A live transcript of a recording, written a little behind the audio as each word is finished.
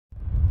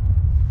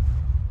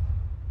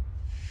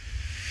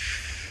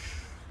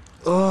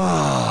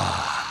I'm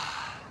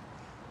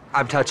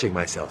touching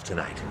myself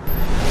tonight.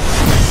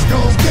 X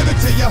gon' give it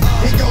to ya,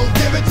 he gon'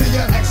 give it to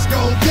ya. X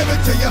gon' give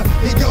it to ya,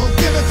 he gon'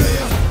 give it to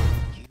ya.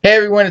 Hey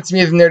everyone, it's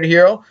me, the Nerdy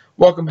Hero.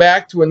 Welcome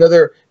back to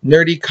another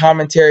nerdy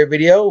commentary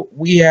video.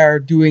 We are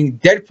doing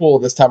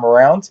Deadpool this time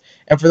around,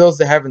 and for those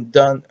that haven't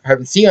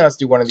seen us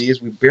do one of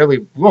these, we've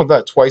only done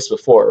it twice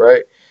before,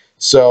 right?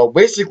 So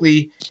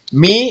basically,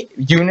 me,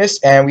 Eunice,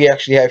 and we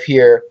actually have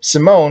here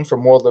Simone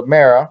from World of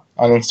Mara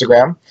on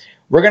Instagram.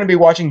 We're going to be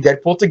watching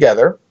Deadpool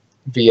together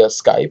via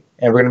Skype,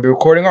 and we're going to be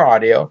recording our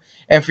audio.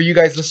 And for you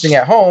guys listening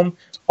at home,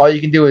 all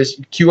you can do is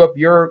queue up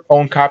your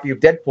own copy of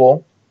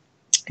Deadpool,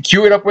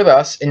 queue it up with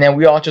us, and then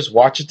we all just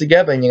watch it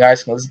together, and you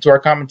guys can listen to our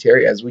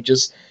commentary as we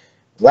just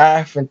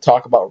laugh and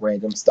talk about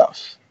random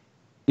stuff.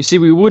 You see,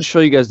 we would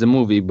show you guys the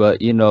movie,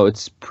 but, you know,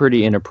 it's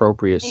pretty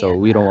inappropriate, so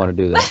we don't want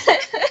to do that.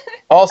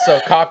 Also,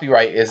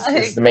 copyright is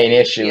the main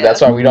issue. Yeah. That's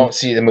why we don't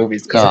see the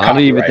movies. No, I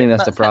don't even think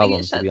that's the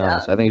problem, to be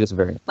honest. I think it's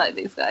very... Like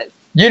these guys.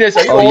 Eunice,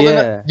 are you old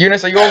enough?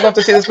 Eunice, are you old enough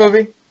to see this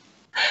movie?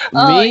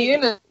 Me?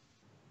 Eunice.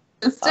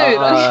 Dude,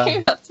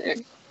 I'm up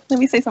to. Let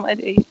me say some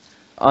ID.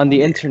 On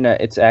the internet,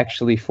 it's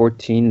actually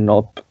 14 and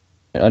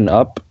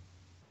up.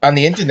 On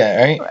the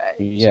internet, right?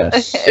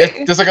 Yes.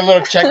 Okay. There's like a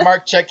little check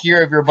mark. Check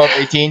here if you're above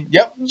 18.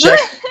 Yep, check.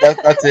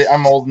 That's it.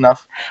 I'm old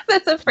enough.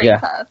 That's a free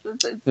pass.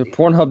 The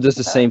Pornhub does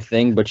the same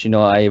thing, but, you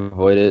know, I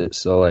avoid it,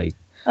 so, like...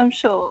 I'm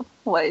sure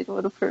Wade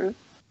would approve.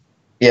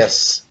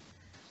 Yes.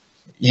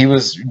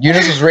 Eunice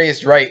was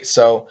raised right,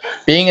 so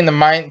being in the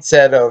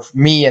mindset of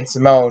me and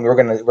Simone, we're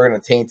gonna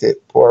taint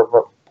it.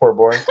 Poor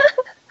boy.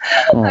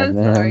 I'm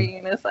sorry,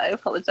 Eunice. I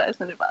apologize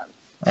in advance.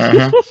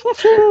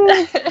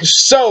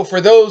 So,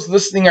 for those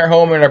listening at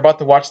home and are about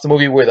to watch the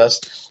movie with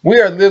us, we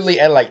are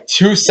literally at like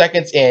 2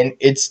 seconds in.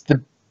 It's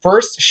the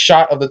first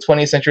shot of the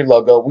 20th Century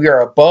logo. We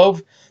are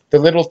above the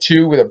little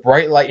 2 with a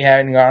bright light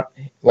hanging on,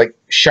 like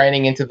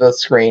shining into the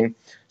screen.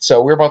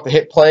 So we're about to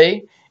hit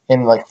play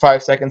in like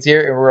 5 seconds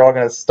here, and we're all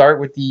going to start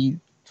with the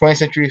 20th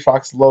Century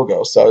Fox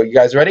logo. So, you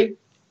guys ready?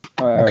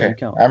 Okay,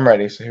 I'm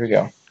ready. So here we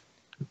go.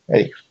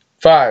 Ready?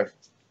 5,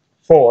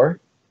 4,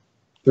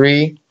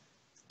 3,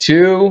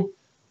 2,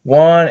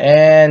 1,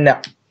 and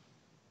now.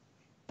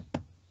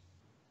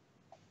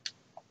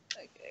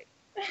 Okay.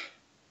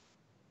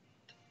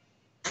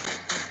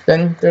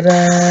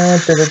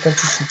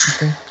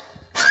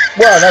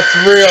 Wow, that's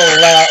real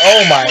loud.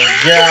 Oh my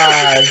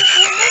god.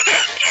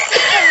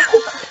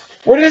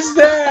 What is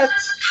that?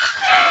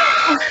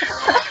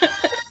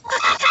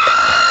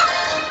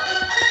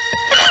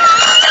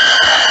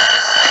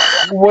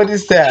 What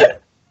is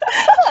that?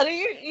 How do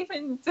you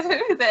even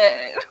do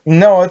that?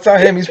 No, it's not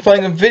him. He's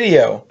playing a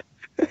video.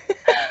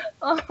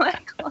 Oh my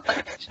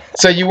gosh.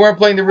 So you weren't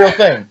playing the real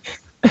thing?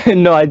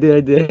 No, I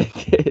did.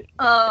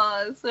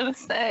 Oh, I was gonna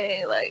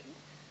say, like...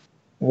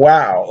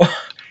 Wow.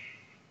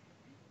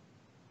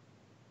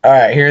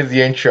 Alright, here's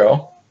the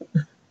intro.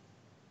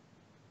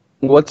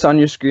 What's on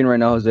your screen right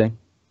now, Jose?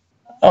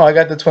 Oh, I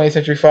got the 20th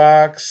Century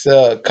Fox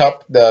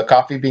cup, the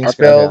coffee being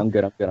spilled. I'm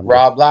good.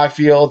 Rob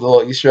Liefeld, the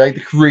little Easter egg,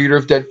 the creator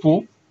of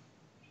Deadpool.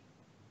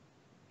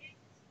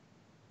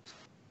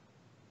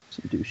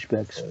 Some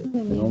douchebags.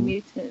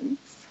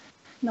 Mutants.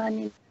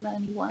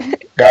 1991.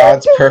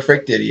 God's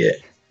perfect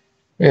idiot.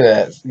 Look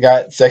at that.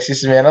 Got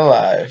sexiest man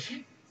alive.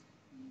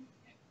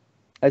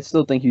 I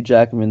still think Hugh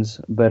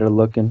Jackman's better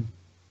looking.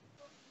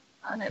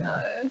 I don't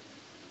know.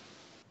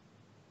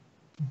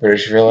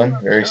 British villain,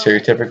 very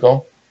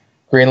stereotypical.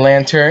 Green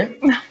Lantern.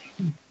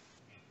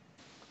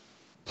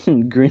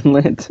 Green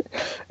Lantern.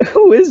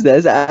 Who is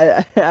this?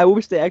 I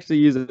wish they actually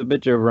used a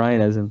picture of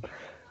Ryan as him.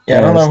 Yeah,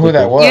 I don't know who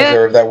that was,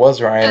 or if that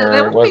was Ryan, or that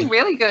it would was be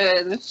really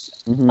good.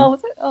 Mm-hmm. Oh,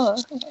 was it? Oh,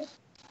 okay.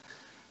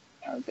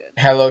 Oh, good.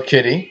 Hello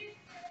Kitty.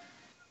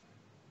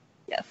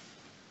 Yes.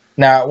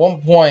 Now, at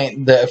one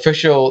point, the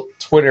official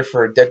Twitter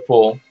for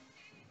Deadpool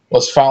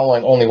was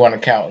following only one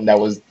account, and that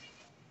was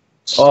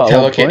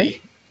Hello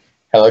Kitty.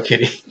 Hello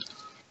Kitty.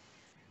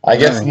 I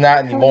guess not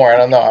anymore. I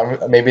don't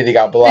know. Maybe they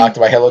got blocked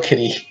by Hello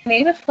Kitty. I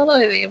need to follow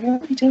them.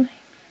 What are you doing?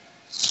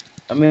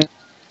 I mean,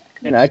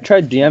 I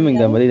tried DMing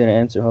them, but they didn't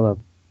answer. Hold up.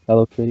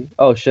 Hello Kitty.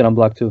 Oh shit, I'm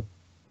blocked too.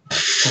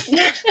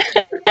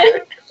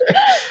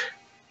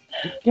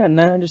 Yeah,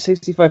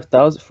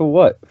 965,000 for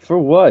what? For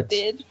what?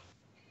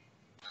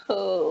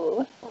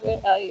 Oh,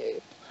 where are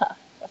you? Huh,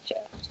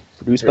 gotcha.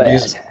 Produced by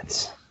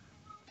Assets.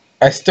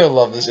 I still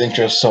love this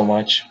intro so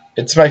much.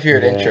 It's my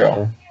favorite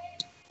intro.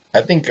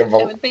 I think of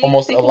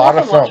almost a lot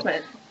of films.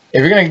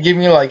 If you're gonna give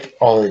me like,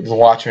 the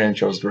Watchmen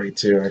intro is great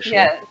too. Actually,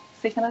 yeah.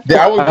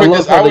 I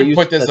would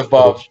put this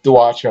above the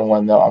Watchmen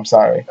one though. I'm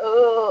sorry.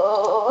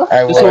 Oh.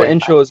 This whole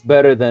intro is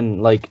better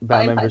than like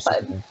Batman vs.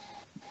 Superman.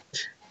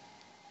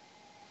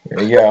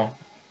 There you go.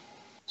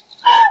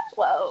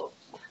 Wow.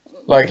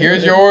 Like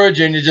here's your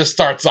origin. It just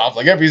starts off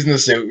like, he's in the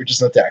suit. We're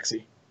just in a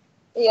taxi.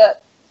 Yeah,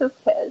 just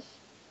cash.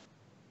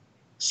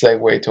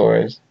 Segway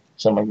toys,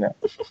 something like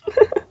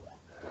that.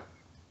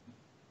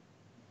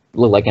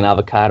 Look like an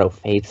avocado.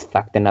 Faith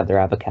fucked another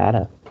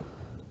avocado.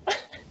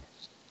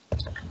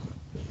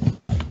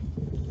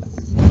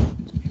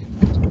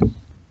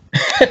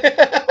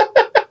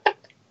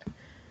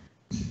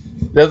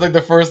 That's like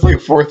the first like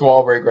fourth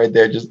wall break right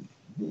there. Just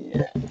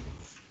yeah.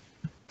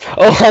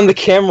 Oh, on the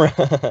camera.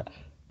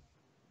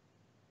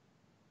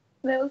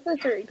 That was a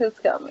director's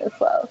scum as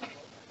well.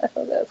 I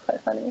thought that was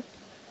quite funny.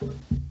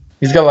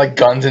 He's got like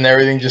guns and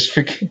everything. Just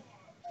freaking.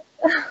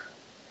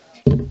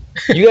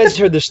 You guys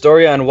heard the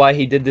story on why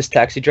he did this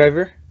taxi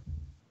driver?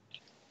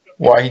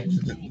 Why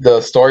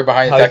the story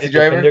behind the How he taxi did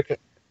driver? Dopinder?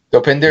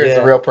 Dopinder is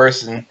the Yeah. real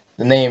person.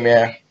 The name,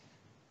 yeah.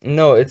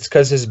 No, it's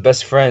because his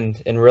best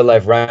friend in real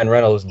life, Ryan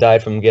Reynolds,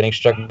 died from getting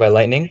struck by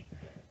lightning,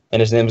 and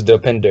his name's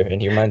Dopinder,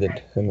 and he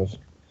reminded him of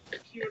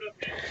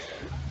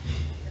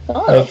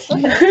Oh,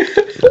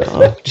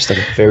 okay. just like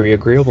a very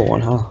agreeable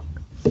one, huh?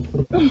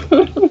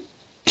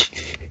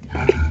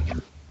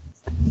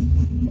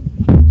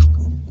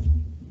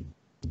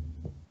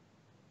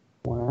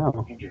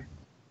 Wow.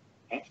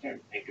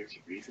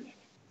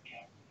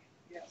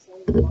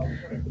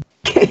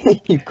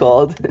 You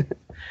called?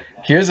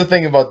 Here's the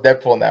thing about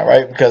Deadpool now,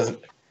 right? Because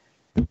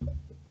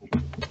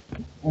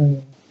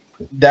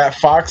that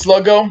Fox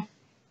logo,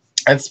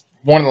 that's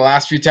one of the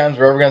last few times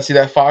we're ever going to see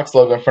that Fox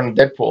logo in front of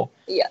Deadpool.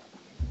 Yeah.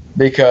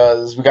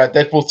 Because we got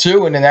Deadpool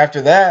 2, and then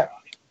after that...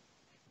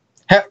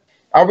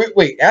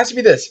 wait, answer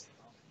me this.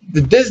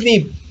 The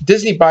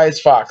Disney buys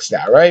Fox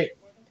now, right?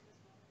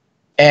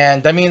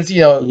 And that means,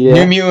 you know,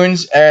 New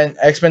Mutants and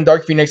X-Men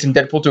Dark Phoenix and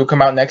Deadpool 2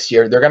 come out next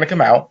year. They're going to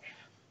come out.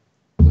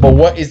 But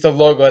what is the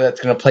logo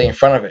that's going to play in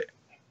front of it?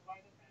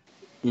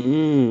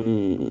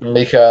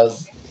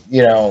 Because,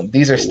 you know,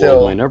 these are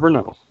still... I never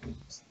know.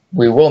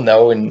 We will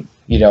know in,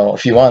 you know, a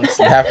few months,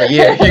 in half a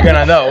year, you're going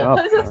to know.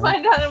 Let's just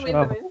find out when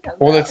the movie comes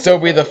Will it out. still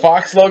be the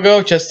Fox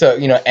logo just to,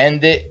 you know,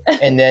 end it?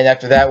 And then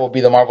after that will be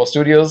the Marvel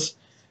Studios?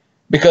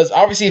 Because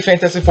obviously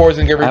Fantastic Four is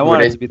going to get I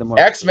want it to rebooted. be the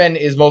Marvel X-Men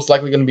is most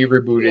likely going to be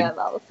rebooted. Yeah,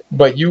 that was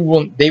But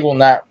they will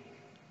not...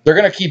 They're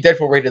going to keep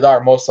Deadpool rated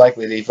R, most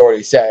likely, they've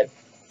already said,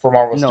 for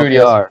Marvel No,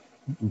 Studios. they are,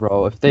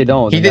 bro. If they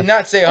don't, He then did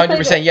not say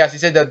 100% yes. He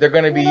said that they're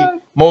going to be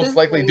know, most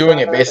likely doing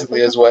it,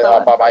 basically, is what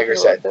Bob Iger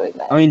said.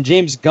 I mean,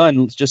 James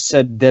Gunn just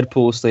said Deadpool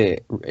will stay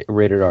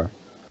rated R.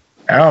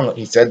 I don't know.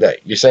 He said that.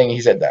 You're saying he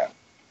said that.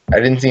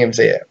 I didn't see him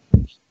say it.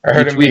 I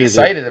heard him be tweeted it.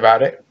 excited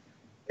about it.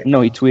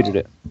 No, he tweeted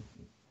it.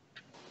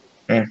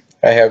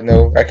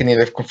 I can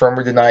neither confirm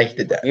or deny he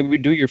did that. Maybe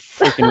do your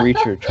freaking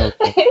research.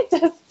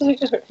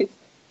 Okay.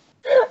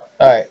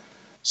 Alright.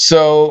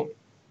 So,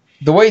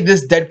 the way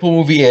this Deadpool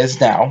movie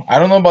is now, I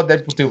don't know about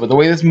Deadpool 2, but the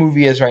way this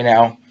movie is right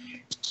now,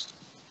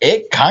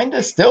 it kind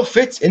of still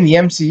fits in the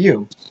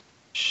MCU.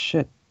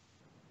 Shit.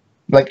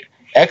 Like,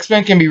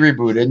 X-Men can be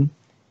rebooted.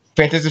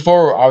 Fantastic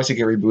Four will obviously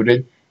get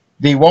rebooted.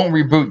 They won't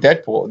reboot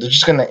Deadpool. They're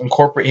just going to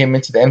incorporate him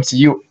into the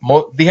MCU.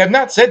 They have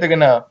not said they're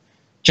going to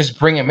just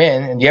bring him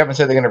in, and they haven't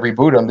said they're going to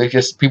reboot him.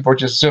 People are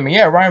just assuming,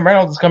 yeah, Ryan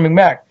Reynolds is coming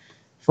back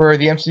for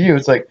the MCU.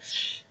 It's like...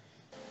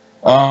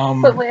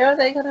 But where are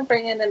they going to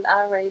bring in an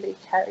R-rated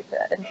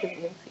character into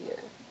the MCU?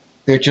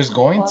 They're just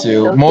going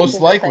to.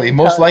 Most likely they're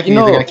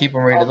going to keep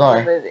him rated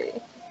R.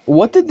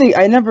 What did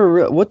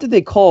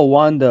they call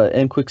Wanda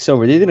and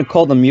Quicksilver? They didn't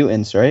call them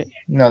mutants, right?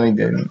 No, they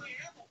didn't.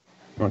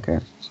 Okay.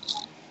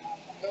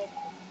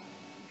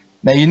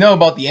 Now you know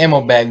about the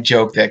ammo bag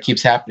joke that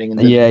keeps happening.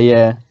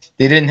 Yeah.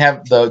 They didn't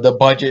have the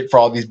budget for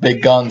all these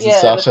big guns and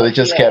stuff, so they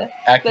just kept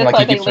acting like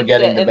he keeps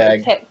forgetting the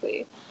bag.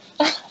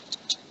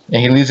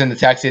 And he leaves in the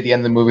taxi at the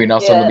end of the movie, and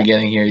also in the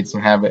beginning here, he doesn't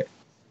have it.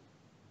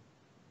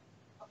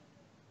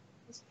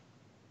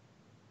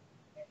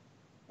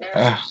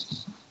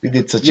 They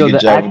did such a good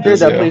job. The actor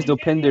that plays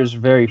Dopinder is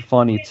very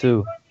funny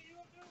too.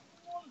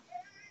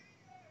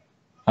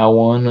 I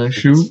wanna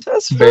shoot,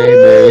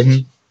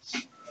 baby.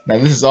 Now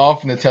this is all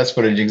from the test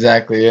footage,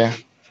 exactly. Yeah.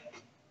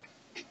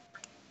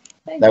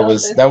 That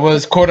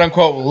was quote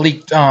unquote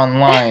leaked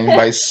online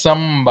by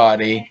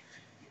somebody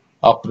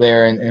up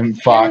there in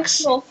Fox.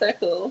 Small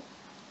circle.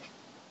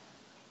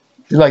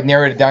 They like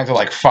narrowed it down to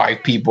like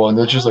 5 people, and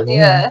they're just like,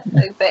 yeah,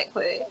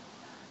 exactly.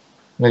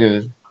 Look at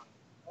this.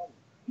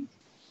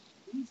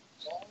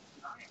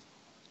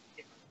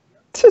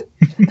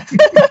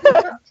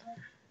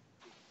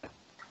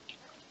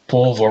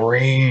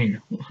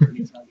 Wolverine.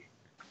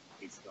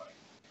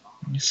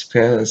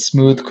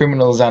 Smooth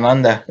criminals down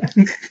under.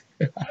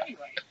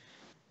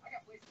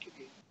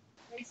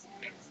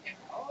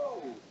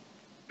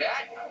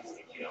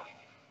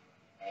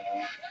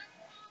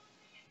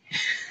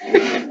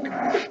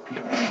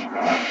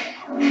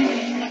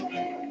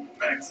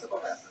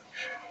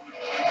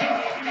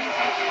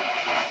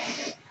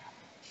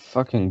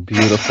 Fucking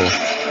beautiful.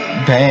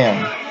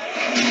 Bam.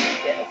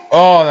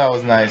 Oh, that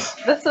was nice.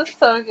 This is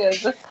so good.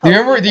 Do you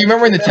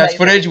remember in the test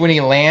footage when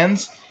he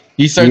lands,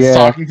 he starts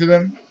talking to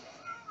them?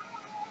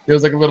 There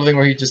was like a little thing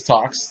where he just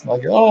talks,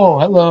 like, "Oh,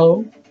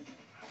 hello."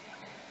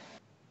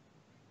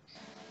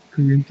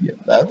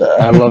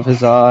 I love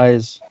his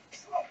eyes.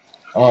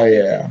 Oh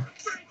yeah.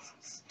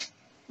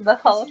 The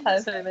whole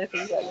time through this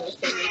is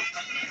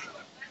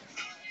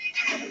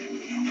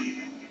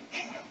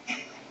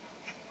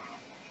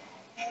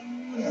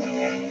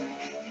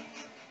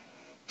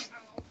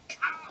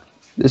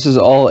This is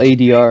all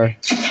ADR.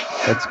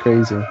 That's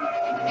crazy.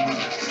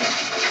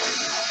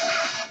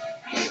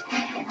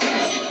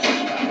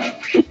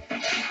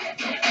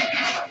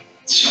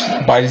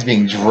 Body's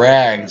being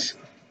dragged.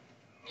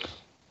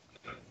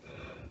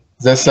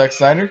 Is that Zack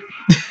Snyder?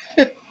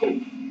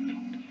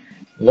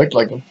 Looked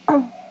like him.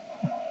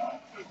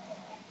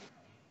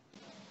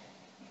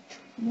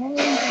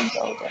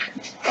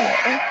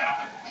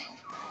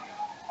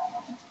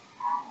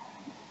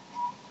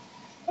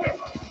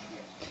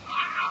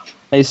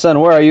 Hey son,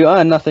 where are you?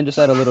 Nothing, just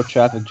had a little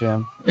traffic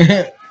jam.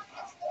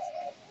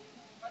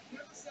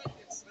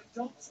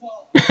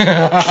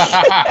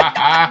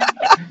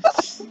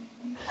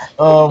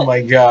 Oh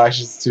my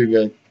gosh, it's too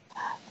good.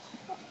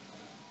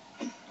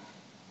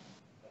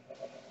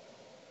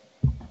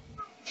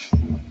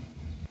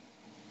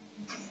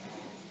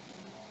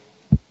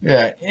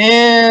 Yeah,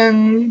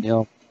 and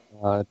Yo,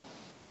 God.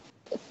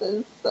 This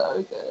is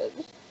so good.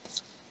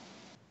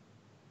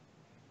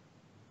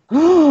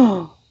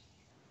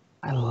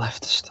 I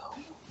left the stove.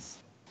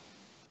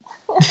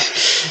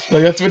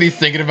 like that's what he's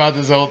thinking about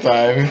this whole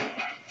time.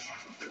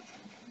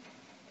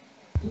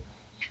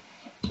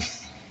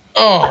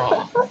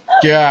 Oh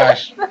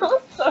gosh. That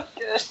was so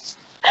good.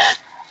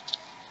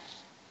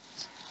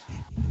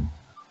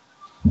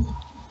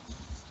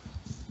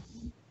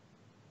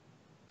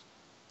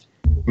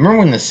 Remember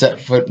when the set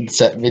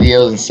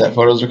videos and set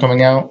photos were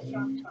coming out,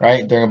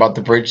 right? During about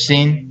the bridge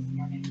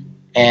scene,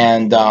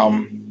 and I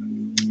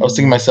was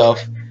thinking to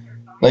myself,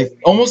 like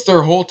almost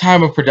their whole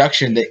time of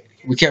production, that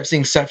we kept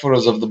seeing set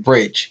photos of the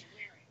bridge.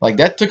 Like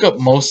that took up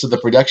most of the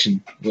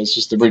production. It was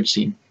just the bridge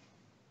scene.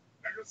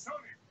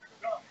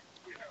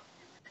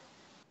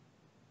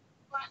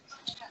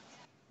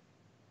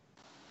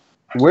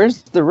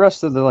 Where's the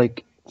rest of the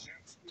like?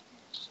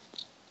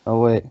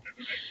 Oh wait.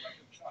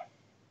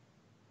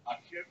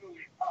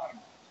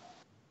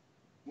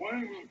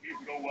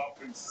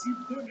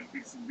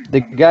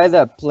 The guy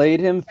that played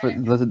him for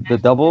the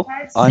double,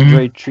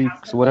 Andre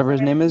Treeks, whatever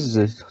his name is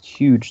a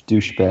huge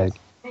douchebag.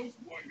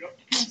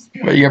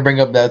 But you gonna bring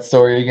up that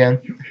story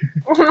again?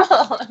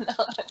 No.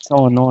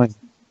 So annoying.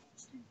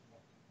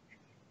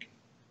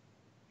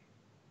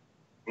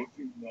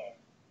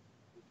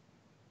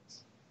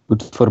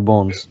 Good for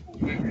bones.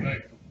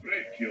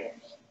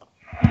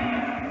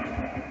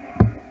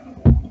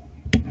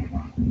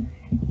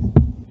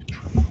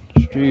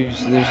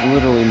 Jeez, there's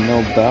literally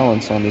no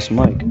balance on this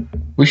mic.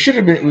 We should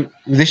have been.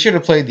 They should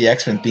have played the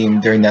X-Men theme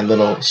during that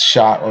little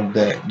shot of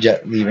the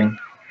jet leaving.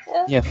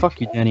 Yeah, fuck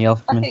you, Danny I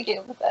Elfman. could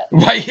get with that.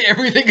 Why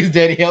everything is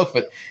Danny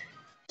Elfman?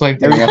 Playing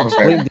Danny Everyone's Elfman.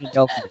 playing Danny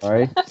Elfman,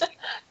 alright?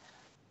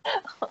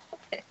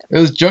 It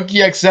was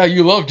Junkie XL.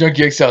 You love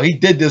Junkie XL. He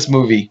did this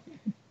movie.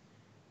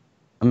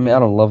 I mean, I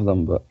don't love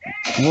them, but...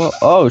 Well,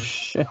 oh,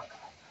 shit.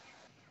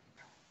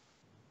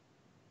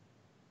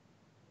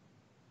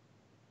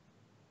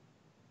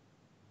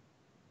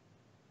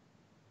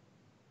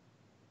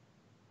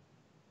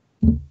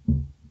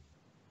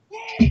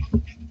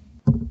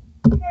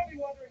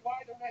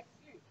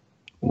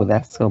 Well,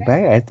 that's so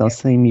bad. Don't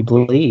see me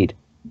bleed.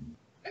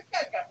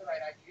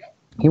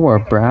 He wore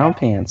brown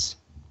pants.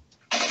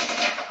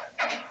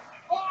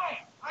 I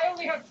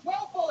only have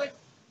 12 bullets,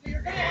 so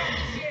you're gonna have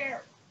to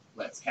share.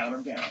 Let's count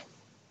them down.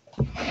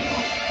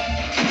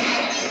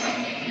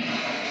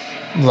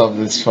 Love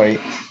this fight.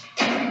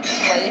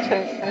 Way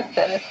too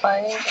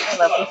satisfying. I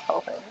love this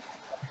whole thing.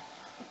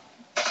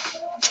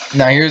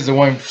 Now here's the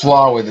one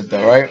flaw with it,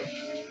 though, right?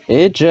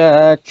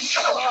 Eject.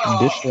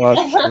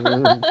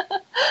 Dishwasher.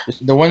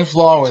 The one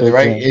flaw with it,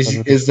 right,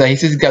 is that he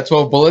says he's got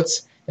 12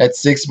 bullets. That's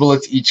 6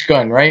 bullets each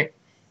gun, right?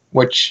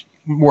 Which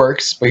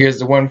works, but here's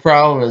the one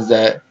problem is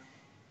that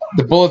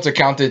the bullets are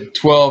counted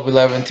 12,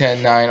 11,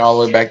 10, 9, all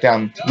the way back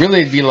down.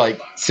 Really, it'd be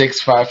like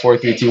 6, 5, 4,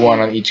 3, 2, 1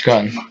 on each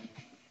gun.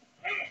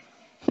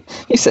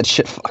 He said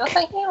shit fuck. You're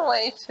thinking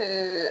way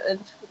too,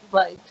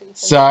 like...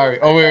 Sorry.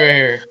 Oh,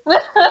 wait.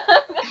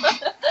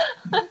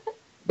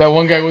 That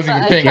one guy wasn't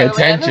even paying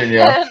attention,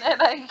 yeah.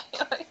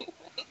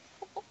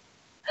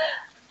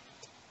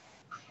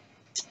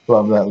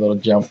 Love that little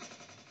jump.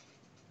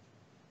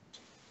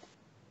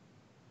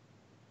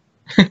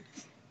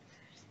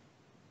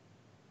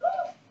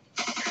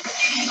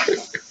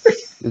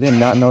 Did they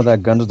not know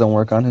that guns don't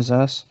work on his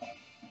ass?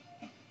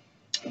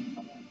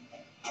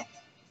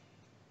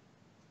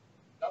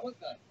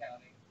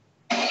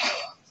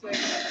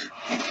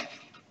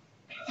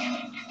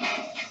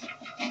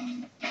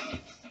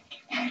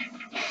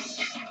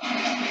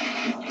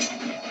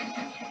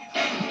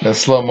 That's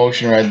slow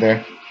motion right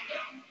there.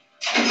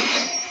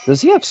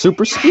 Does he have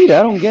super speed?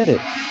 I don't get it.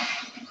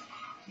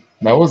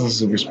 That wasn't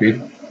super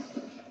speed.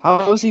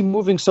 How is he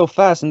moving so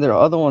fast and the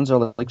other ones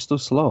are like still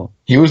slow?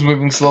 He was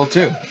moving slow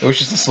too. It was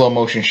just a slow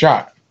motion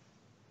shot.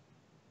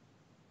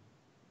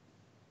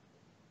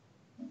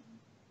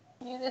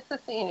 You just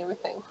have seen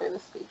everything through the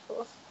Speed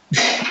Force.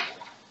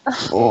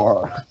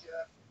 Or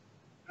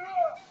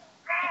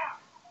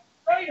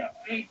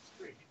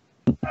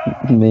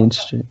Main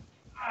Street.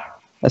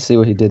 I see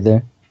what he did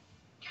there.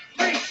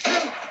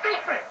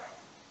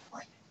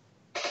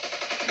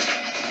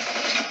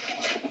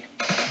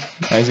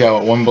 He's got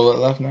what, 1 bullet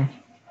left now.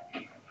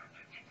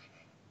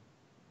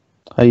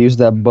 I used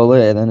that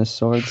bullet and then his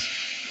swords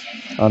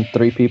on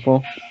 3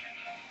 people.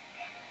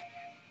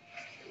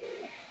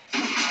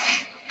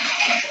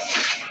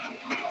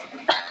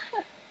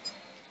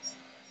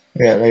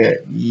 Yeah, look at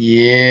it.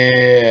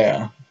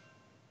 Yeah.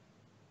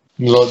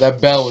 Well, that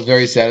bell was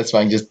very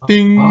satisfying. Just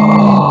ding.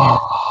 I'm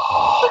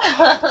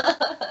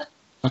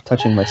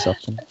touching myself.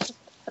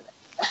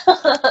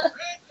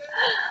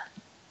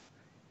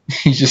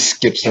 He just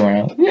skips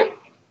around. Yep.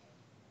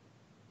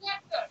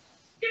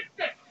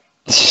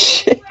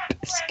 Shit,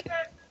 biscuit.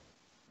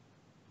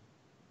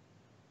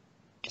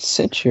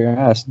 Sit your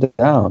ass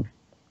down.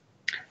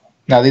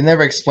 Now, they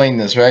never explained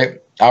this,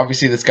 right?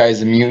 Obviously, this guy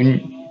is a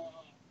mutant.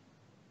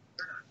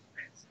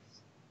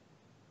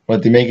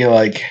 But they make it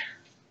like...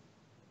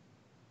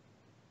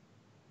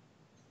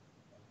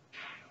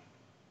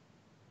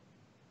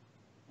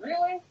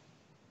 Really?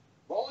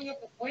 Rolling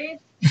up the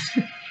sleeves?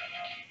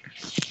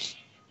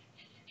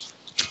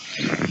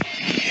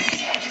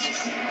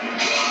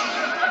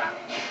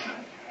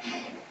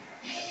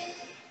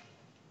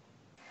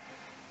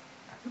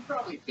 You're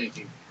probably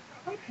thinking,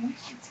 okay,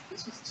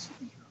 this was a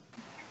superhero.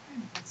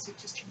 That's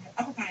just from the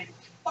other guy in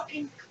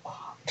fucking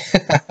Bob.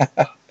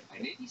 I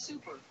may be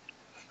super.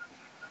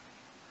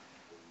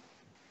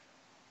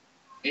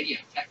 And yeah,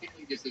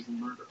 technically this is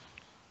murder.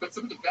 But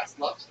some of the best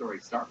love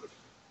stories start with it.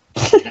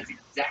 That's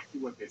exactly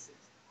what this is.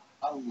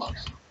 A love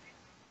story.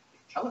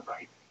 Tell it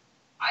right.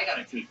 I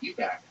gotta take you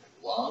back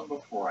long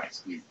before I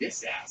squeeze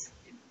this ass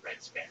in red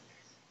spandex.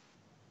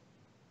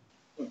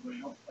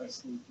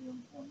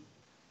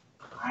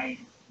 I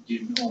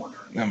didn't order.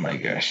 Oh my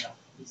gosh.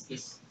 Is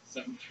this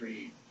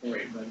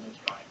 7348 Red Nose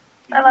Drive?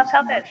 I love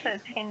how that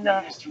says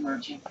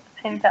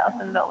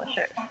 $10,000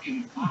 shirt.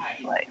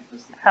 Like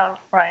how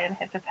Ryan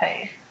had to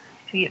pay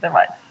to get the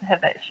rights to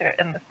have that shirt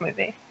in this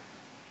movie.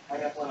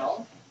 Pineapple and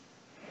olive?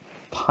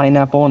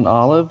 Pineapple and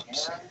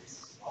olives?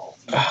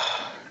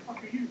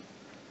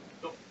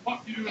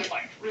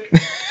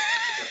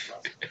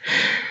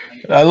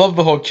 I love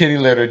the whole kitty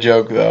litter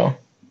joke, though.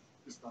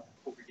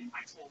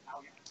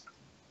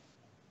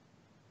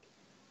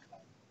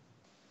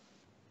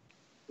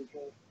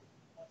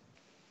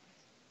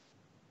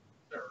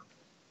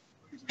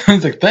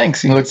 He's like,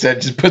 thanks. He looks at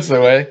it, just puts it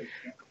away.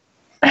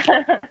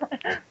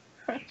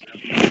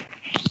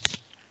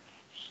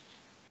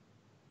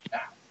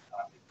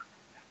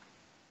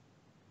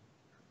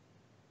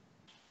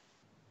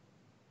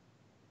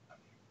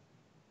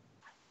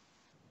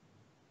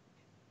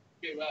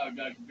 Okay, wow, I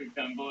got a big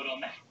time bullet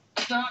on that.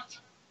 Not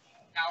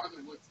out of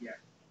the woods yet.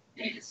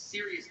 You need to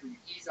seriously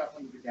ease up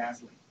on the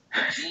bedazzling.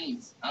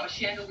 Jeans, not a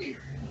chandelier.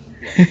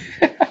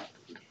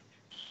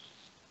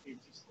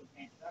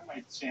 That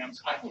might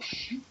Sam's. I will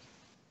shoot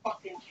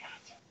fucking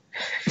cat.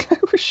 I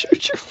will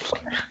shoot your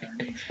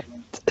fucking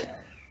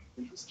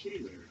This kitty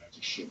litter, I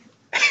just shoot her.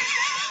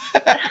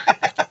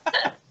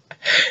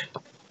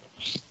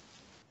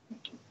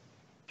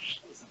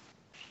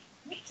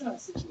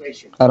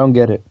 Situation. I don't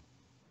get it.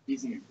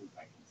 That's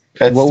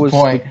What the was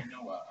point.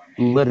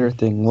 the litter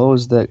thing? What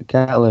was the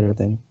cat litter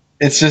thing?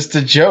 It's just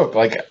a joke.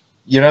 Like,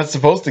 you're not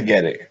supposed to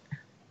get it.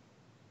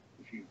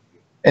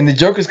 And the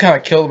joke is kind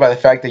of killed by the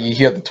fact that you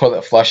hear the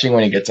toilet flushing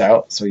when he gets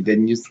out, so he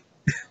didn't use...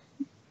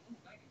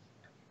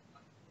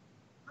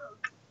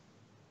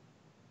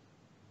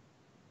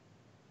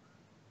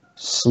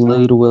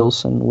 Slade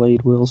Wilson,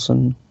 Wade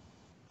Wilson,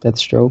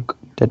 Deathstroke,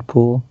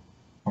 Deadpool.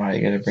 Why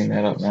you gotta bring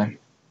that up, man?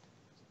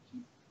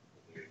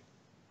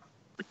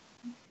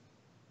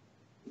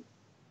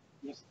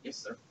 Yes,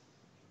 sir.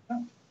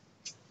 No.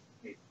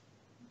 Hey.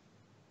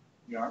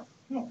 You are?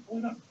 No,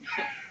 hold on.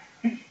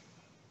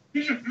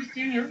 You should have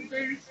seen your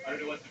face. I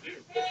don't know what to do.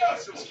 I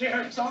was so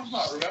scared. Talk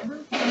about, remember?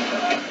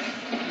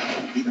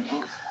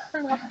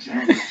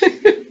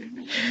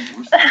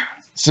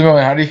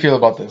 Simone, how do you feel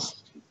about this?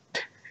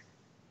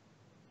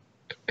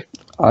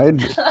 I'd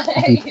be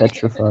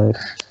petrified.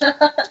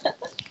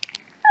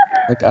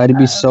 Like, I'd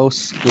be so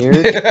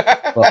scared.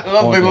 I love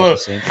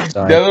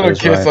that little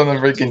kiss on the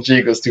freaking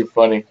cheek was too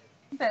funny.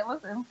 That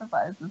was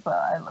improvised as well.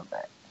 I love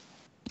that.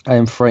 I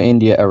am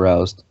frightened yet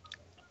aroused.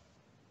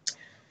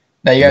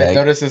 Now you guys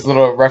notice this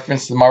little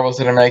reference to the Marvel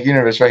Cinematic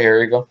Universe right here.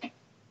 Here we go.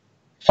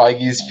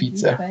 Feige's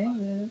Pizza.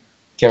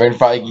 Kevin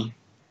Feige,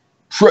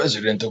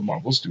 President of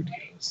Marvel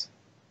Studios.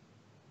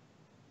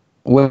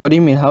 What do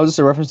you mean? How is this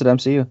a reference to the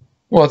MCU?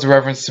 Well, it's a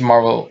reference to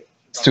Marvel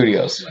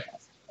Studios.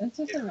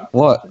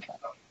 What?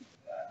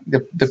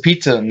 The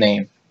pizza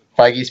name.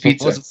 Feige's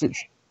Pizza.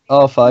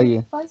 Oh,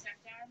 Feige.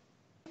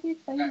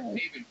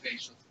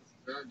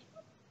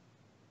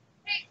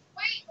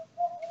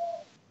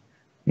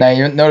 Now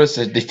you notice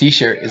that the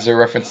T-shirt is a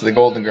reference to the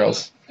Golden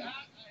Girls.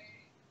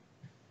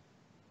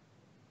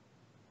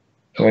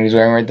 The one he's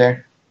wearing right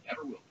there.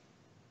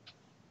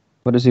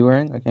 What is he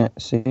wearing? I can't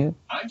see it.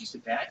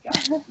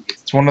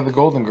 It's one of the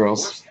Golden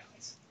Girls.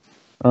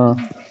 Oh.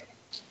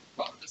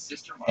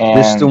 And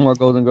There's still more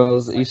Golden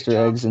Girls Easter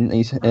eggs in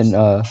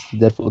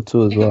Deadpool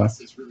 2 as well.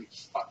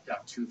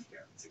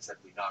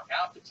 knock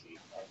out the teeth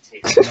and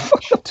take the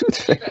notch. Tooth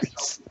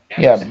fairies.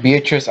 Yeah,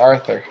 Beatrice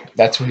Arthur.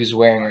 That's what he's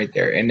wearing right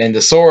there. And then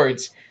the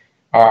swords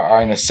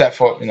are in a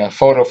in a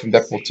photo from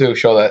Deadpool 2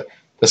 show that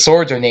the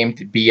swords are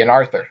named B and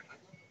Arthur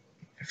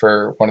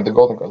for one of the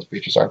Golden Girls,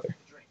 Beatrice Arthur.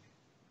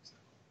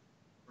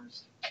 And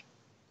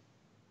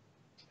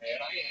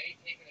I ain't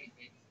taking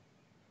anything.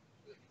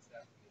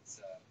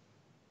 It's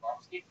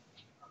barbecue.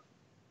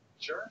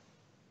 Sure.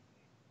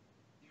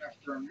 You know,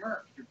 for a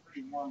merc, you're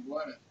pretty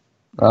warm-blooded.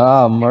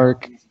 Ah,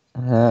 Mark.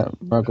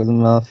 Mark with the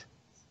mouth.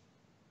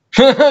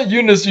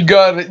 Eunice, you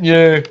got it,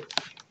 yeah.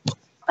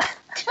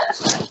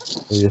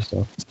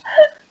 Yourself.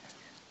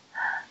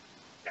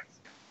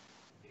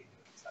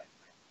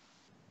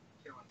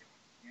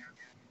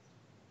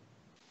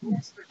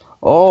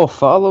 Oh,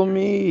 follow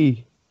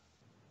me.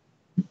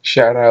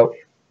 Shout out.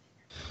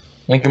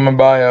 Link in my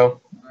bio.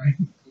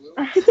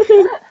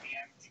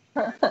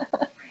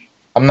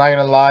 I'm not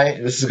gonna lie,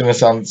 this is gonna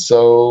sound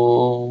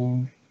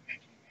so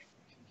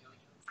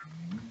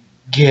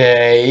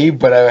gay,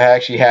 but I've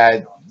actually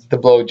had the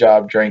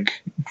blowjob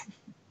drink.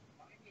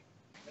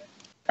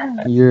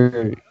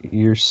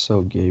 You're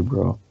so gay,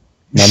 bro.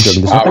 No, I'm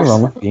joking. There's nothing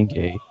wrong with being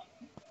gay.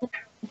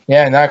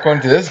 Yeah, not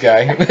according to this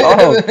guy.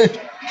 Oh.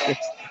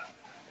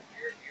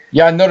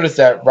 Yeah, I noticed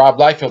that Rob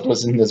Liefeld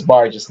was in this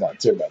bar just now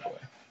too, by the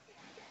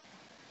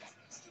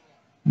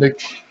way.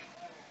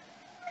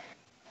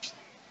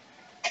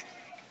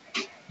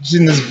 He's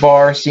in this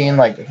bar scene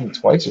like I think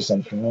twice or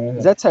something.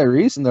 Is that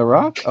Tyrese in The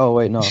Rock? Oh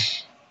wait, no.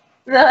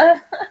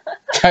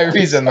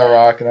 Tyrese in The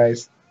Rock,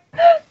 nice.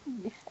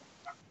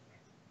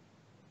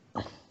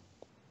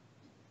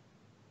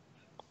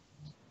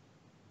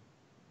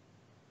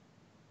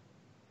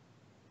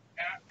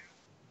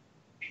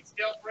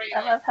 I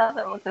love how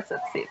that was just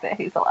a see that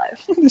he's alive.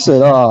 He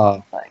said,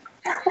 "Ah." Like,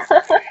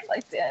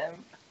 like damn.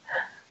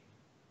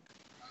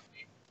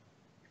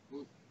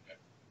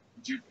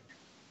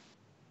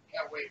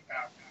 Can't wait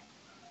out.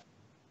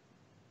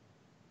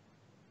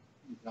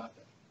 You got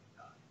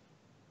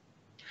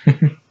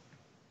that.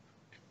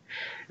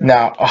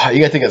 Now, you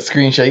gotta take a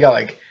screenshot. You got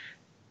like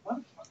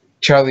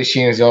Charlie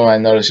Sheen is the only one I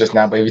noticed just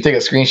now, but if you take a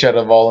screenshot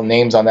of all the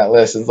names on that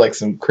list, it's like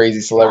some crazy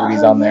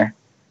celebrities on there.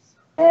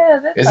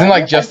 Yeah, Isn't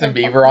like Justin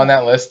Bieber on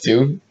that list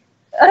too?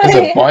 There's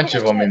a bunch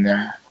of them in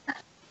there.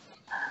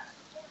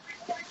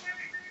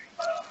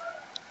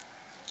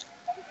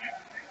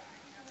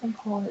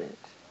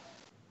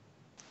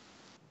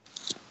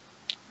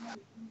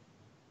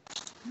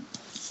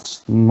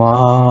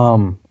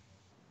 Mom.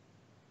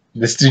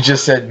 This dude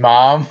just said,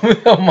 "Mom."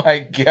 Oh my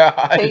He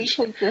gosh.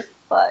 could just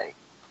like,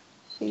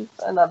 she's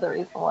another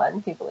reason why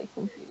I'm people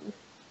confused.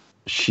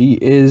 She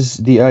is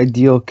the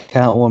ideal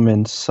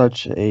Catwoman.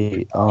 Such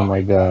a oh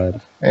my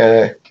god.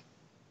 Yeah.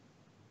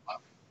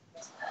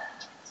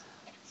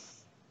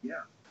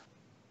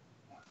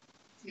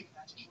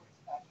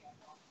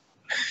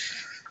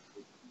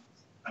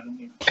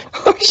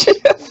 Oh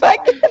shit!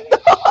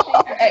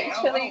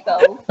 Actually,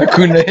 though.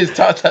 Hakuna has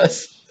taught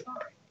us.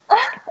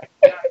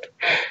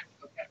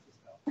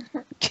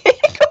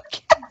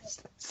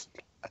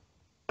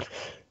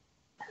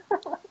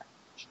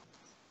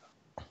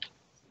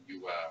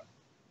 You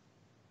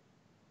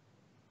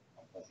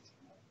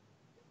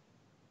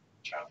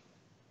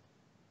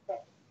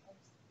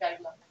Daddy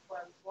left before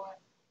I was born.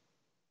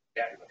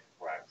 Daddy left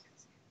before I was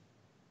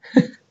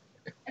conceived.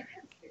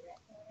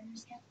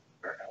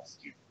 Where else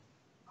do you?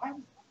 I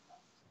was.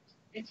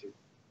 Me too.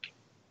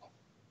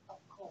 Of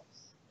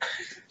course.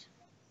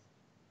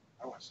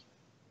 I watched.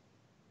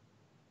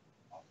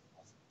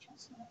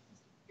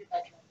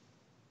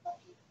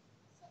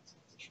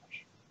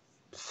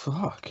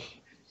 Fuck.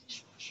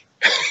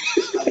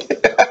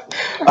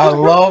 I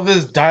love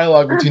this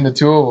dialogue between the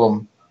two of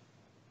them.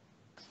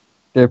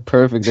 They're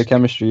perfect. Their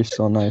chemistry is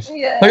so nice.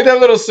 Yeah. Look at that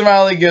little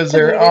smile he gives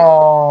her.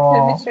 Oh.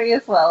 Chemistry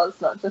as well.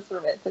 It's not just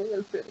romantic.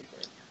 It's really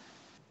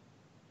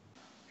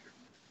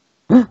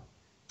good.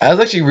 I was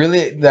actually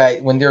really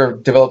that when they were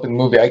developing the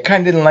movie, I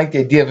kind of didn't like the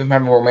idea of him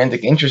having a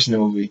romantic interest in the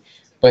movie.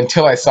 But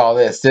until I saw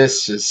this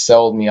just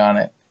sold me on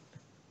it.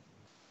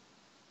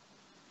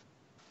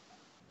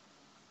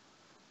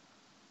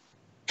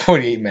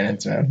 48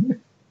 minutes,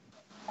 man.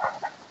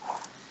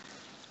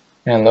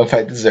 And low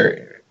fat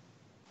dessert.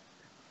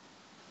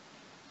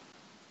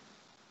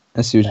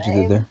 I see what you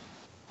did there.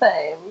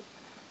 Same.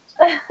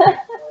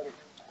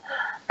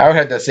 I would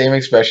have that same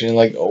expression,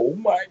 like, oh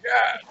my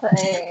god.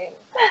 Same.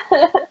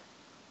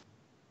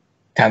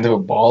 Time to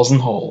put balls in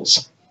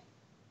holes.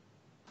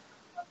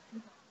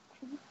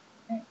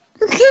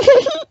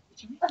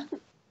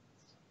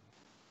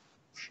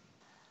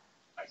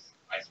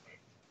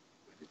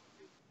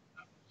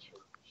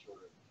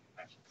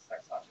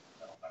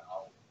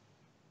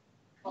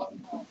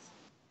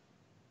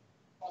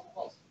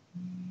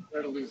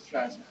 Where to lose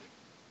track.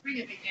 Bring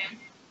it again.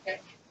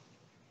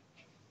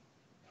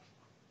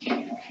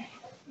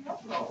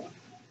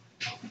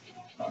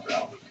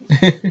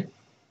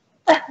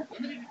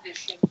 Limited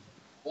edition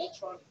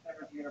Ultron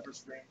Defender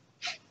Universe ring.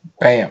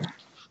 Bam.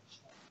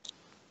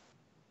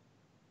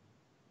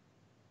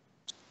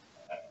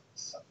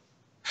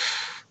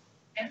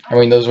 I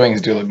mean, those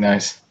wings do look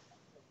nice.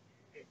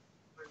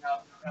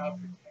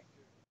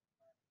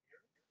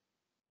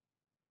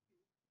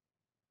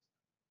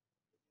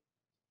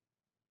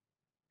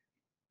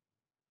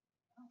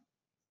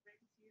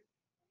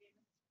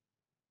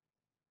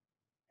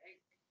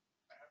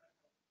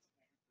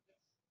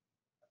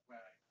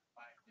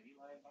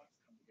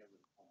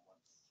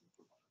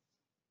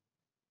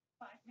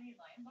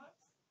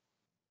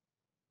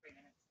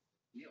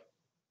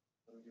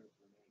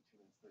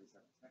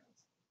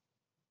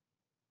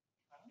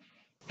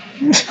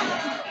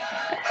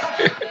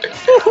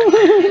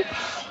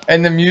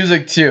 And the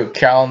music too,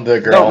 Calendar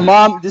No, Girl.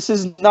 Mom, this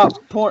is not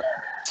porn.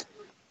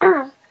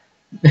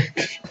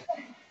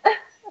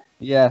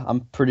 Yeah,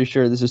 I'm pretty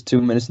sure this is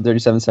 2 minutes and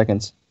 37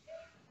 seconds.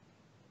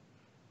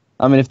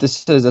 I mean, if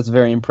this is, that's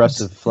very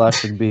impressive.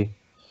 Flash would be.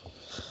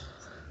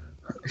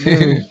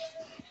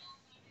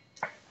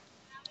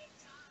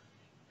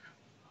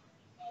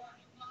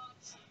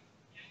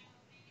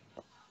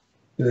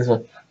 This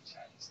one.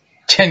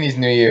 Chinese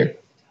New Year.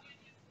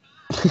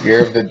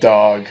 Year of the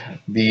dog.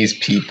 These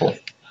people.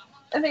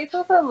 And these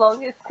are the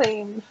longest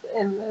scenes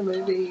in the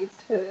movie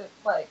to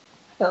like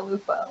film as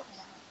well.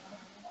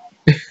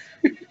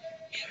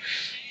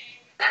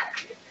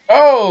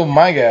 Oh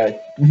my god.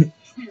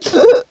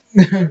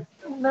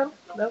 Nope,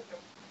 nope.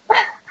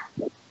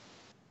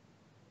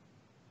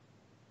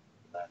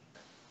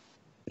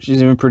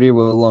 She's even prettier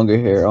with longer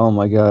hair. Oh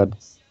my god.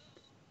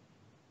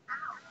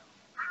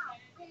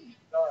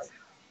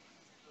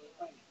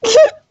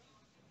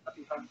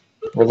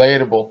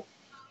 Relatable.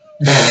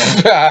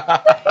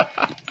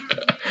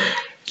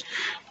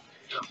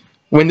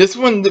 When this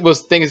one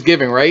was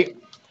Thanksgiving, right?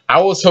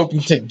 I was hoping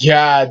to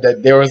God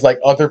that there was like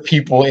other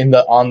people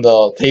on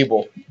the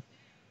table,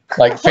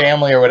 like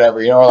family or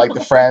whatever, or like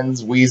the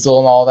friends, Weasel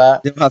and all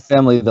that. They don't have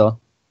family though.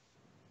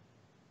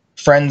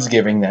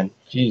 Friendsgiving then.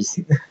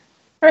 Jeez.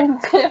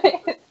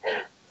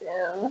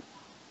 Yeah.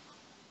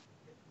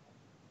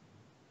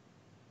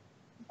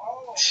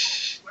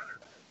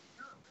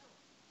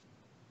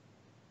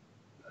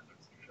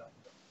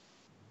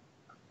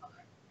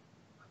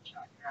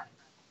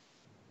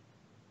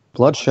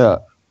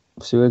 Bloodshot.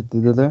 See what they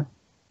did there?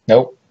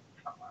 Nope.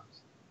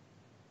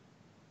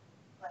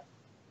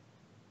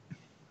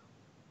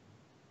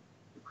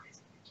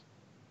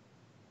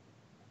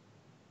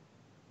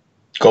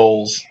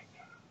 Goals.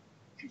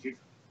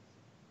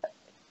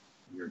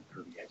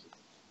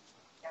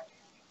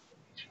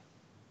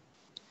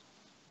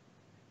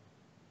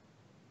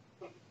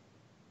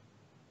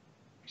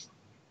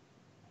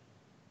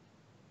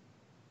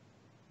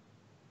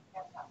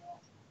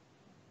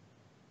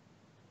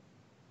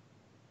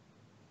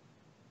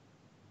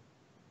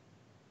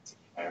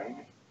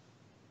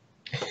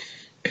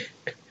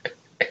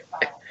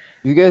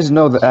 You guys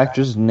know the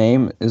actress'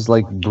 name is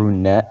like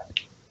brunette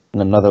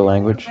in another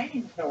language?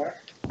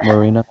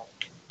 Marina.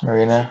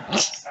 Marina.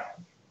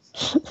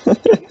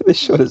 They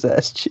showed his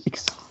ass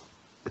cheeks.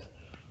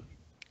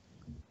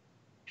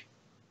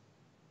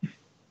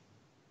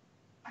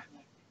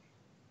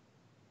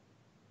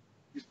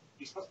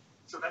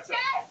 So that's it.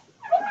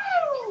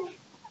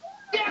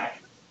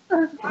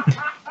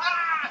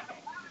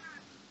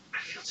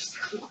 Just a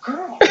little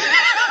girl.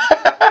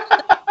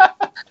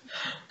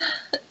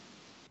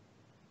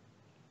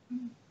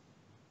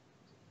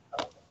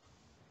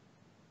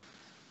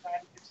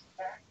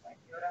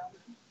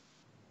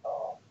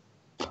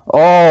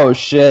 Oh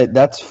shit,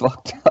 that's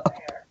fucked up.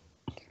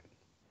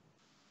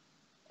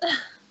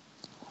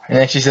 And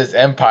then she says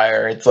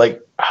Empire. It's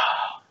like,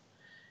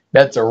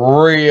 that's a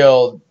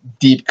real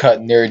deep cut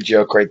nerd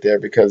joke right there,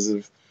 because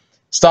of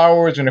Star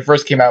Wars, when it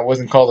first came out, it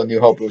wasn't called A New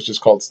Hope, it was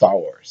just called Star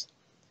Wars.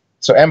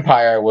 So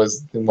Empire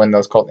was when that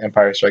was called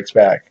Empire Strikes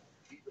Back.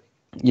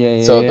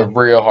 Yeah. So the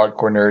real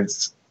hardcore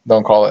nerds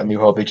don't call it A New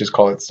Hope, they just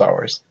call it Star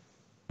Wars.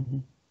 Mm-hmm.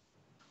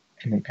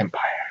 And then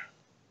Empire.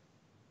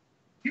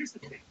 Here's the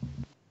thing.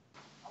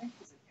 Life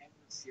is an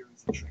endless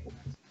series of train wrecks.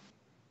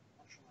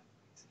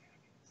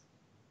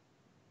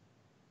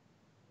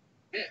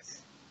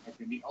 This has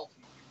been the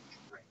ultimate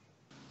train.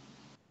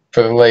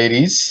 For the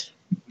ladies.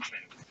 Which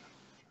meant it was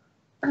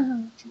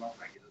time to our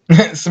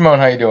regular. Simone,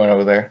 how you doing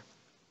over there?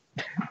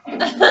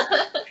 Yeah,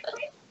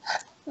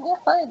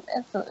 fine.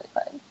 Absolutely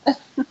fine.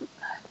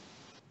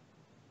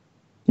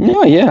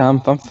 Yeah,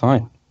 I'm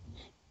fine.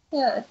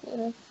 Yeah, it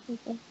is.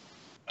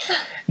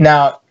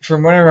 Now,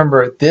 from what I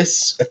remember,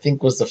 this I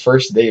think was the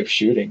first day of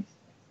shooting,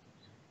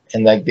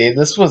 and like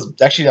this was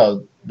actually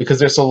no, because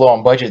they're so low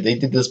on budget, they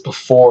did this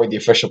before the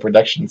official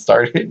production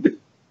started.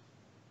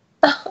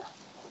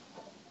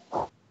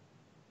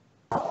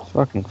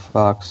 Fucking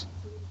Fox.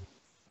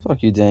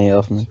 Fuck you, Danny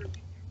Elfman.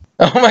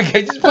 Oh my god,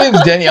 he just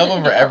blames Danny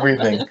Elfman for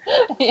everything.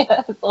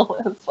 Yeah, it's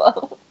all his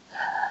fault.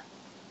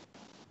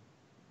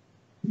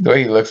 The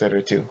way he looks at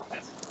her too.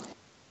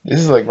 This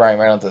is like Ryan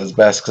Reynolds at his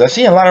best, because I've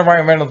seen a lot of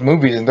Ryan Reynolds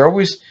movies, and they're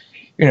always,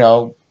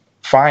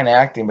 fine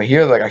acting, but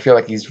here, like, I feel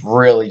like he's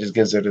really just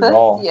gives it his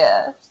all.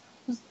 Yeah.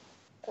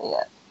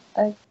 Yeah,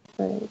 I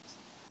agree.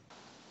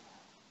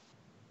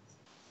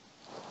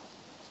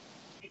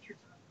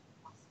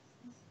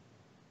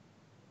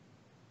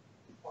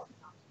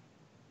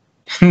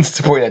 It's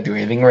the boy not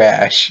doing anything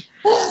rash.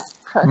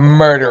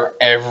 Murder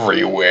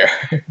everywhere.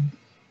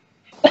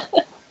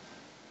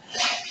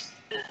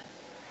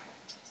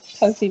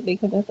 Coping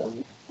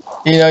mechanisms.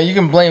 You know, you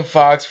can blame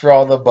Fox for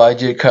all the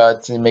budget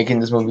cuts and making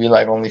this movie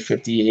like only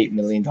 $58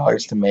 million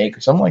to make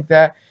or something like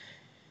that.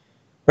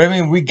 But I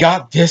mean, we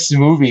got this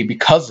movie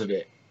because of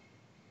it.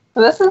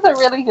 This is a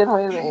really good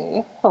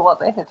movie for what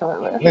they hit to it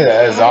with. Yeah,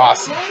 that is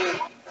awesome.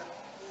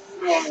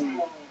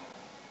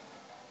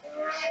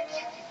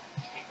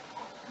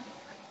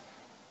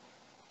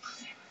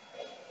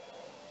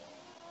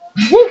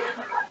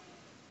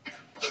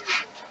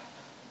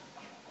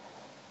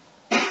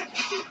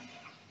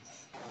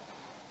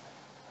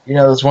 You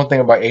know, there's one thing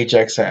about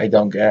HX that I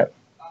don't get.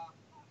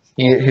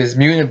 His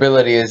mutant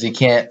ability is he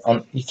can't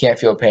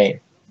feel pain.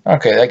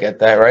 Okay, I get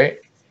that, right?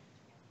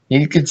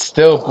 He could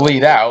still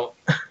bleed out.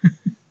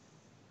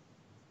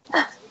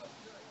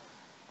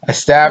 A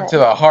stab to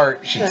the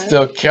heart should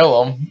still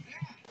kill him.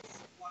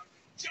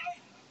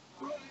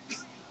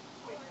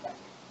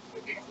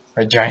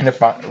 Regina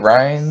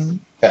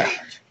Ryan? Yeah,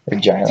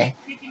 Regina.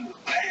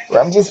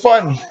 Rhymes is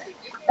fun.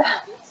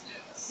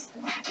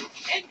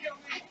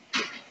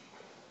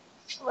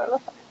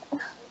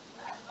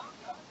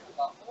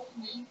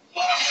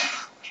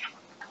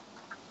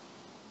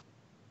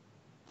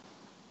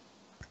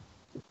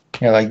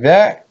 Yeah, like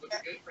that.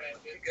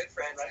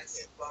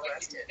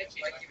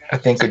 I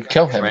think could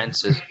kill him.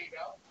 Francis.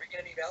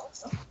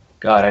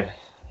 God, I'd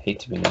hate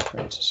to be named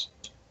Francis.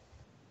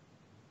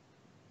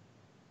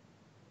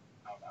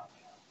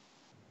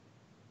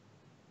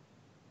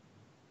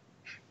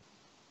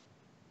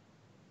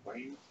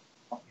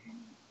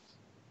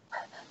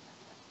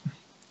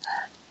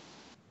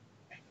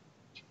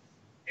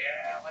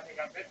 Yeah, I think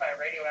I'm bit by a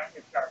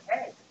radioactive shark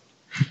head.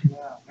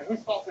 Yeah. And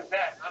whose fault is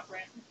that, huh,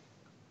 Francis?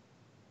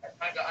 It's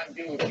time to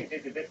undo what you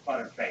did to this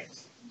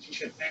butterface. She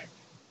should think.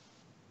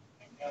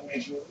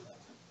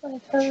 I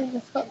totally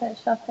just got that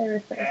Sharpay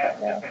reference right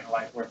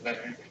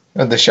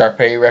now. The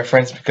Sharpay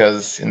reference,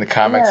 because in the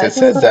comics it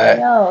says that.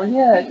 Yeah.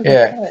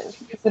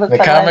 In the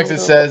comics it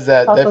says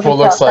that Deadpool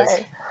looks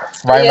like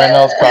Ryan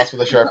Reynolds crossed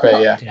with a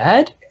Sharpay. Yeah.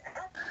 Dad?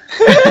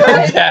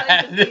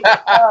 Dad.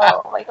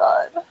 Oh my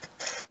god.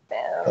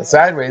 Damn.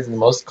 Sideways in the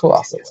most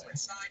colossal way.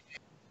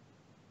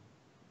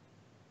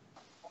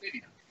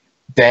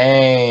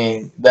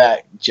 Dang,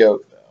 that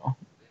joke though.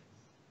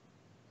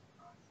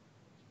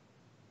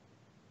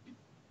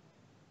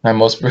 My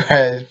most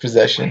prized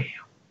possession.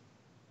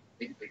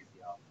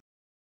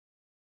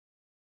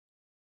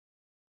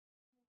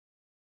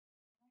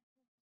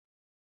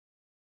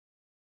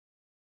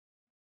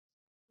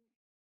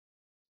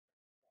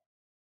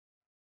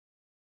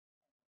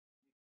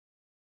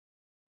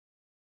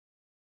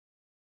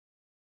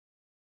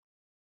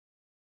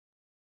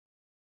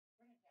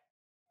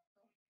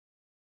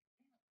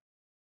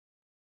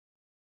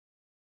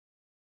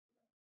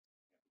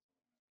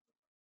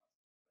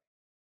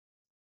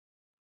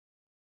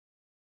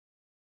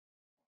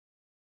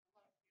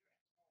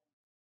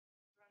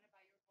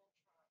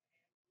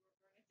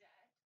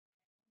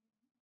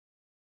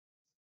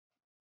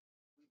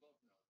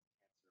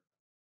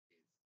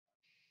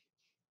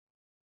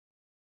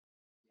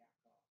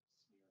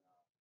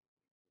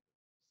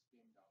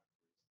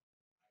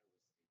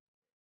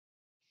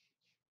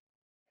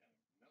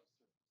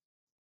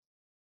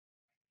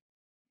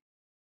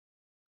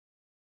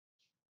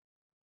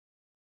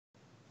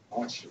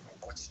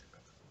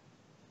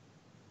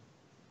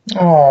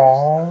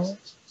 Aww.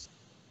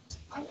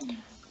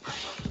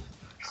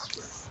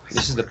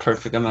 This is the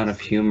perfect amount of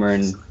humor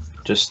and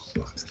just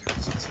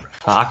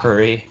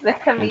mockery. The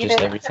And just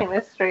comedic everything.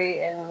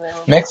 chemistry and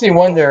the Makes me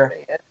wonder.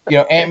 You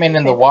know, Ant-Man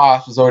and the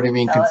Wasp is already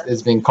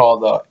being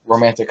called a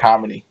romantic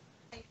comedy.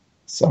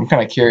 So I'm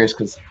kind of curious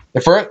because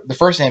the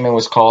first Ant-Man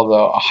was called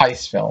a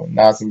heist film.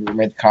 Now it's gonna be a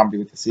romantic comedy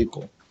with the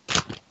sequel.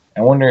 I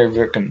wonder if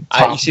it can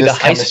top You see, this the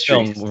heist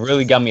chemistry. film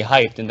really got me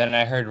hyped, and then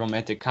I heard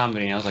romantic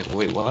comedy, and I was like,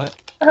 wait, what?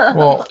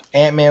 Well,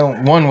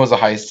 Ant-Man 1 was a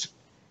heist,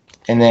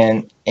 and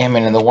then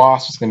Ant-Man and the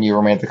Wasp was gonna be a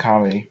romantic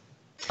comedy.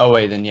 Oh,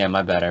 wait, then yeah,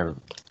 my bad. I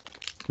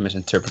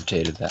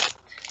misinterpreted that.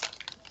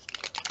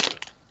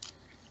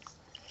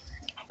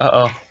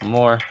 Uh-oh,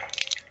 more.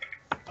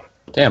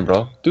 Damn,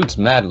 bro. Dude's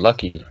mad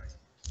lucky.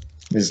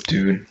 This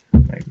dude.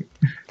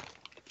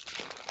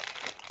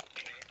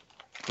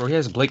 Bro, he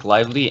has Blake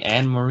Lively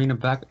and Marina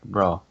back.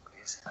 Bro.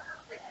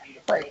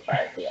 Like,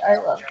 I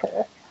love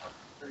her.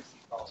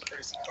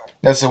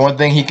 That's the one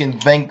thing he can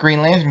thank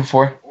Green Lantern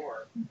for.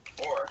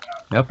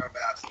 Yep.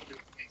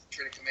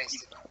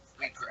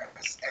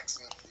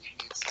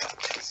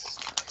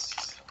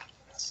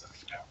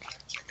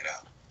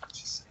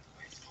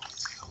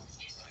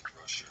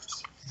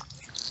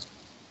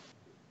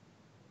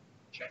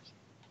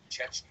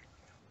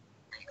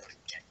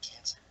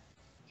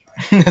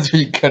 That's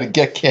where you gotta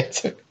get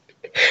cancer.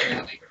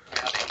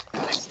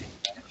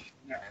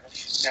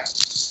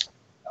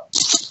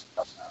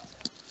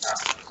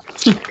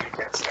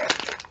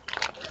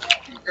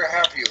 Look how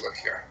happy you look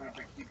here.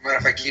 Mind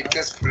if I keep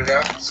this, put it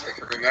out, so I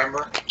can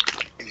remember?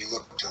 And you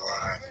look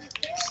alive.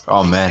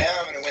 Oh, man. Now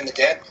I'm gonna win in the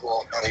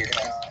Deadpool, now that you're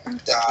gonna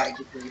die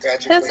His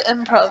tragically.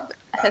 improv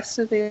has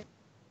to be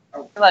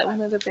like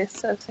one of the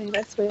best I've seen,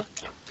 I swear.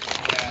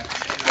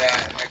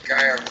 That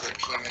guy over there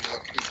came in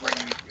looking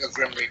like a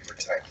Grim Reaper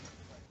type.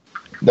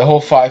 The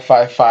whole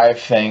 555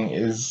 thing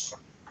is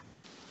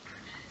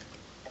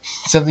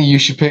something you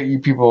should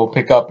people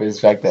pick up is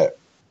the fact that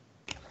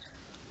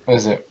what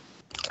is it?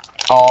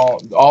 All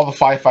the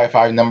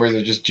 555 numbers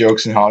are just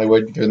jokes in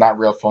Hollywood. They're not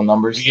real phone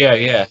numbers.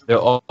 Yeah. They're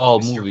all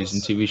movies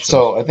and TV shows.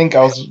 So I think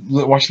I was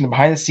watching the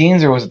behind the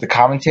scenes, or was it the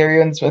commentary?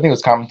 I think it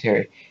was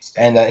commentary,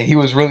 and he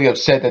was really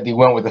upset that he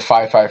went with the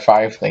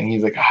 555 thing.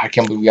 He's like, I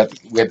can't believe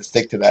we had to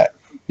stick to that.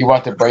 He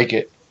wanted to break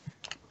it.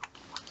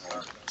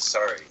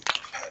 Sorry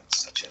you had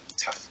such a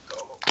tough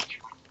go,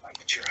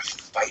 but you're a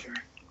fighter.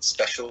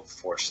 Special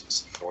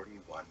Forces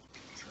 41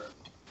 confirmed.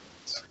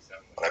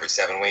 Well, every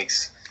 7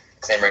 weeks,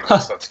 same rate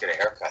most folks get a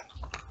haircut.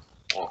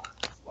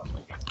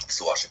 It's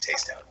to wash the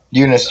taste out.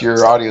 Eunice,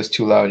 your audio is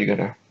too loud. You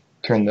gotta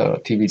turn the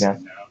TV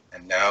down.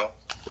 And now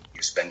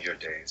you spend your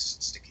days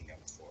sticking up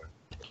for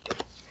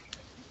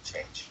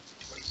change.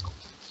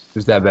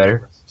 Is that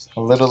better?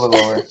 A little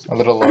lower. A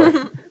little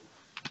lower.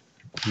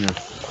 Yeah.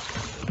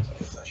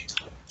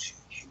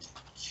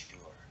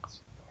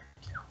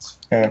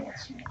 Yeah.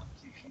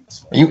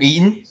 Are you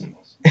eating?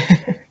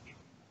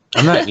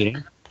 I'm not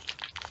eating.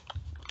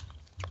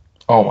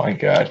 Oh my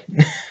god.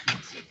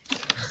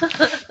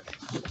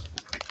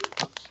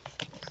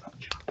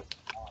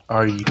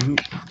 Are you?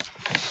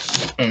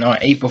 No, I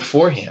ate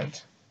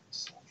beforehand.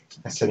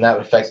 I said that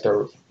would affect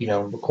the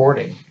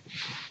recording.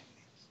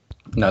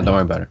 No, don't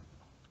worry about it.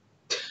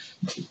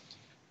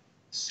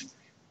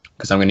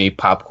 Because I'm gonna eat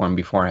popcorn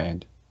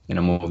beforehand in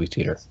a movie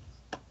theater.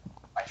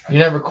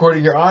 You're not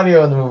recording your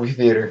audio in the movie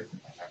theater.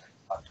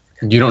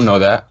 You don't know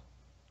that.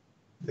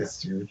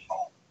 That's true.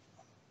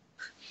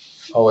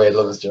 Oh wait, I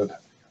love this joke.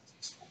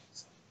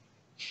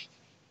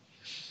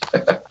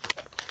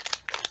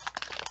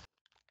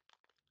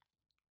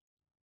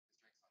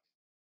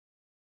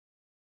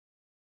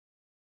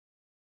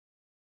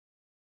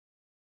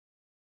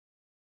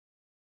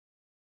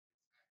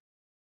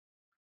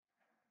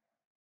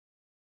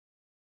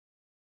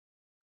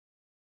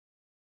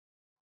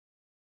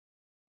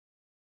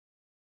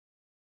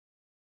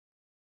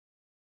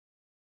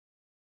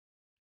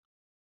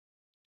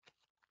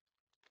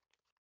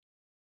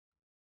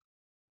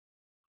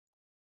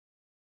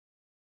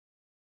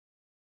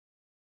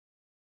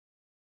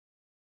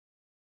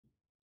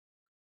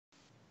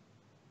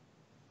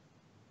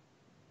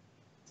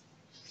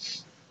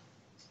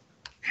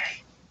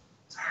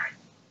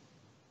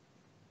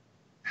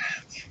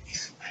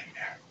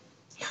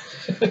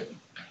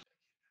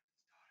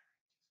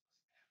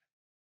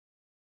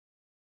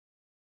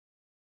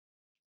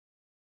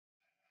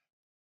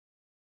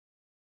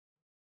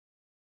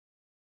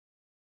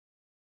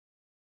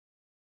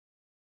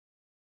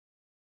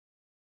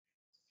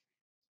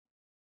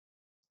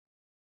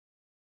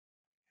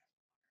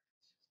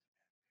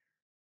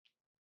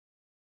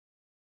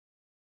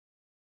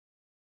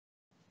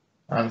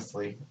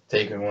 Honestly,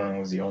 Taken 1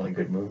 was the only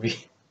good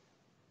movie.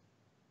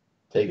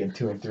 Taken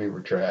 2 and 3 were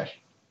trash.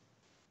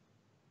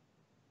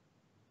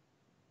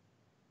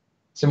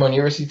 Simone,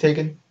 you ever see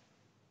Taken?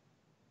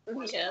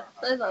 Yeah,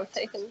 I love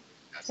Taken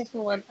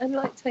 1. I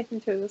like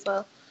Taken 2 as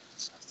well.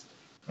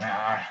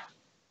 Nah.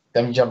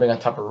 Them jumping on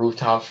top of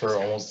rooftops for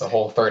almost the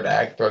whole third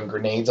act, throwing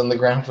grenades on the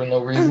ground for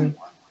no reason.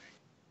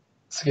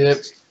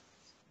 Skip.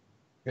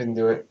 Couldn't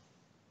do it.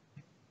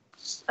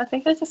 I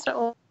think I just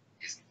don't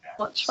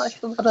watch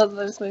like a lot of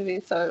those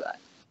movies, so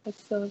I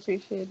still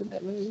appreciated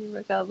that movie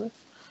regardless.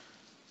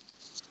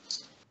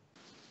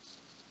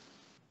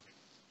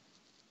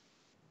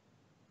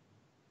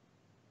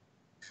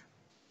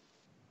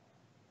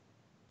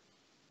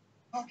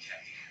 Okay,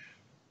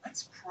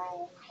 let's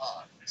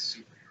pro-con this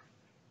superhero.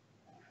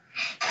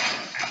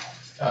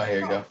 Oh, here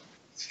you go.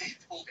 He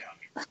pulled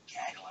down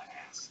gaggle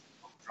ass.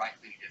 Dry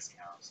cleaning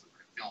discounts,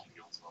 lucrative film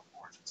deals, both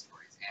origin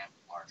stories and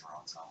larger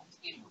ensembles.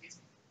 Anyways,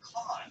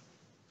 con,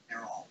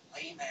 they're all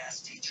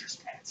lame-ass teachers'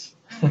 pets.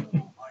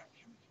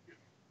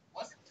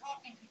 Wasn't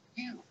talking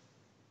to you.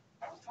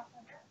 I was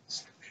talking to them.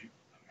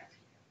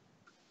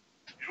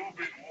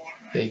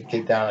 They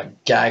get down a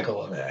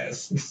gaggle of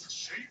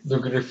ass.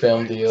 Lucrative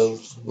film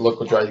deals,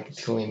 local dry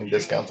cleaning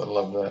discounts. I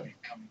love that.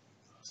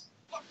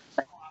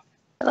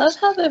 I love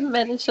how they've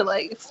managed to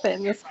like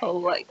expand this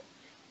whole like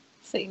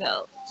scene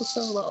out for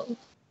so long.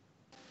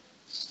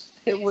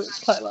 It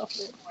works quite well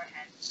for them.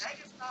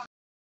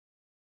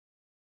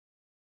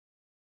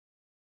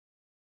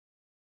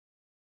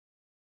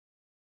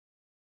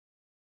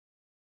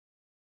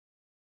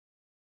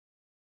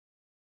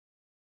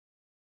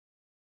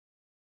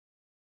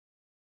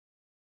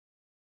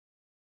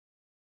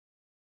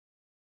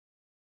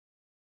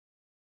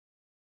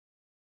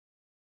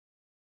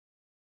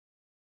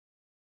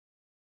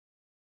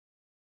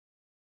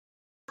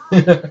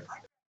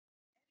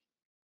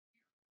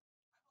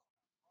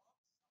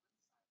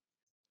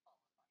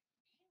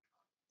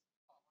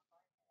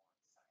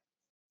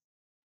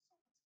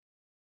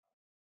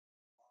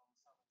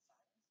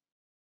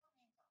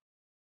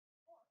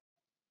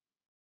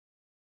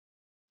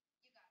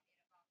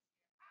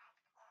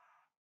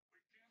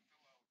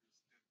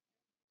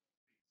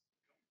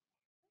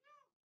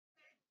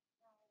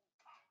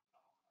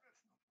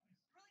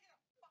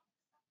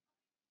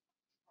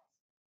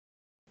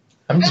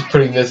 I'm just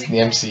putting this in the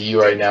MCU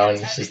right now, and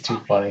it's just too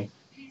funny.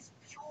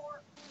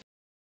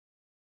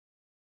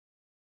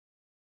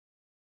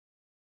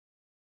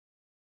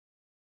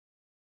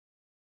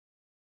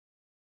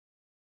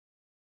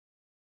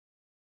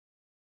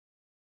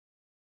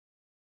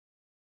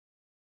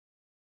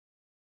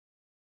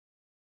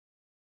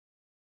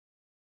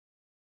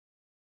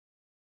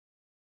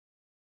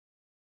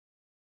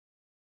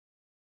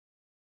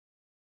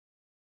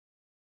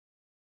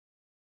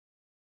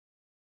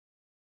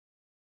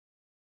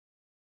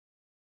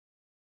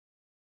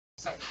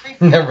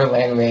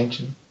 Neverland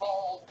Mansion.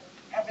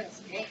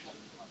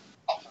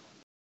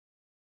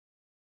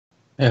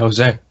 Hey,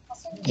 Jose.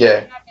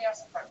 Yeah.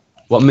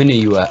 What minute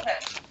you at?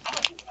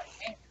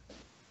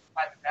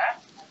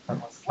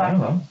 I don't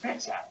know.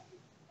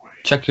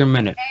 Check your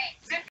minute.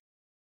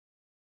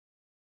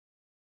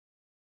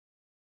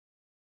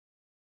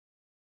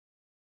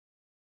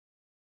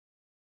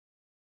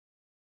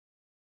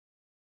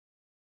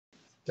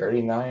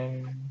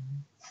 $39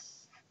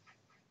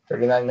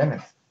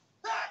 minutes.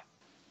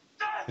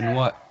 In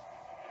what?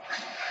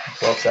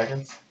 12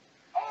 seconds.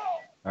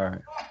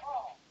 Alright.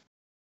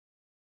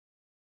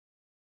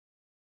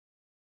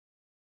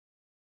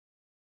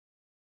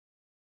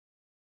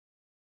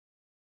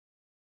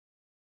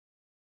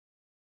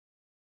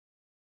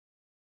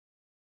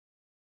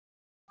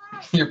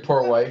 Your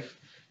poor wife.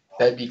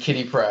 That'd be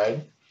Kitty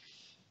Pryde.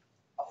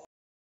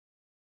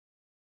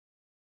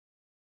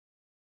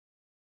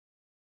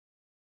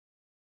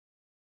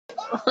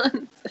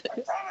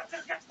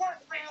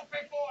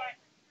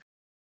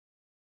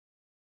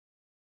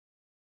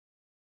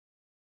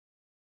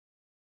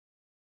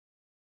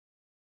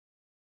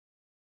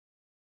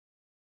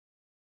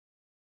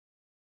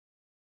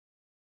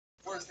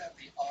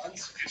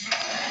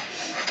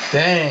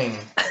 Dang.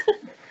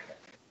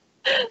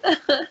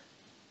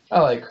 I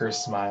like her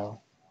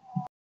smile.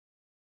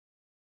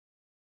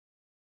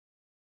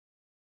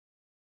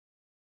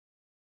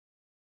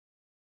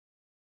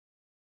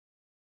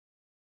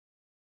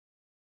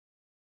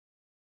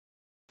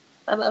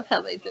 I love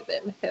how they did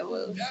that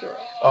McEvoy shit.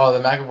 Oh, the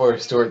McAvoy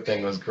Stewart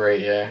thing was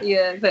great, yeah.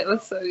 Yeah, that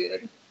was so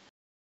good.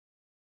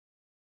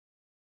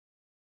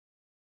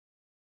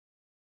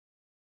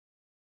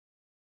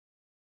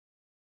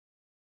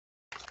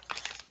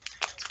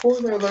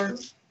 Spoiler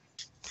alert.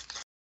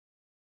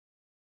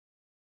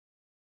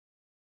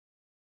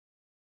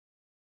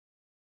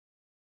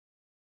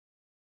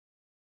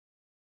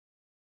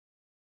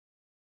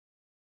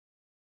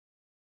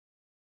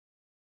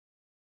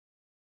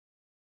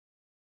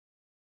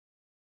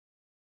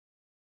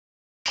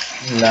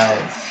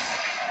 Nice.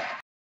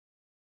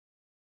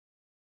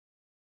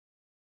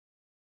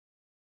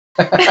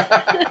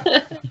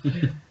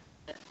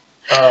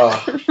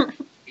 Oh.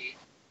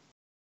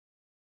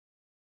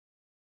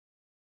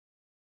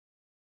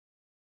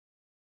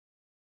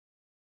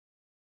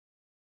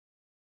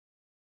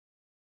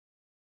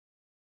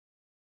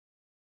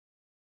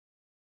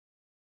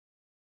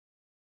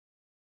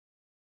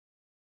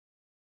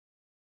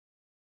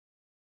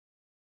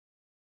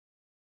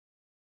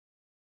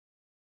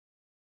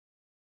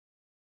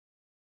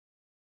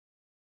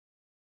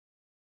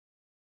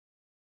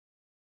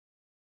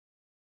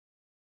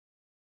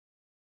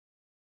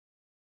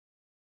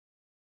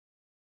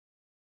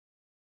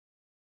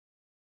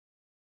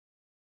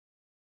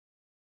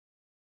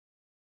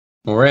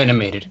 We're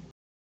animated.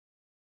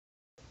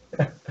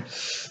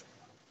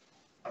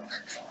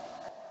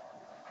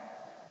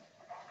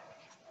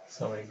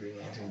 So many Green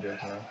Lantern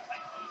jokes now.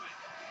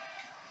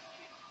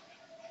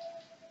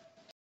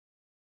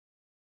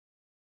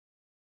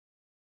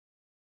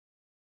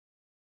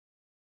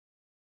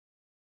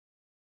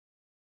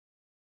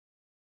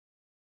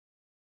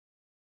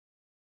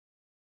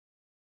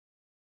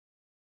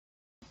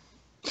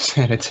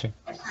 Senator.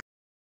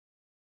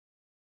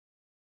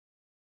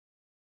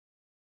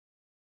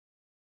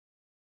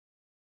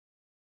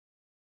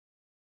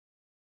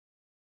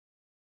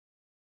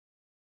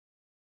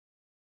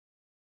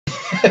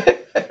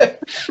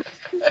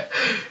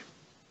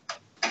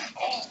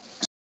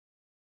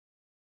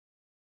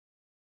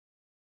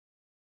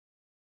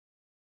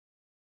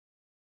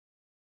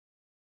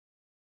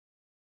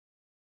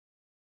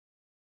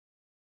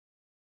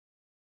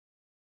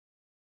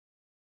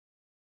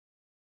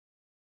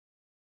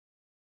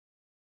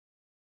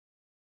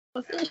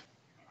 Wasn't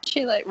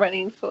she like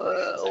running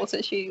for,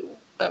 wasn't she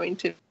going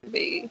to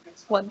be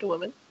Wonder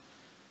Woman?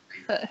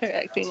 But her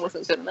acting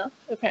wasn't good enough,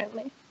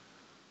 apparently.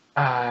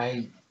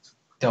 I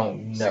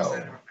don't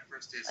know.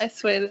 I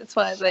swear that's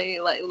why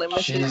they like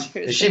limited her.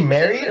 Is she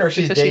married or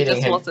she's because she dating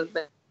just him? wasn't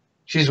there.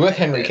 She's with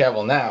Henry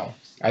Cavill now.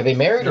 Are they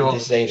married or No,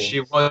 just dating? she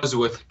was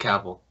with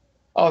Cavill.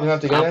 Oh, they're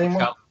not together I'm with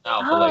anymore? Cavill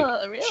now, but like,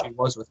 Oh, really? she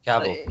was with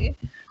Cavill.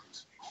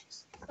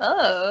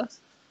 Oh.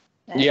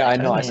 Yeah, I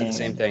know. I said the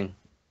same thing.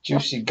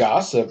 Juicy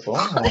gossip.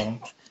 Oh.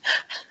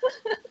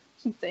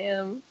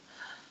 Damn.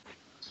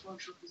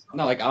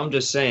 No, like I'm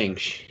just saying,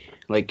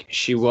 like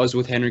she was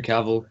with Henry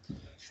Cavill.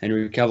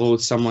 Henry Cavill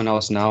with someone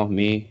else now,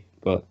 me.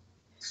 But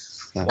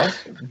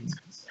What?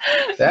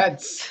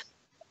 That's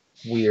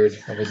weird.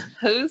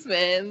 Whose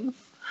man?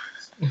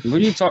 What are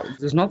you talking?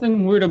 There's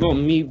nothing weird about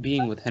me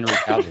being with Henry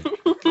Cavill.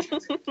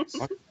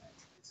 Like,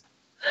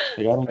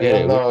 I don't I get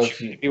don't it. know Would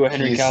if you be with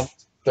Henry he's Cavill?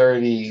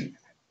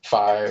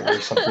 35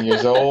 or something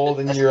years old,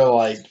 and you're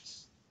like.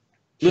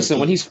 Listen, 50.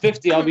 when he's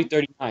 50, I'll be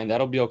 39.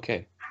 That'll be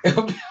okay. I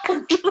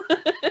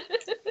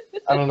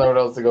don't know what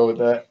else to go with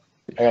that.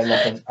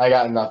 I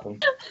got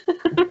nothing.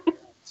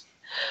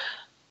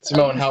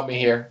 Simone, help me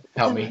here.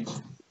 Help me.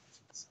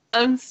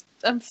 I'm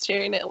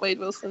staring at Wade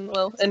Wilson.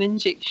 Well, an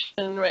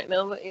injection right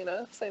now, but you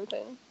know, same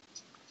thing.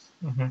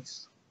 Mm-hmm.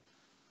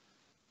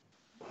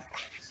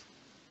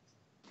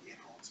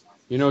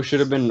 You know, should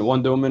have been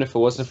Wonder Woman if it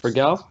wasn't for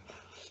Gal.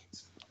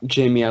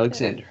 Jamie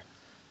Alexander.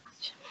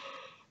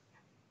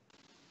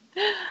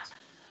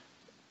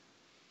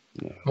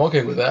 Yeah. I'm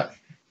okay with that.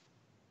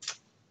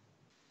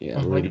 Yeah,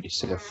 Mhm. Lady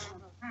Sif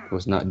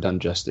was not done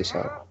justice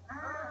out.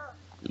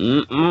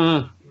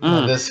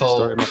 This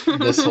whole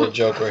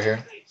joke right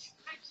here.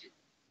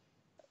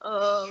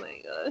 Oh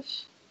my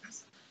gosh.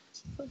 That's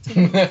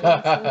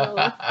impossible.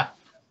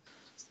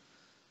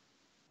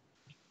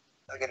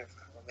 I'll get a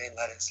romaine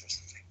lettuce or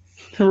something.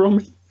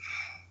 Roman.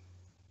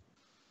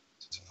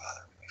 It's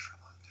bothering me for a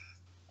long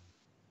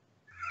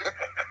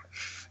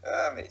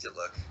time. I made you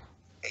look.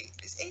 Hey,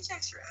 is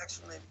Ajax your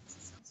actual name?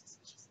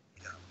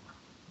 No.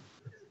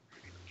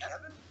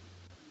 Kevin?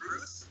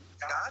 Bruce?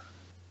 Scott?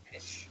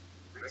 Mitch?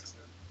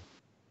 Rickson?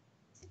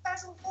 Is it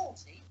Basil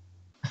Fawlty?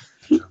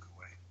 Joke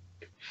away.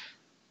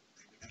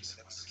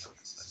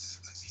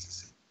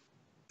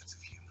 That's a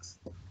human.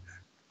 Suppose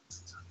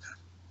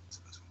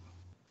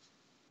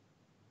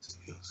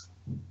we will.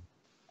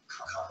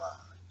 Come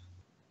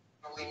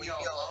on. Leave me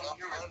alone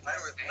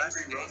with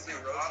Leslie Rosie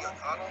and Rosie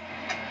O'Connell?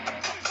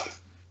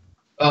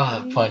 Oh,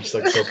 that punch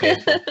looks so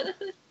painful.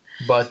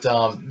 But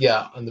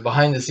yeah, on the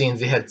behind the scenes,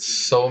 they had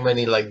so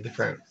many like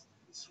different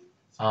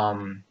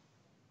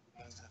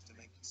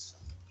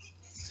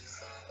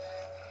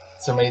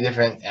so many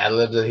different ad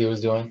libs that he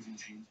was doing.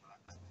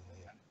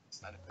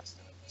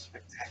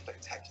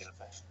 Spectacular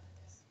fashion.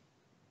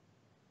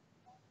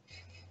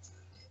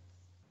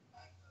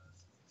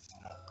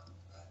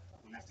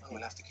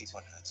 We'll have to keep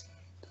on hands.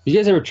 You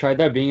guys ever tried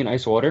that being in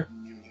ice water?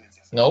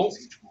 Nope.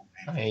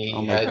 I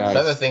Oh my had God.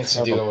 other things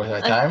to do with my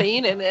I've time.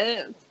 been in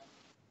it.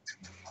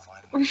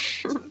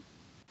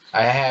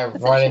 I have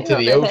It's run actually into not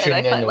the that bad. ocean I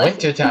in quite the like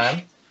winter it.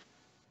 time.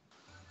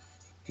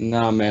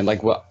 Nah, man.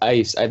 Like with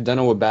ice, I've done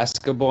it with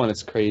basketball, and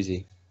it's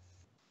crazy.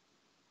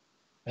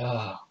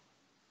 Oh.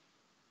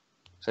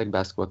 It's like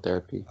basketball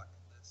therapy.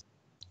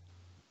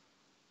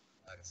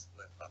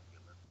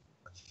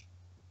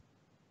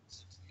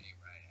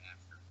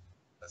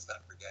 Let's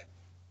not forget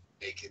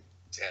naked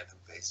tandem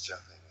base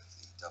jumping with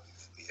the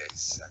WNBA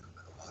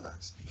Sacramento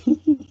Monarchs.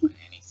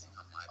 Anything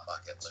on my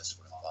bucket list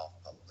would involve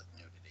public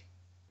nudity.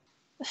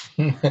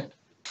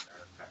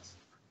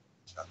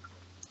 Chuck.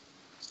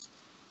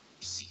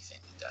 Seething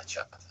the Dutch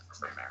oven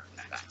for American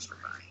Baxter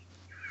Money.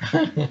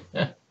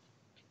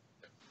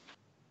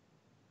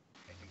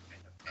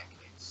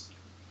 Pancakes.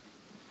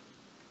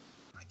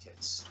 My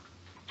kids.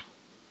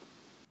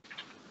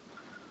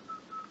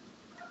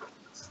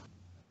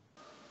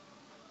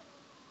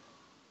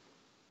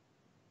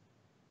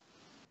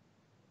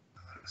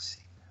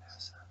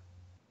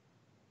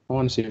 I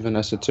want to see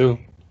Vanessa too.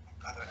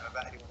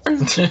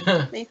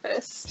 Me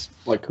first.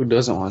 Like, who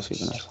doesn't want to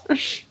see Vanessa?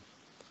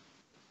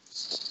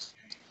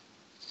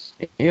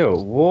 Ew,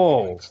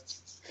 whoa.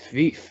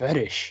 Feet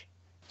fetish.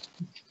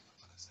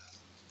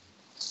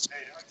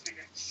 Hey, don't take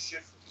any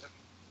shit from him.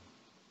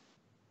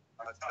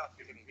 I'm a tough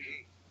skinny D.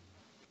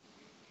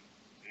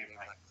 Being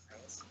like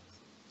friends.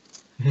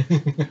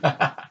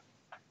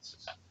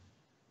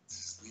 This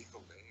is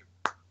legal, babe.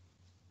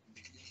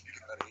 You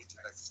got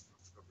Ajax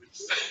for a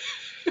reason.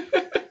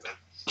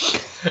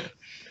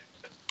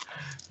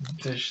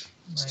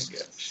 My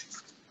gosh.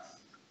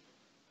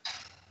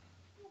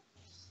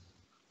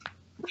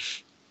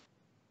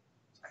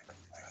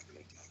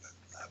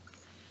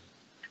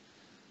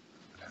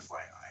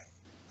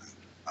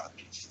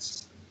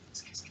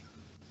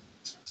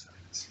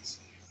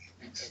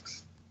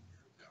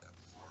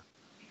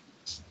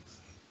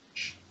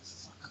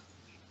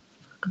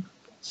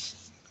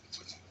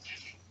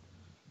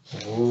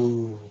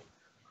 Ooh.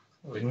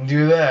 Wouldn't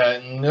do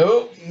that.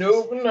 Nope,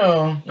 nope,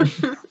 no. Can't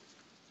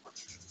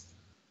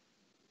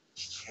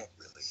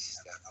really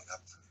step it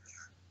up from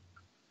there.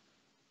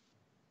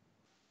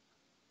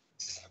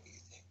 Is that what you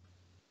think?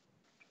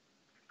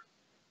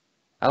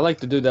 I like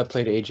the dude that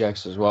played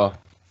Ajax as well.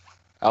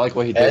 I like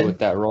what he did with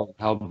that role,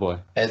 Hellboy.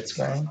 Ed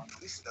Skrein.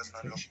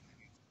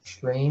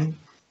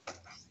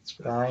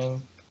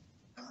 Skrein.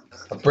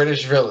 A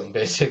British villain,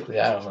 basically.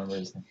 I don't remember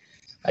his name.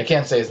 I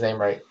can't say his name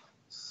right.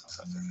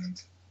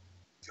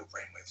 Your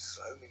brainwaves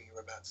slow, meaning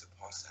you're about to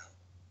pass out.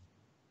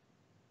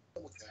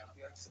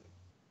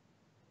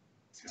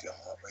 Your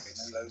heart rate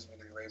slows,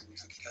 meaning you're able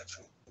to catch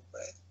your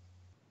breath.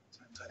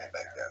 Turn it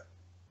back down.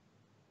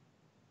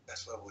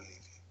 That's where we'll leave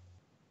you.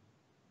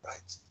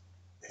 Right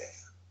there.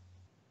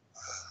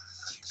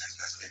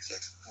 That's what it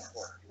takes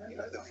before. You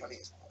know the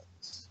funniest part?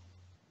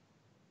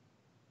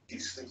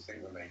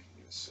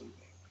 assuming.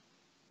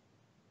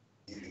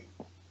 You.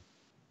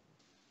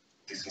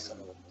 This is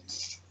another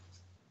district.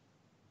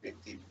 Big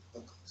deep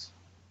locals.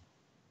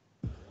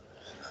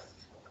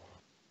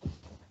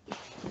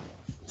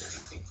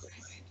 Everything good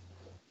night.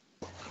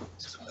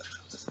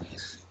 Special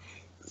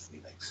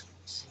next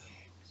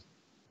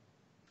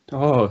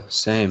Oh,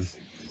 same.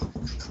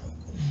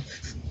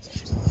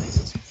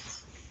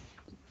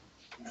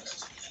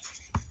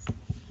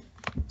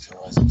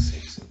 terrorizing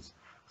citizens,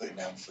 putting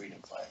down freedom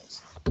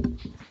fighters.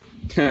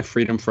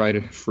 Freedom Friday.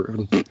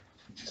 Freedom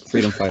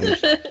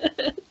fighters.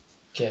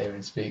 Can't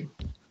even speak.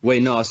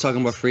 Wait, no, I was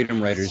talking about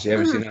Freedom Riders. You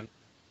ever seen that?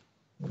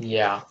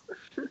 Yeah.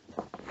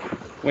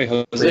 Wait,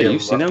 Jose, Freedom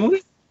you've seen that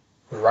movie?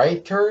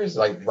 Writers?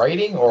 Like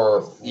writing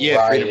or Freedom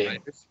writing?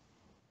 Riders.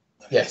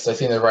 Yes, I've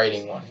seen the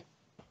writing one.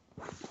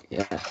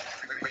 Yeah.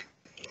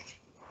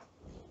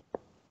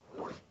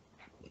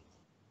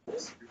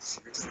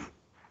 Seriously,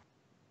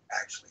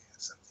 actually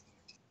has something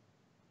in it.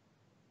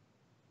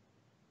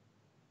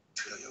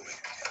 Till you wake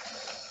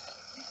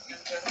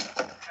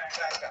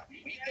up.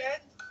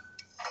 Weekend?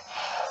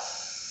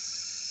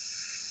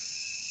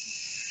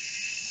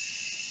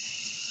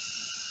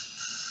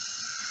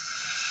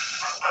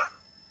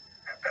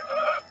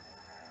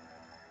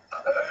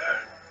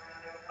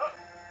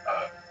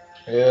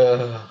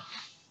 Yeah.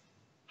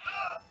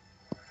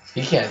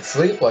 He can't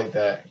sleep like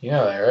that. You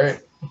know that, right?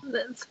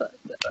 That's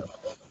fucked up.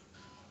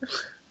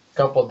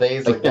 Couple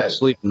days I like can't that.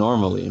 sleep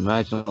normally.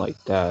 Imagine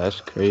like that. That's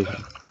crazy.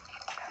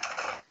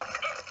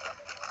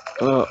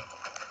 Oh,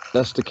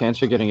 that's the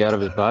cancer getting out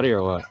of his body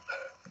or what?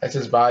 That's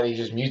his body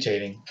just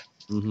mutating.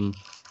 Mm-hmm.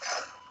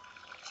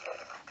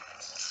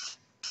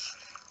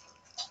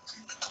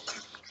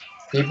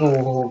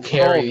 People who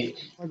carry,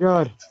 Oh my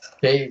god.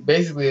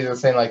 basically they're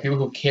saying like people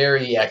who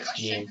carry X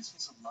gene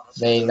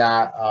may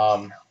not,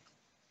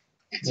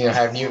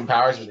 have mutant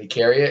powers, but they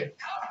carry it.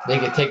 They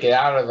could take it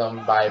out of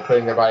them by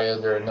putting their body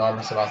under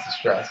enormous amounts of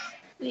stress.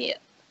 Yeah.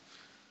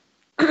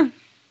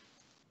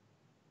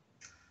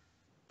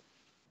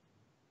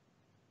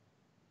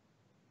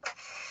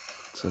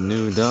 It's a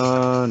new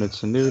dawn.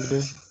 It's a new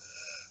day.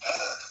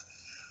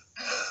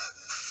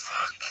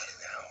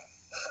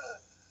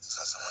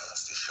 So someone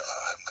else to show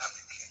how I'm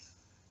coming, King.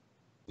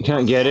 You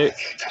can't get it?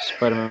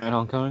 Spider-Man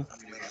Homecoming?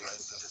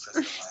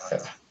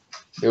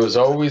 It was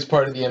always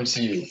part of the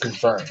MCU,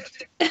 confirmed.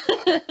 Would you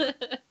wait?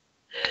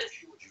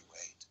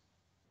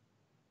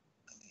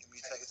 Your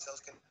mutated cells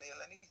can heal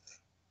anything.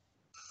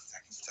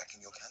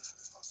 Attacking your cancer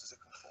as fast as it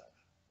can form.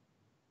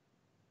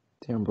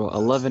 Damn, bro.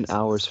 11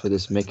 hours for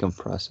this makeup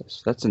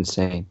process. That's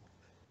insane.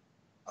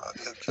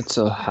 That's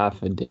a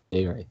half a day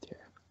right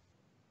there.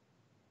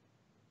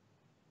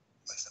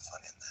 Where's the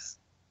fun in that?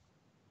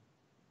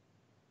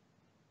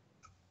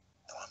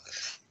 No, I'm gonna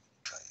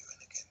try you in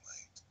again,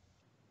 wait.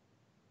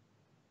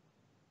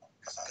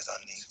 Because I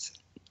need to.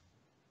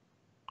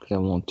 Because I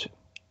want to.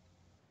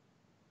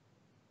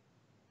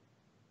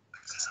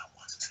 Because I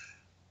want to.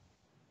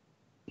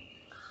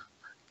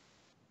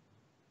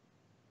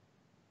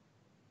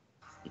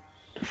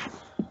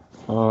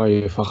 Oh,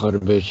 you fucker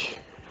bitch.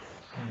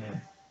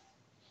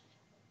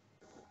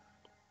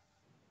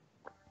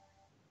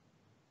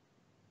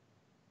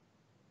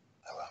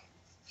 Oh well.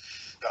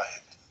 Go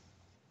ahead.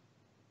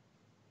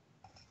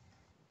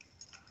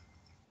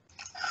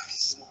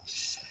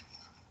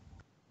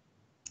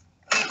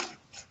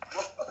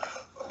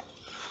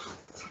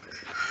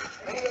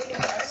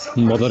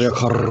 Mother don't. We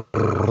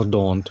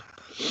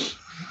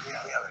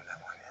haven't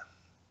that one yet.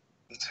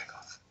 You take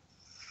off.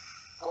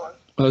 Go on.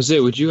 Jose,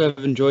 would you have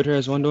enjoyed her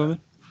as Wonder Woman?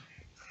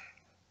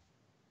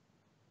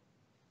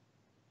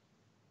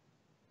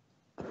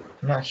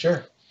 I'm not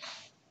sure.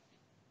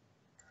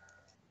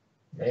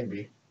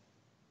 Maybe.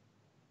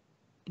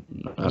 I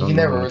You don't can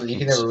know. never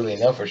really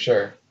know for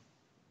sure.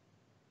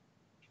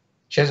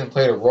 She hasn't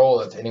played a role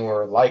that's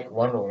anywhere like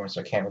Wonder Woman,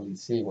 so I can't really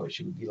see what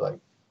she would be like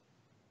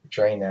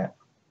portraying that.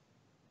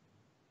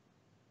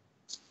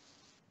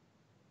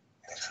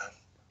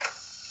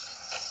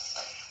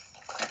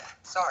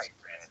 Sorry,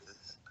 Grant.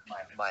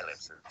 My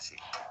lips are sealed.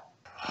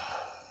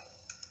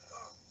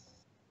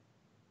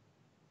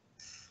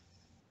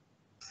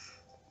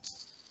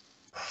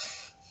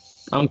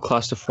 I'm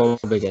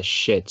claustrophobic as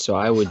shit, so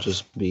I would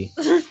just be.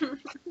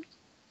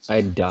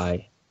 I'd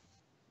die.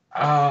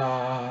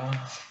 I'm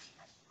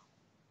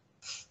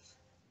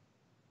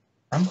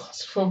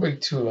claustrophobic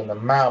too in the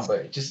mouth,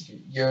 but just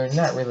you're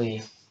not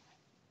really.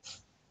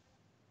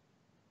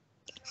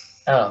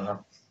 I don't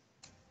know.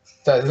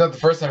 It's not the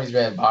first time he's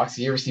been in a box.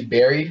 You ever see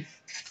Buried?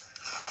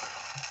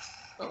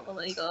 Oh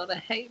my god, I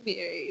hate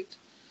Buried.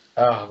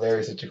 Oh,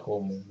 Buried's such a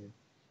cool movie.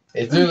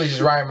 It's literally just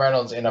Ryan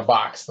Reynolds in a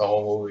box the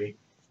whole movie.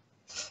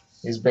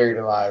 He's buried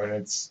alive, and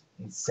it's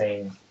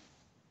insane.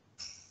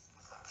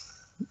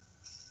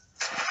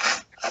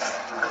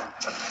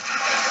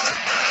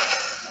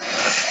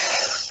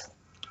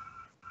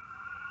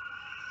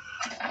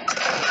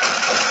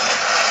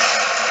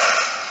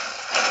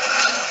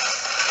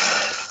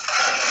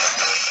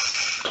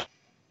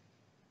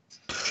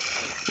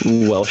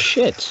 Well,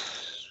 shit.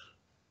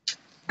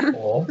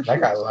 Well, that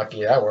got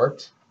lucky. That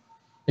worked.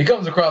 He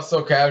comes across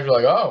so casual,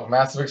 like, oh,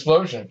 massive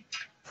explosion.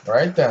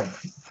 Right then.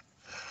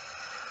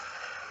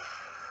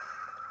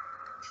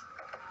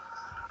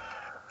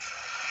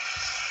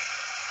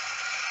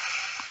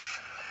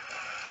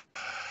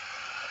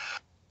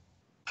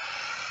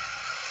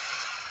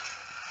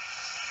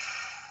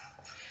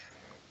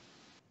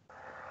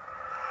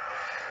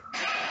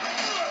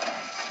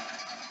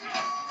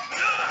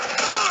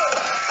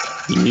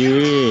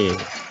 Yeah.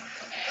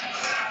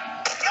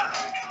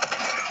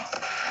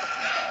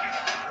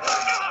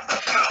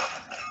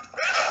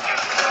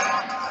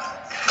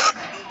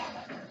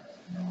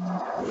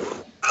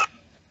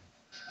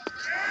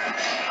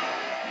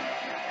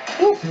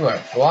 Woo, he went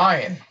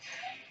flying.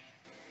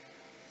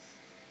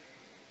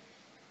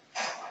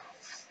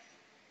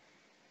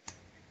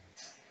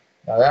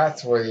 Now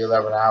that's where the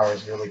 11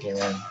 hours really came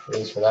in, at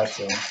least for that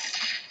scene.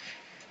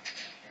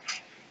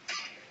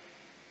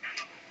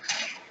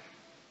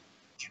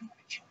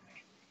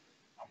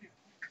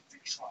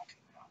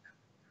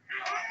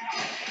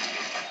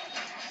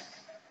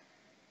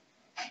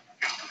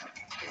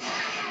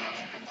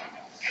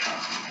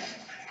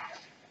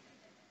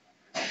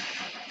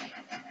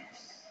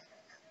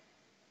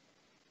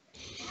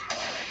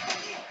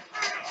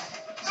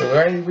 So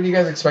what are you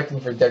guys expecting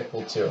for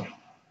Deadpool 2?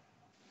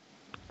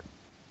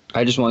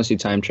 I just want to see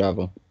time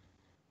travel.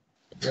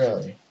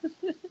 Really?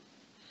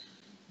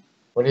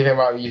 What do you think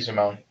about you,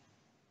 Simone?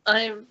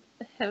 I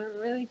haven't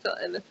really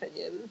got an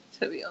opinion,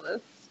 to be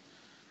honest.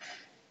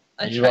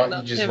 I You try want-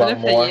 not you to just have an want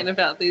more? opinion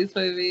about these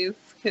movies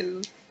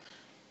because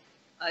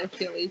I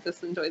purely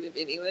just enjoy them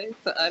anyway,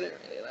 so I don't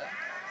really know.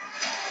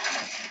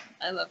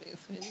 I love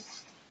X-Men.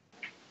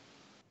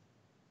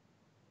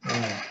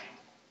 Mm.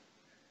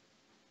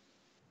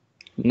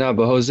 No,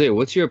 but Jose,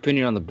 what's your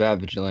opinion on the bad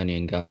vigilante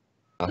in Gotham?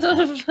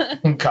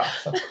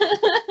 Gotham.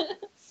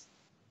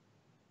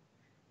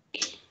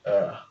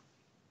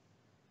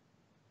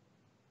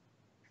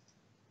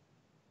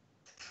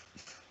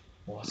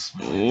 What's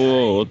my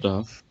Whoa, what the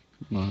hell?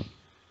 No.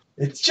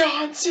 It's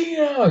John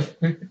Cena!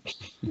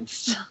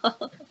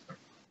 Stop.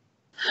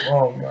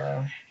 Oh,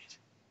 man.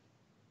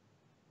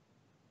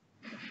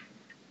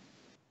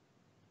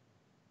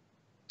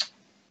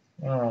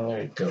 Oh,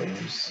 there it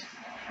goes.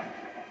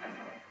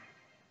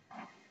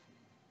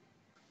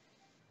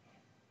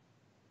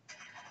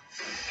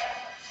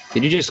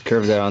 Did you just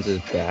curve that onto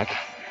his back?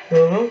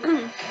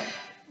 Mhm.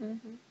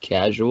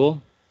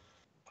 Casual?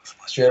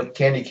 Straight up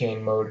candy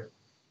cane mode.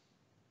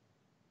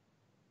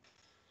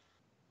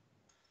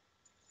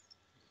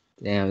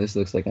 Damn, this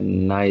looks like a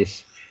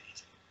nice.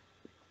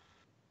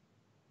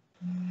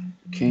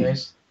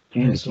 Nice.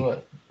 Candy Nice cane.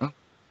 what? Huh?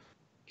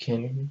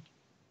 Candy.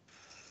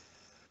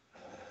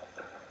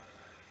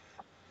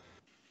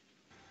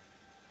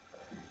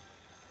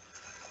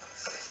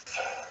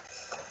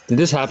 Did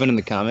this happen in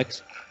the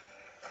comics?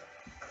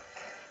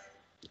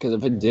 Because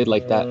if it did,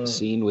 like that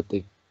scene with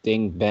the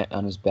thing bent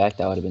on his back,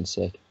 that would have been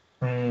sick.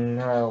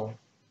 No.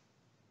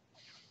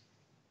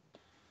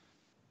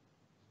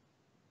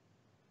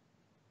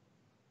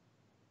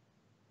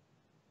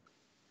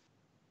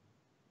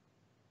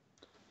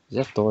 Is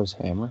that Thor's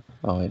hammer?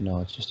 Oh wait, no,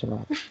 it's just a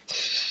rock.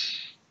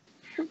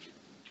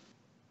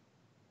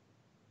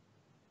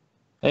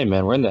 Hey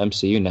man, we're in the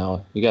MCU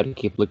now. We gotta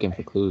keep looking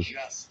for clues.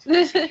 Just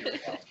You cure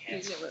L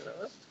cancer. never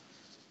know.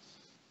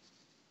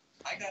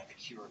 I got the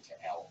cure to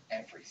L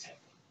everything.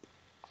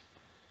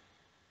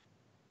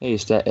 Hey,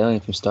 it's that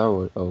alien from Star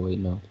Wars. Oh wait,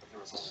 no. There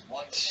was only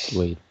one thing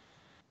Wait.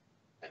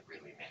 that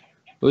really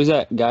mattered. Who's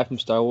that guy from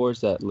Star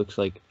Wars that looks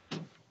like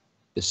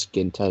the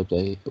skin type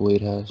that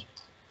Wade has?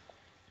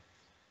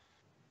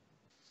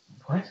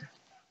 What?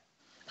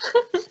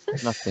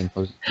 Nothing.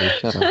 Jose,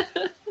 shut up. I didn't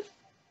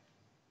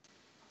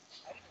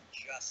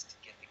just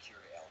get the cure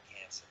to L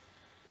cancer.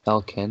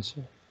 L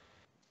cancer?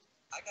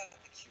 I got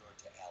the cure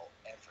to L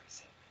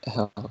everything.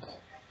 Hell. But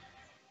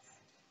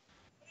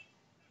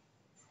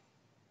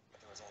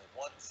there was only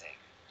one thing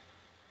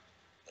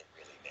that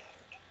really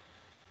mattered.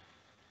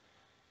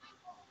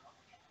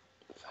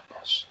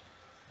 Vanessa.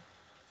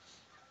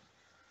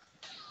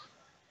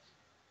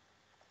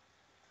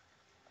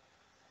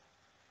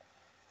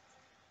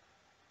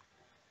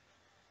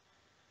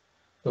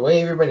 The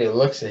way everybody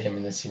looks at him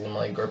in this scene, I'm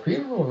like, are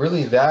people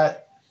really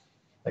that?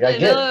 Like, I I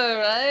get it. know,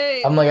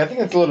 right? I'm like, I think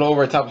it's a little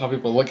over the top how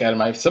people look at him.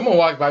 If someone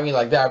walked by me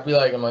like that, I'd be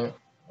like, I'm like,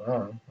 I don't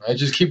know. I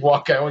just keep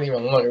walking. I wouldn't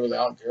even look. I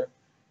don't care.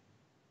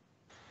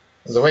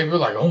 The way people are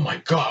like, oh my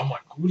god, I'm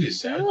like, who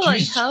is that? You're like,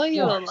 Jesus how are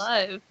you Christ.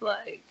 alive?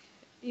 Like,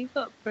 you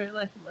got through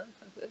like a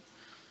motherfucker.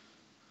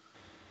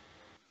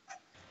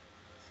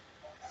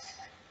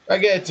 I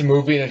get it's a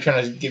movie and they're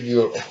trying to give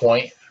you a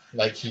point.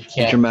 Like, he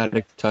can't.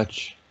 Dramatic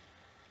touch.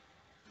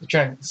 They're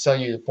trying to sell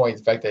you the point,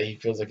 the fact that he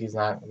feels like he's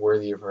not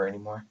worthy of her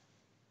anymore.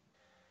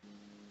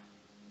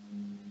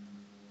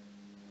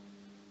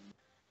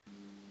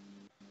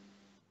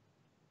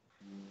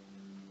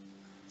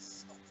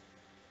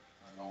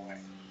 No way.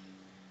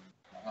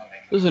 I'm not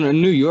making Listen,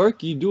 in New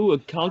York, you do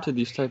account to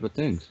these type of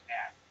things.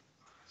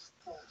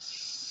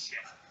 bullshit.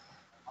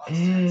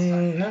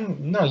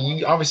 No,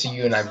 you obviously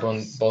you and I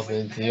both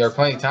been to New York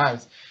plenty of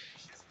times.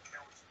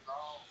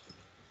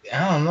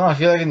 I don't know. I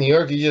feel like in New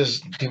York,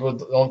 people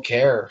don't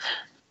care.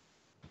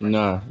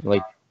 Nah,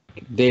 like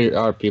there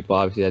are people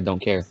obviously that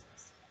don't care,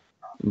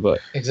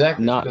 but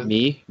Exactly. not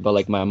me. But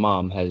like my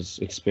mom has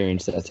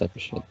experienced that type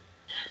of shit.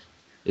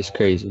 It's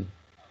crazy.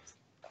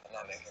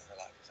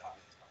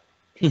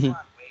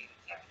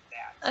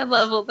 I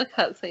love all the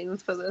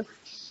cutscenes for this.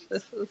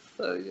 This is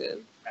so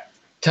good.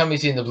 Tell me,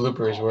 seeing the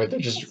bloopers where they're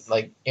just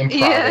like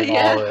improv Yeah,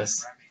 all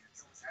this.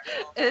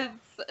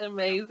 It's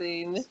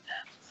amazing. Like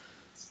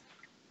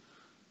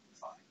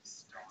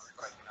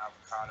an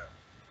avocado.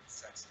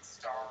 Sex and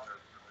stoned or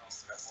really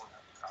disgusting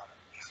avocado.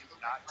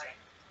 Not genuine.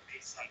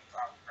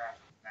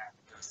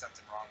 There was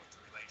something wrong with the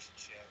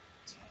relationship.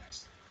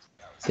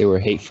 They were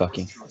hate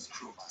fucking.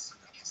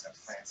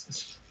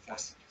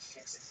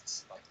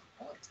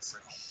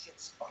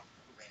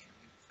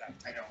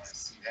 I don't want to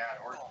see that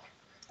or.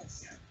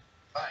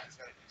 Fine.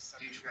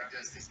 Douchebag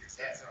does think you're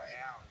dead,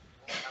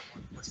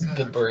 right?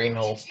 The brain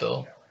hole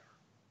still.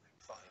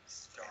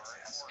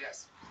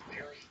 Yes.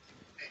 Very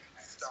big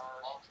star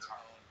all the time.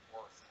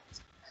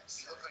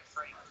 You look like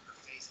Frank with your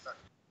face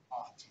fucking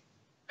off.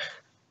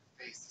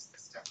 Face is the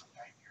stuff of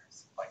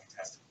nightmares, like a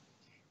testicle.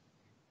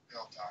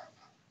 They'll talk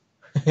about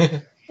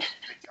it.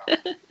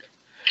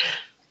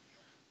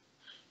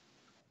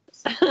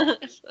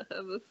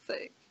 I was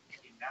sick.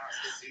 Now it's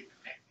a super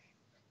nickname.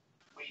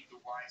 Wade the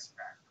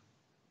Wisecracker.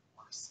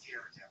 Or a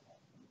Scare Devil.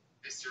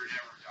 Mr.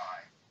 Never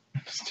Die.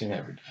 Mr.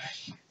 Never Die.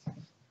 I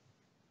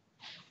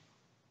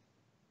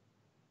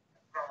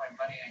put all my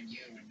money on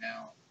you, and now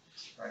I'm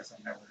surprised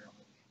I'm never going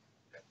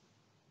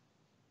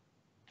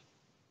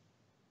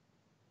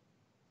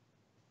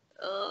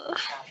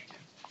to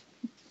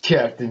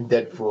Captain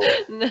Deadpool.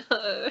 No.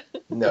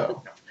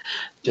 No.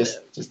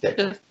 Just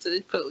Deadpool. Just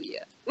Deadpool,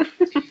 yeah.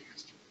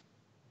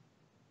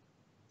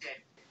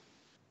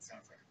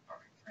 Sounds like a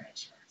fucking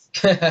franchise.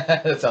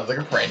 That sounds like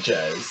a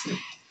franchise.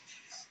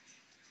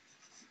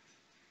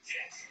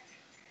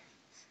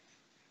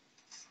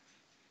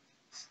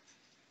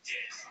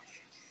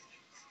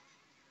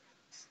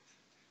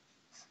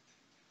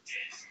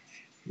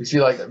 You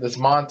see, like, this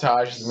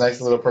montage is a nice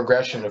little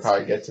progression of how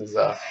he gets his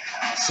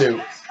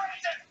suit.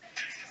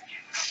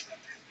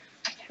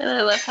 And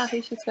I love how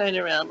he's just going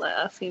around like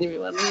asking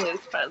everyone where's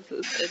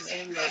Francis and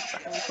name those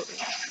fucking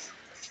police.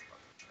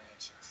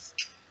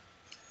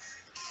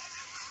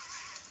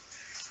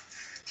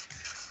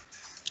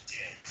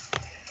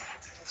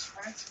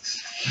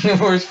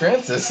 Where's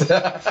Francis?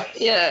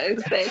 Yeah,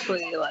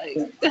 exactly. Like,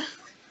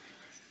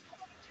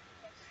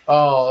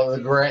 Oh,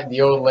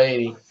 the old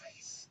lady.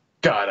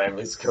 God, I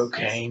miss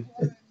cocaine.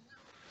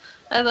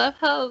 I love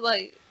how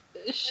like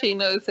she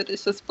knows that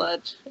it's just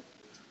blood.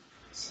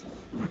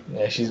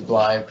 Yeah, she's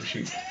blind, but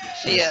she's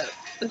Yeah,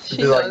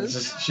 she like,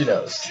 knows. she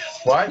knows.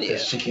 Why?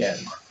 Because Yeah. she can.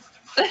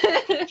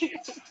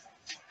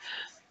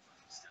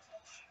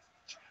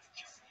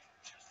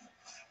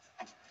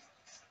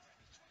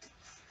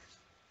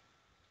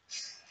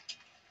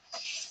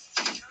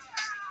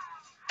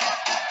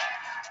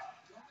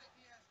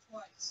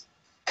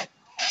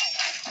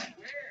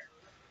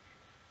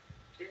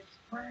 It's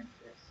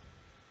Francis.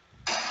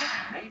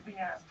 Maybe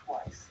ask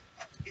twice.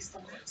 It's the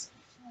worst.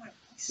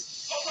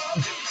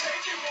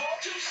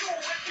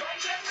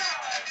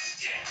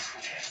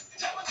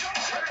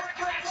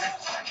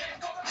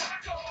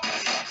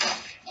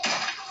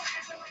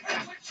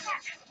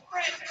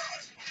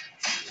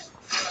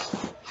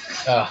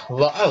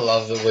 I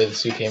love the way the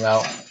suit came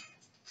out.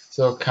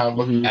 So comic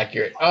book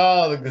accurate.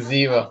 Oh, the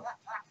gazebo.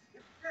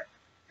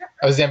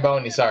 Oh,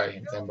 Zamboni.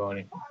 Sorry,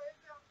 Zamboni.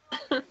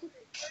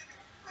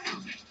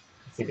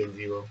 It's a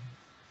gazebo.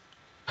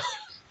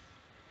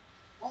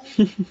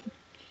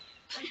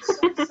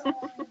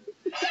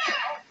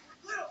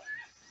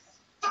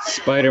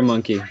 Spider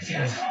monkey.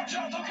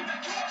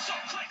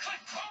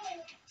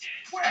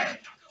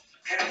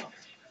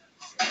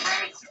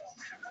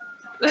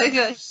 That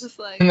guy's just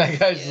like. That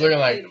guy's just looking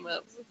like. I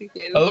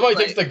love how he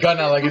takes the gun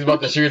out like he's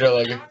about to shoot her,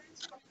 like.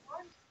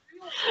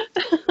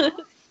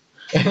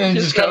 And then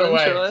just cut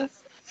away.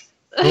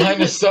 The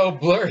line is so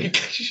blurry.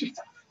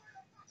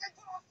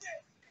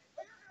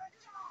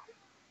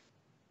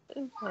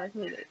 5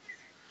 minutes.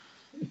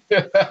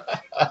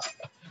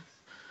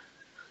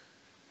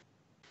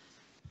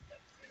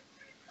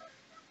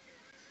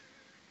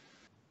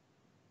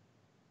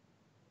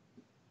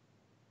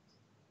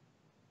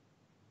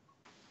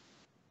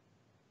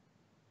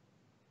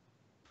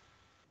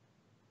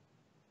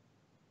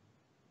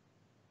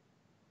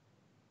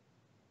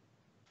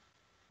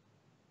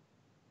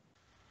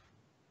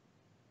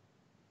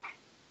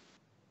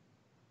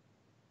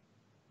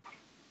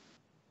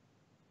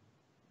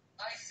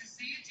 Nice to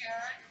see you,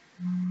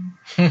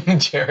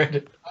 Jared.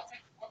 Jared. I'll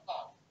take the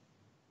football.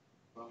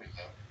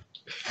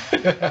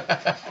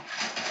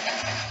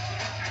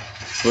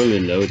 Fully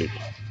loaded.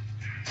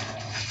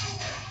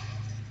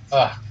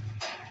 Ah,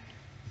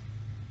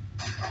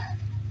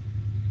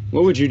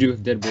 What would you do if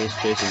Deadpool was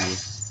chasing you?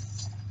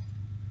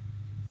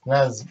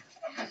 that's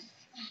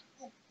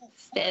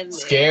stand there.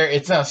 Scare?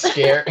 It's not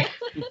scary.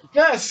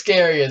 Not as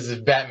scary as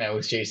if Batman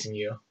was chasing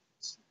you.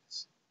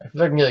 I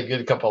feel like I can get a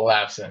good couple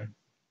laughs in.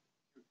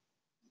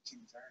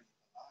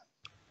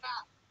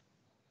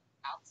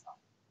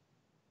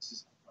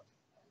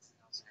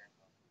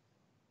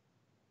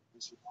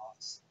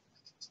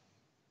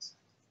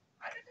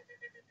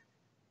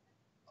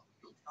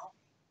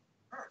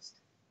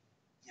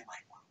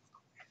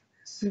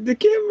 The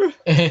camera.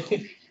 Thank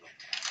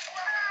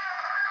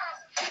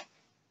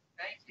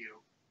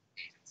you,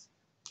 agents.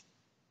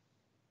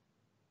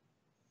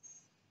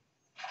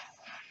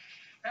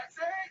 That's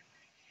it.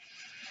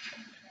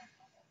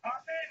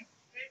 Austin,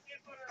 take it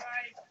for the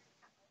ride.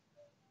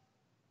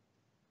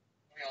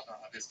 We all know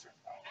how this turned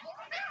out.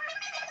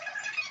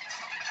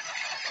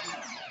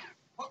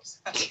 Whoops.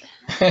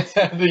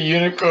 The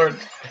unicorn.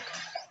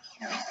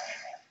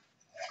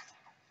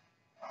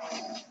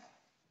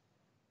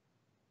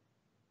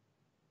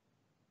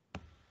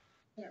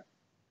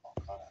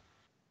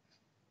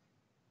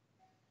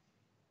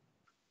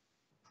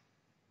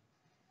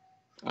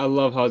 I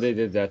love how they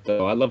did that,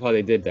 though. I love how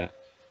they did that.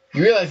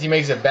 You realize he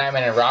makes a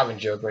Batman and Robin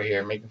joke right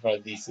here, making fun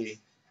of DC.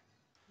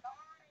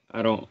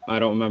 I don't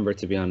remember,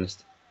 to be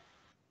honest.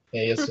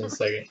 Yeah, you'll see in a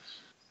second.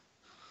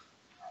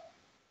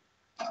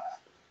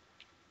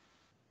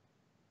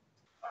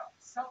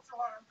 Seltzer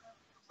water.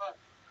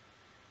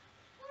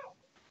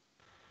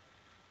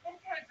 What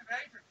kinds of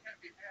anger can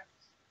be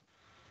managed?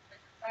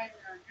 Like the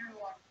time you're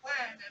on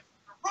plan and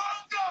the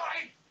wrong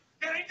guy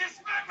getting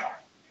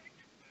dismembered.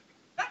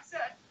 That's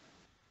it.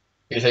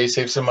 Here's how you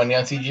save some money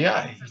on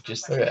CGI. You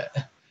just look at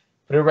that.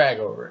 Put a rag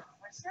over it.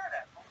 I share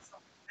that also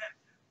with them.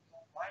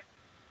 Why?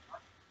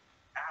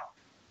 Ow.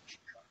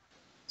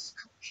 It's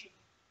cocaine.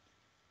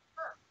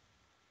 Her.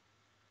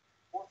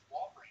 Fourth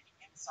wall break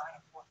inside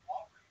a fourth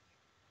wall break.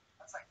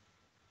 That's like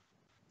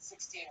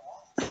 16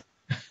 walls.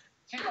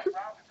 She's my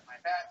Robin in my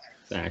bad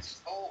days.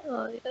 Facts. Old,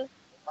 Oh yeah.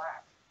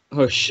 black,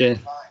 Oh shit.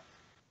 fine.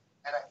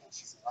 And I think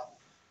she's in love with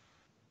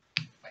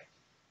me. Wait.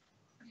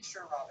 Pretty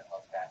sure Robin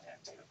loves Batman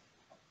too.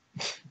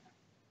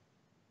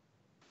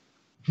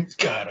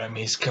 God, I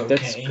miss cocaine.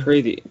 That's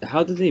crazy.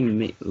 How did they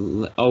make?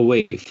 Oh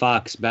wait,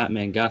 Fox,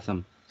 Batman,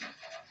 Gotham.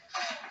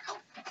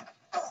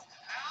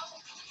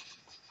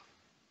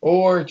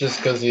 Or just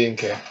because he didn't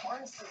care.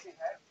 Why is Sissy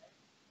head?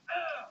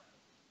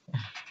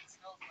 It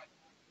smells like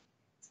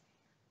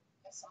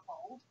yes, I'm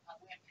old. I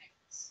wear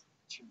pants.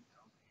 You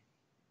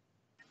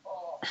know.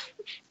 Oh.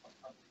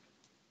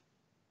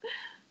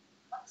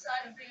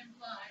 Outside of being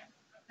blind,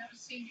 I've never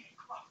seen you in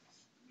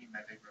Crocs. You mean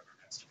my big rubber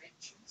masturbation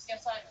shoes?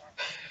 Yes, I know.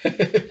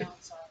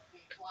 Outside of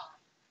being blind.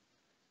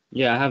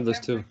 Yeah, I have those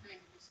too. Everything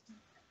is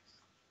stupid.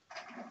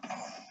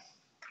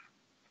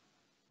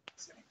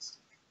 Sitting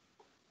still.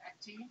 That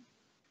team?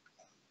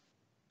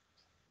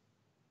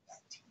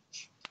 That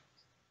teach.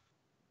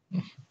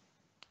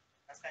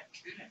 That's that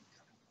kid in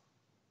coming.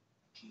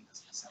 He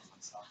doesn't sell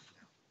himself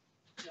now.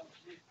 Don't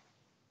you?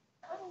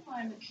 I don't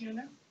mind the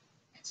tuner.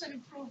 It's an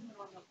improvement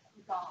on the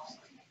doll.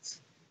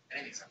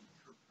 Anything's an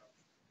improvement on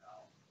the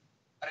doll.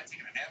 I didn't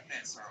take an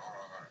Evness or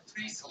a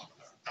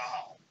three-cylinder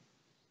doll.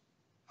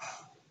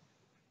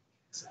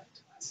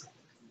 Exactly.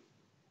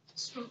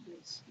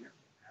 Scruples.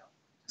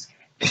 Just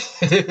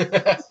kidding.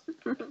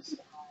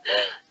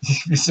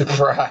 You'd be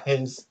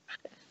surprised.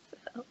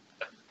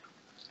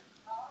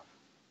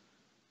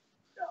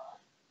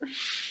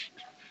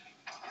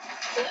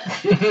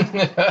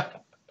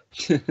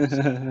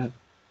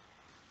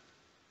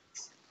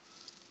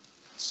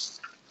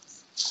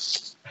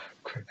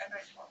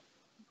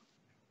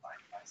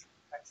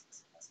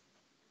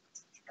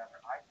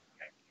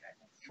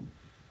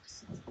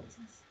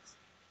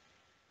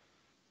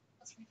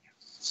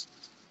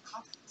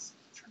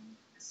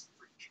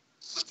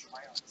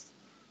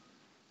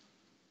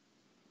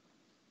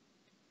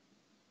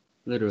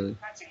 Literally.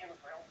 Matching him with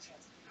my own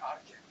chance to be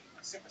hot again.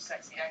 A super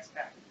sexy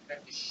X-Pack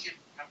that this shit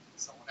happened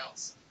to someone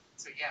else.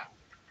 So yeah,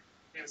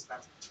 it was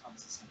about to become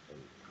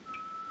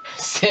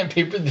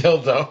Sandpaper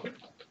dildo.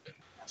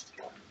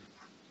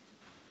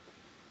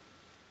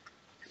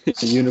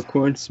 A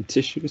unicorn, some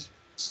tissues.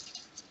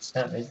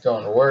 Yeah, he's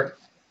going to work.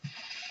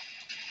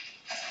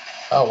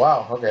 Oh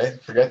wow, okay.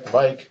 Forget the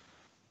bike.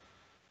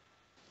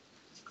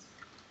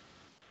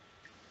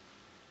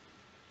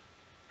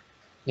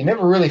 You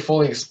never really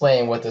fully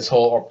explain what this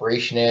whole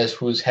operation is,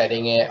 who's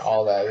heading it,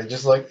 all that. They're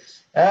just like,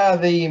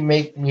 they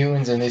make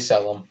mutants and they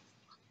sell them.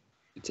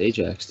 It's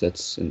Ajax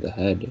that's in the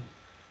head.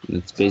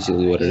 That's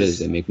basically what it is.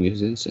 They make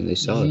mutants and they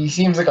sell He it.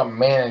 seems like a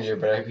manager,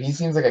 but he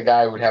seems like a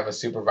guy who would have a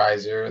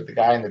supervisor, the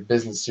guy in the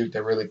business suit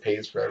that really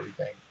pays for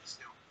everything.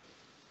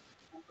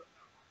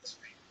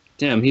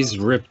 Damn, he's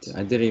ripped.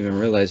 I didn't even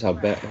realize how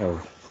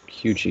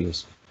huge he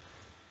is.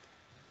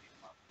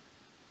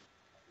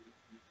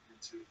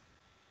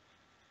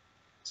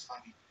 It's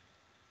funny.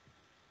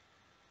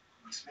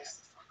 Let's face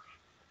the fuck up.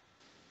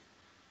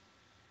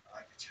 I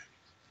like the journey.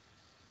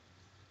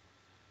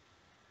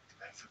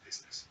 Plan for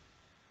business.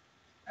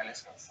 And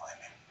let's go find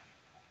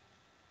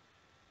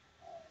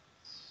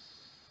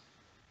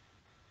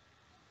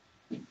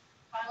him.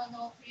 Final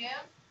note PM.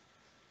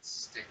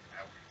 Stick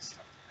that way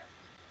stuff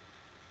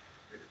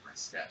to my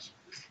stash.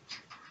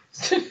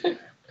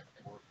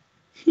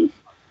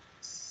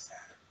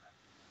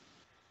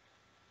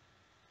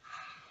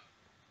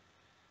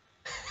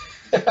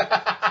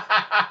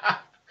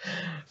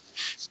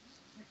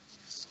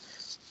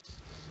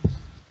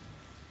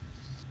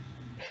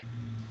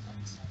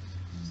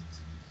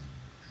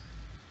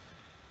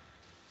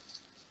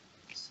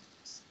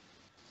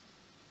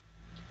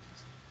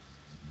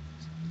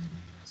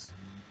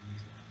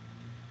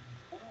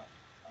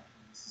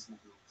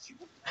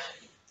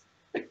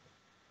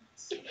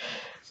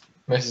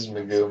 Mrs.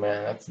 Magoo,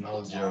 man, that's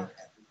no joke.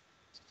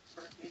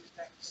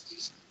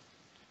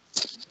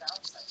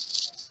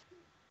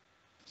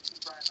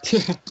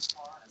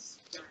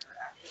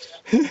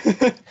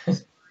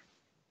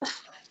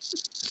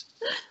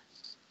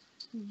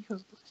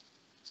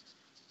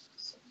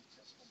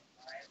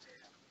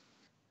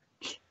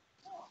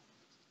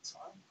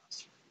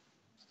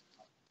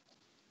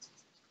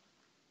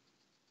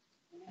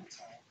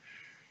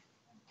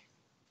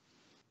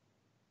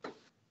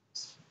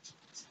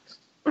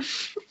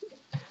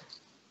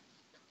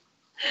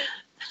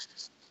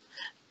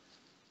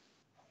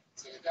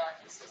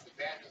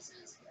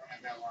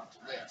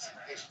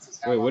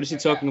 Wait, what is he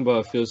talking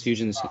about? Feels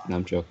huge in the. No,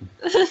 I'm joking.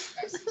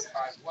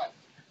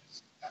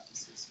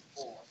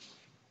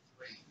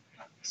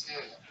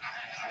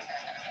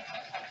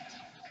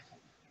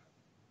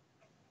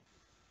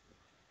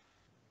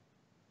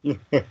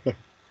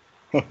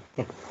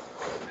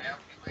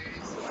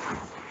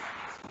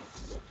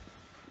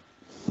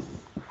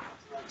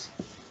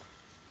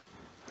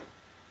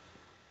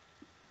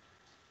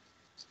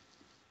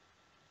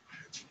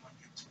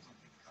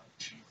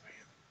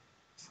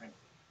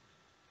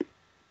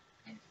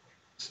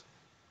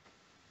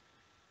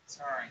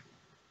 Sorry.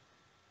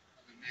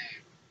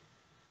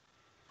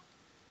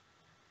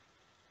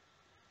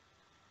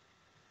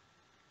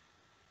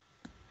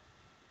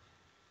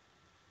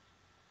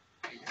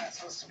 You're not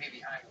supposed to be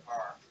behind the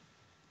bar.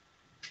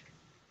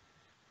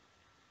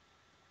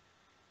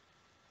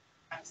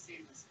 I've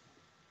seen this.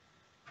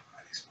 Are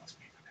they supposed to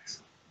be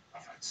next?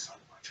 I've heard so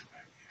much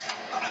about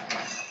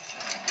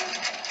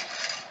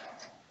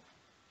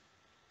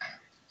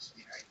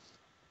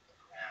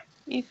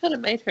you. You could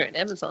have made her an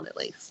Amazon at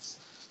least.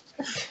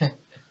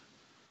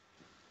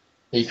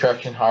 You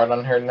crushing hard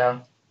on her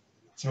now,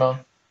 Simone?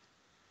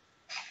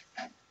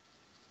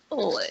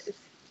 Always.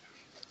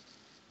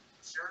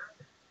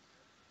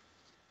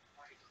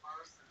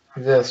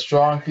 Is it a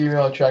strong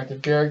female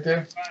attractive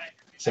character?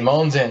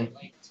 Simone's in.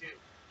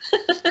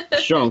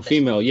 Strong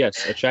female,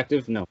 yes.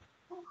 Attractive, no.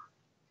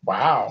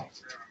 Wow.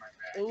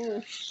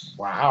 Ooh.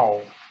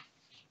 Wow.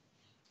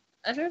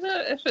 I don't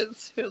know if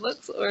it's her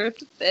looks or if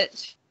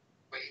that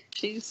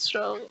she's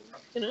strong,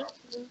 you know?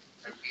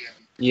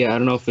 Yeah, I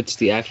don't know if it's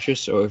the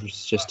actress or if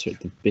it's just her,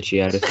 the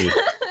bitchy attitude.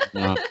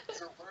 No.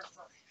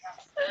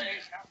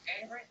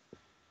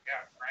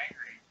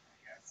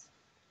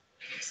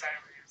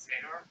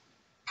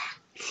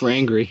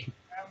 Frangry.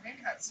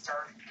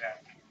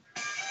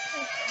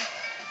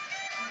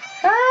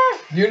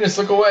 Eunice,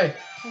 look away.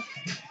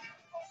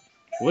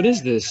 What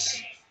is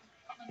this?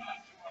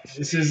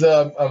 This is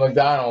a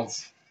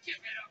McDonald's.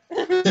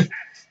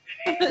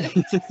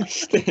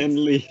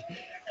 Stanley.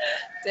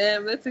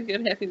 Damn, that's a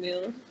good Happy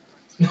Meal.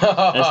 This is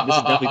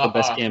definitely the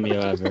best cameo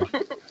ever.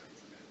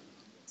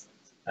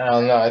 I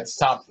don't know. It's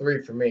top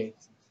 3 for me.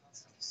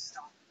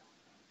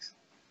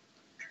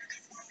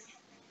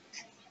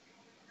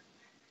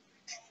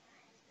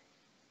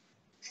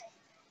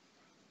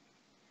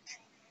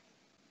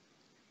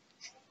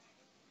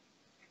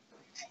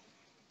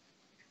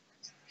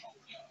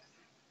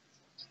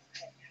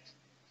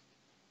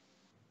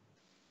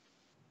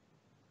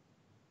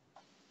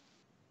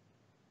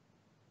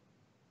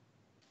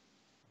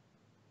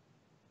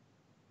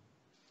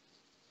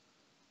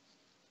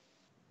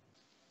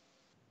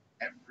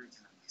 Every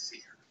time I see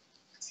her,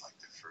 it's like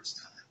the first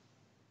time.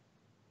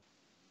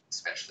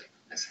 Especially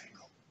from this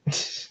angle.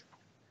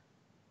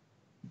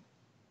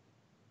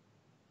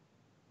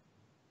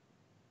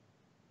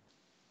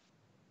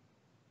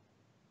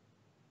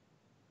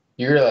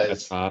 You That's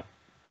realize hot.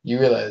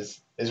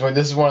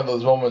 this is one of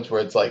those moments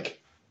where it's like,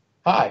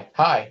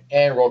 hi,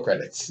 and roll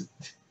credits.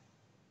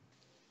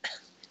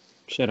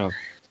 Shut up.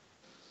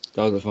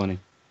 That was funny.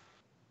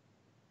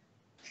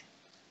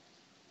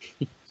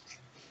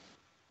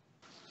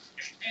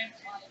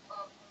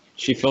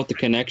 She felt the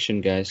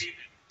connection, guys.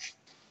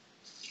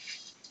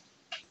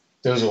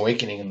 There was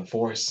awakening in the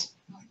Force.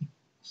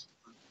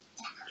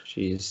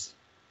 Jeez.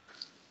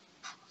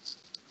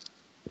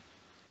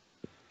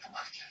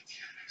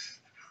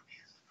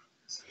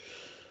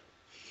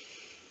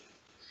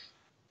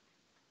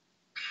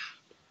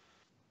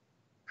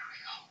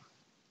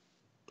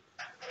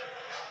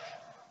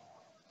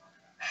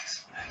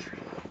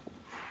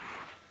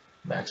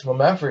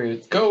 Maximum effort.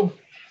 Let's go.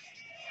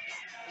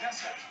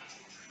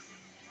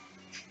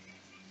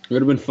 It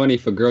would have been funny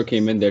if a girl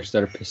came in there and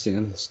started pissing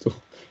on the stool.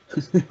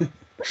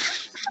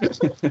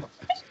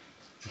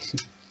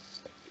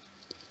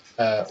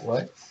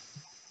 What?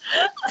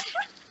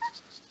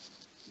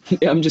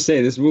 Yeah, I'm just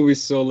saying this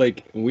movie's so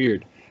like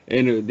weird,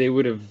 and they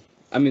would have.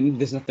 I mean,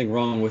 there's nothing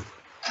wrong with.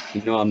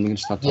 I'm gonna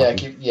stop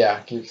talking.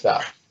 Keep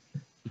stop.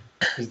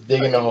 Just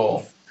digging the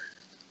hole.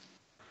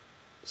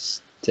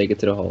 Just take it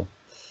to the hole.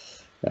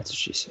 That's what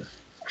she said.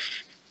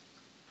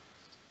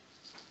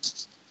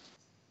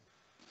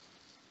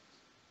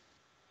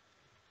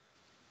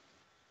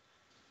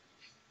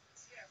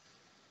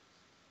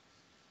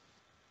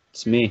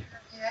 It's me.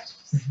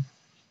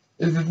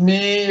 Is it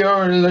me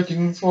you're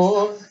looking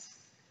for?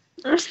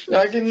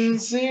 I can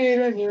see it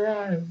in your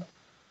eyes.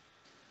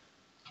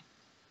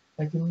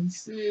 I can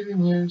see it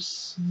in your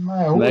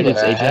smile. Who Imagine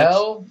it's the Ajax.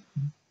 hell?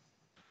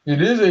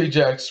 It is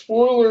Ajax.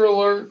 Spoiler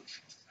alert.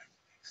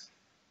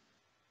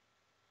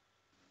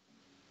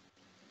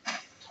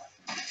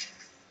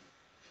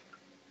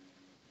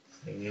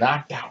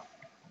 Knocked out.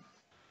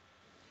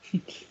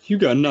 You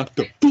got knocked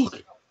the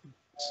fuck.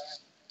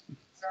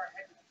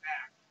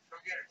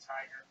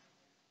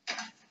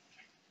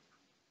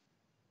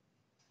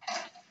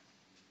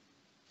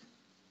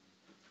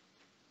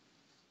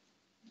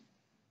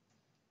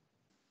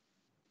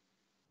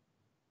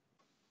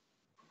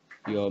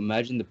 Yo,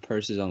 imagine the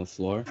purses on the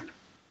floor.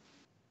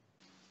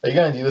 Are you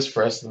gonna do this for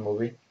the rest of the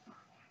movie?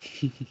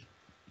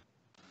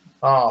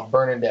 Oh,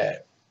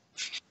 Bernadette.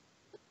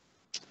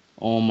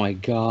 Oh my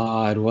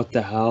god, what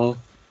the hell?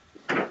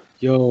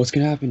 Yo, what's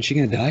gonna happen? Is she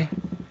gonna die?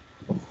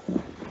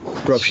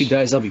 Bro, if she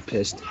dies, I'll be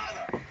pissed.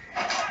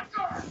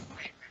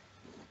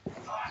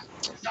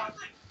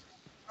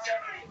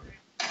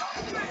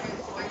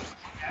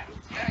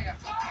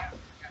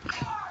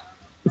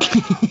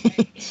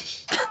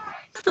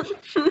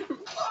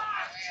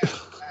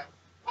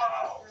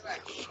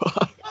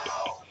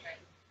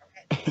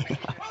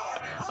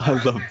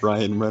 I love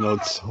Ryan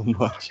Reynolds so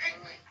much.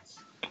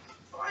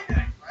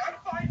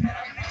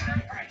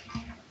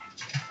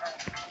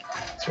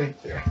 It's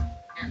right there.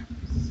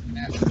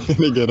 I'm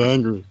gonna get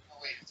angry.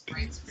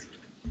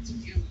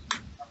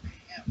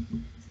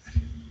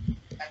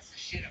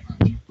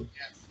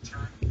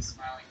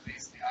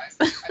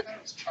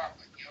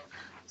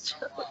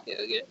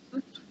 Yogurt.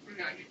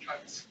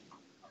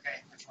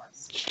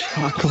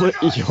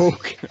 Chocolate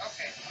yolk.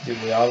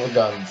 Give me all the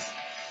guns.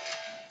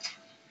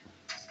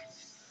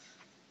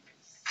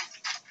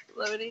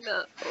 Loading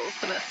up all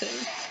for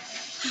nothing.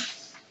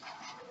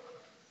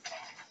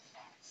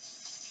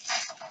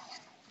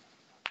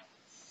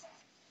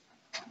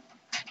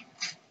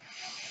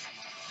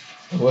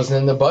 It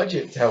wasn't in the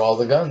budget to have all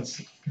the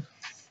guns.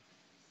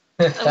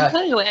 I'm kind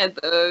of glad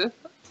though.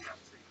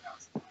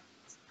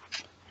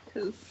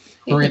 Because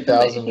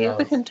 3,000 he has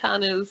the rounds.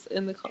 katanas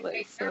in the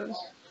comics, so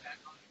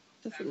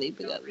doesn't need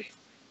the guns.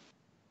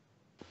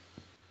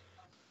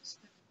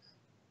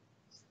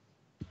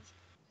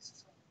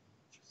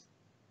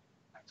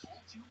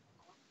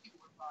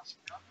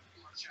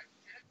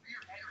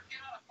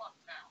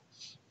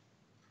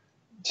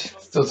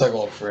 Still talking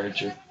about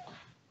furniture.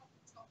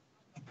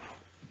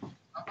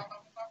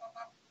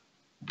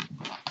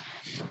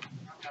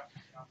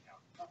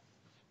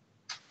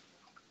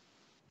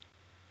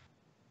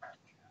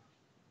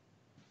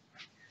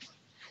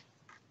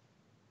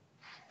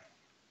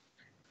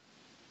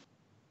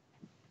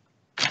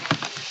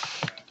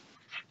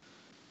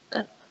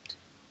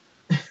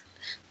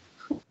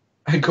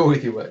 I go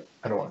with you, but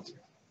I don't want to.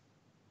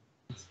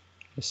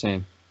 The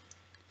same.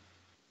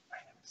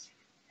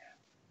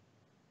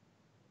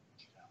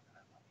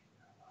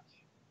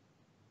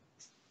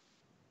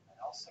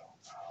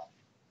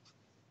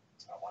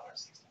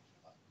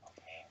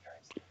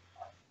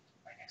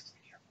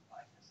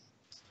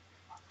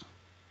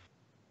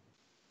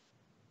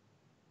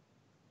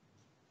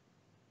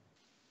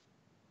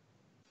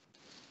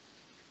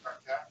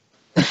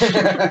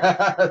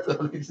 That's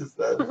what he just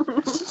said.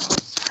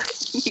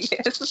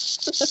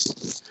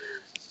 Yes.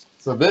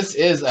 So this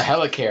is a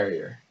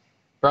helicarrier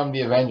from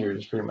the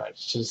Avengers, pretty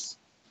much. Just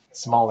a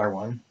smaller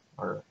one,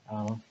 or I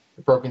don't know,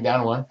 a broken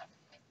down one.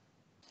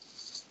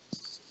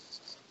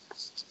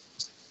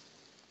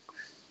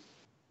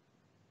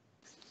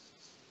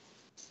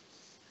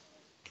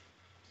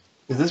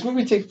 Does this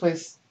movie take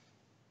place?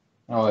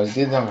 Oh, it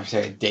didn't have to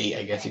say a date.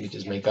 I guess you could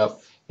just make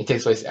up. It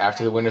takes place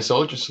after the Winter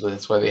Soldier, so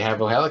that's why they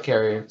have a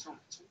helicarrier.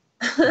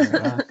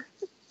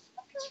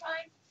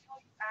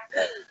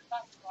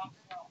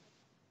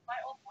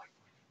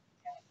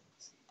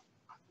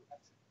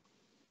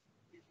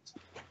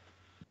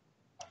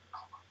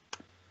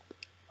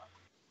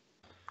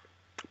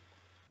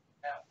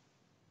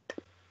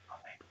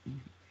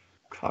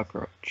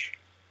 Cockroach.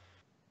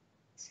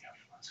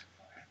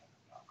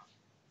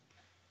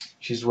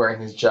 She's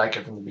wearing his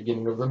jacket from the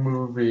beginning of the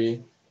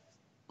movie.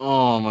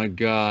 Oh my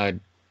god.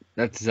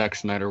 That's Zack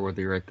Snyder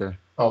worthy right there.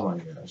 Oh my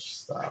gosh,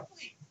 stop.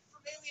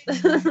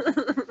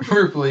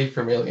 Ripley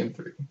from Alien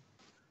 3.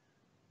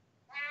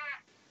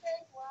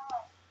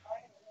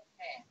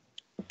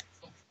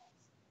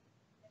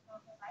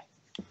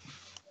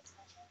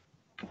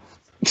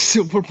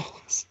 Silver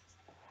balls.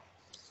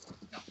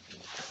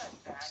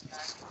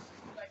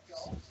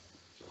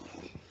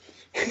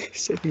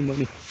 Save me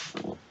money.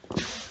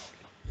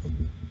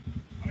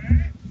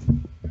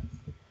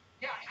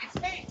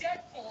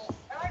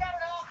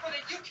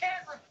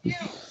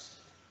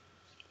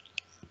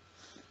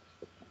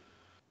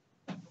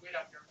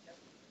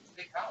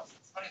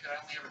 fact that I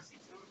only ever see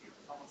two of you.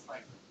 It's almost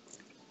like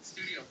the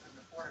studio couldn't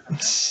afford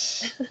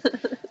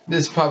another.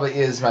 This probably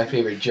is my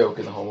favorite joke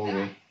in the whole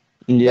movie.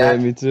 Yeah,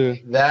 That- me too.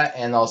 That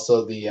and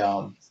also the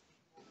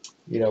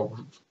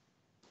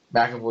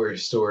McAvoy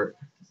Stewart.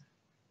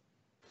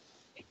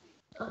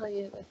 Oh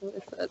yeah,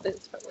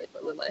 that's probably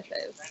one of my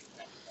faves.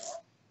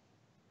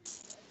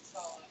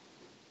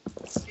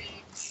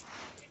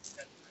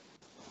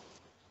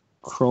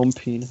 Chrome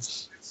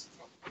penis.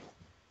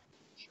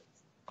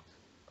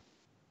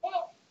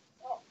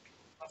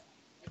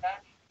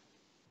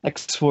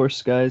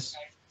 X-Force, guys.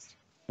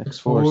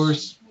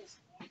 X-Force.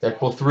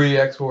 Deadpool 3,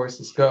 X-Force,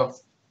 let's go.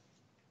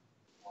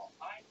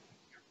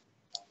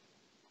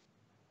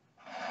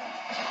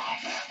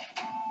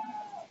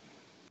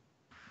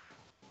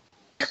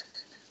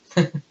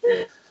 I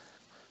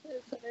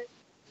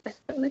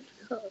totally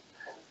forgot.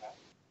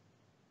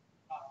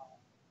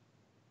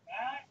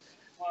 That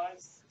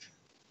was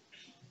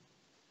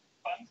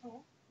fun too.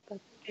 But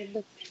it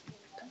looks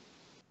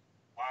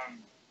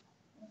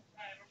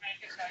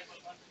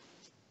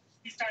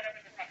He started up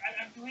in the front.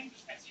 I'm doing,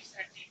 as you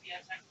said,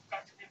 GPS. I've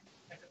got to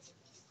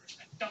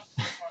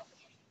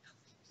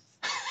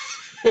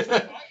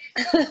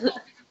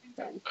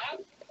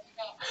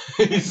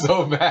do. He's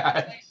so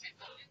mad.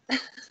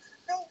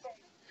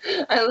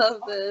 I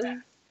love this.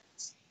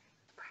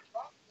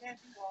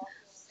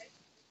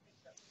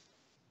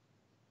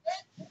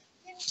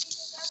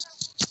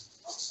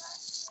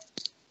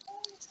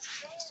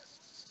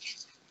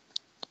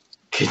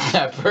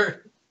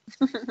 Kidnapper.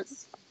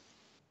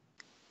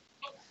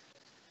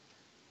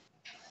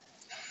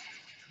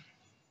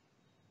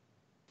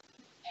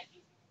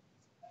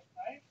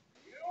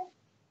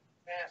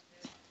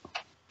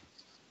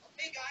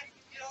 Hey guys,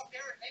 you get out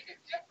there and make a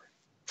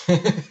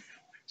difference.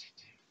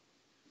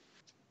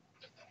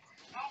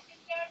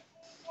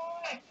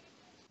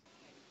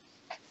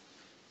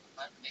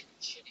 I'm making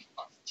shitty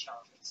fucking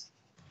chocolates.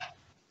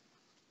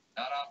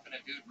 Not often a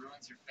dude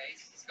ruins your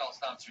face, skull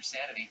stomps your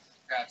sanity,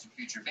 grabs your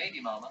future baby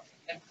mama,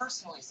 and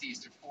personally sees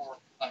to 4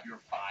 of your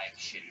 5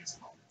 shittiest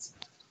moments.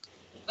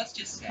 Let's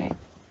just say,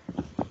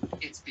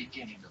 it's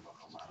beginning to look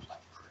a lot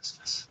like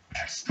Christmas.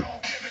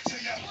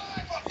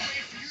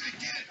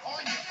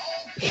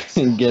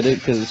 Get it?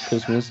 Because it's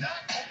Christmas.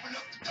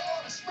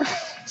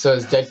 So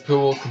is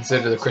Deadpool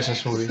considered a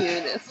Christmas movie?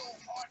 Here it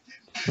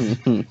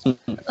is.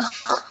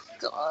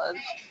 God.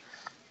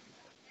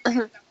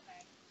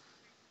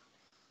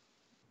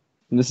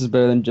 This is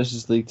better than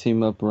Justice League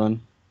Team Up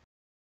Run.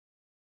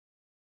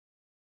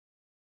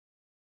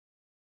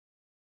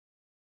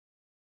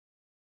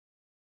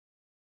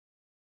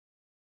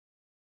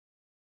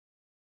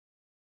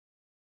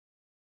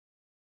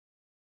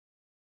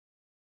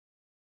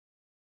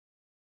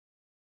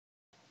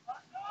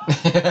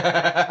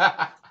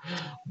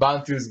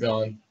 Bantu's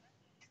gone.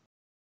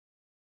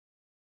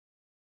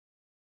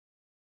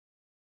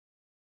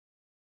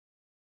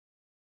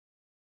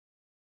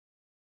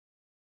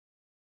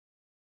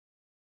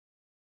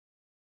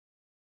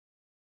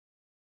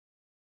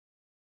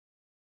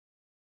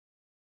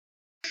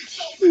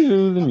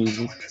 Cue the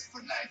music.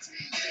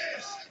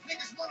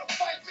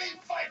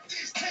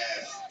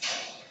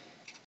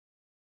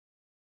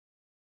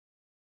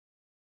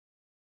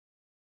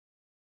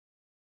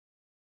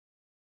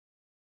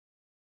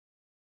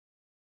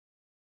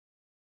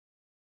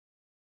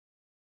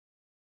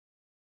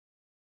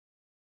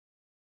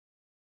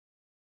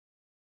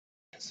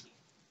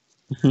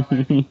 You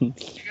gotta do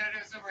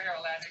superhero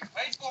landing.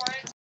 Wait for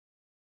it.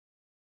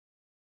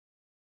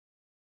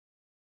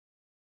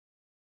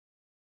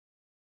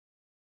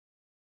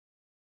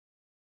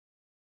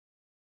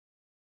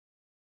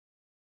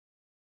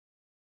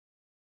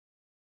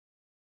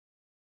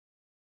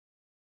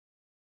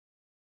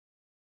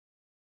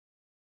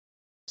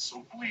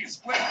 So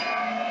please wait.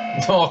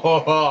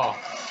 Oh,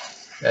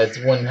 that's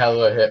one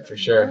hell of a hit for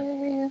sure.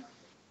 Yeah.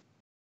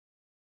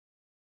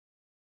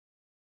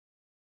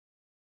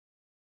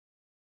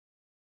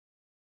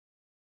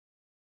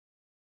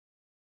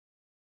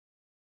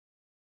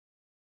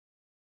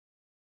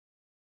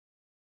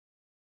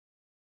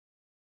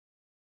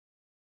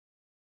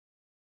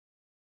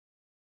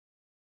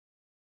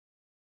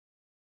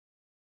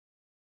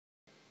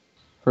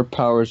 Her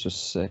powers are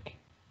sick.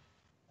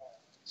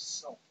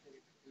 So pity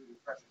the dude who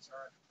pressures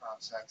her into prom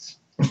sex.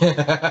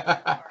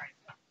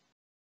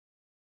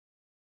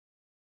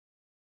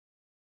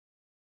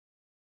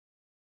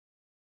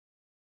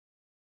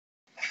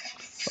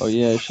 Oh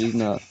yeah, she's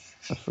not.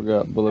 I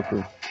forgot.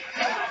 Bulletproof.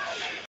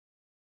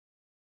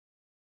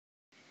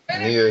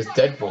 Neither is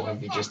Deadpool.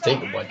 He could just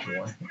take a bunch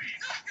more.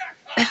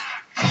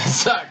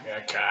 Suck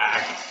a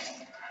cock.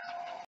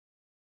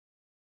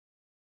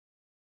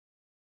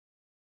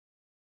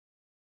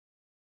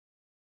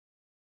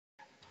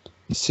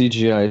 The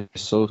CGI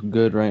is so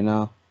good right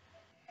now.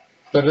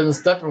 Better than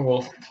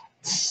Steppenwolf.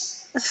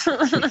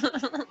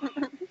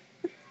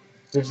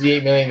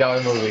 $58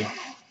 million movie.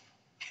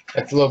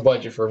 That's a low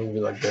budget for a movie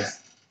like this.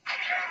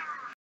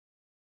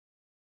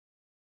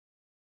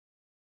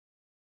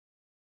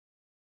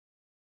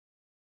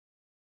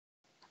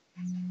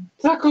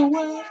 Suck Walk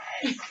away.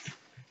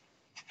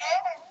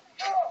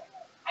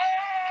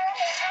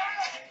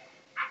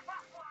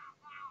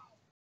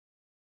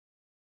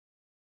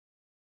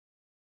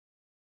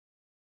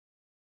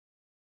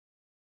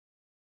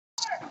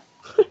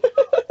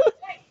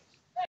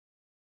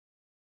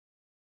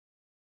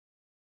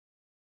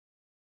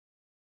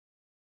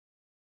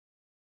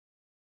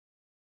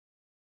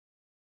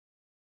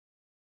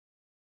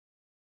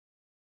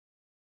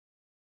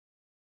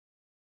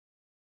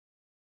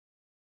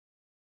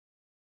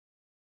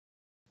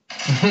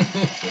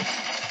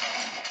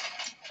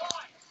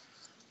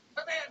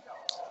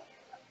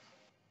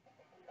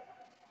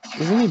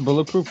 Isn't he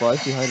bulletproof? Why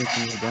is he hiding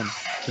from the gun?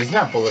 He's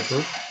not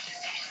bulletproof.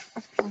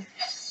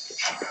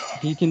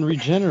 He can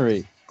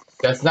regenerate.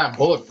 That's not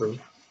bulletproof.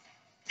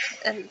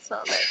 And it's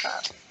not that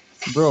fast.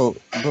 Bro,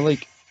 but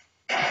like,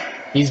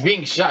 He's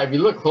being shot. If you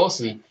look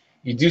closely,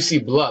 you do see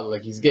blood.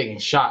 Like he's getting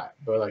shot,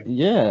 but like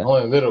yeah,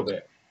 only a little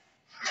bit.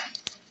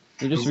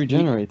 he just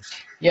regenerates.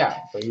 Yeah,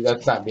 but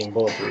that's not being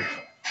bulletproof.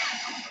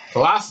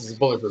 Colossus is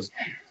bulletproof.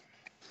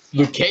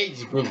 Luke Cage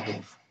is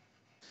bulletproof.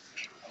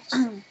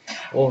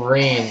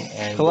 Wolverine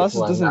and Colossus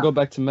doesn't not. go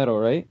back to metal,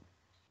 right?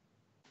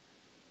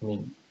 I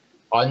mean,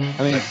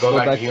 Go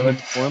back to back human.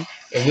 to form.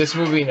 In this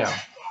movie, no.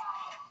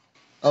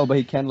 Oh, but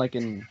he can like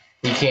in.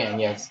 He can,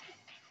 yes.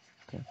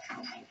 Okay.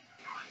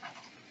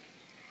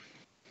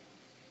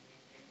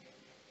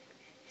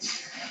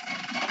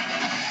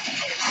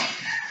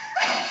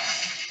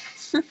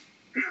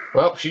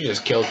 Well, she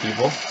just killed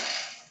people.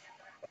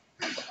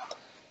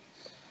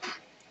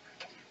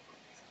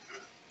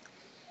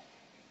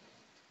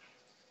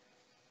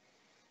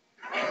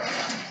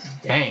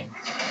 Dang.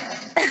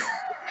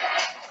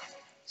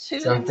 She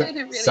didn't do really great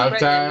in this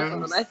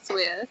one, I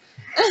swear.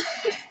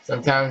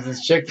 Sometimes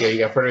this chick there, you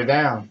gotta put her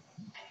down.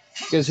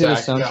 You guys hear the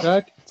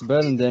soundtrack? It's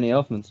better than Danny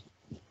Elfman's.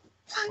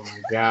 Oh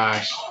my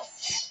gosh.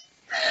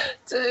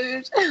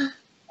 Dude.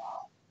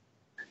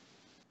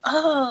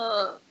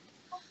 Oh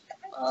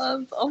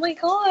my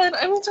god,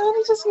 I'm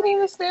totally just getting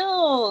this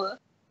now.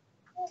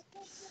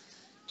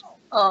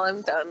 Oh,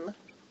 I'm done.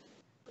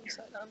 I'm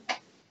so done.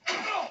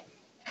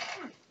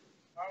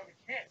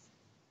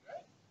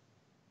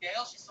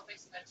 Gail, she's still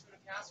facing that tuna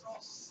casserole?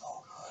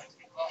 So good.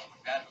 Oh,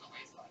 bad for the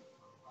waistline.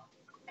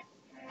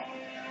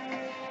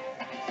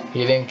 He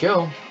didn't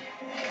kill him.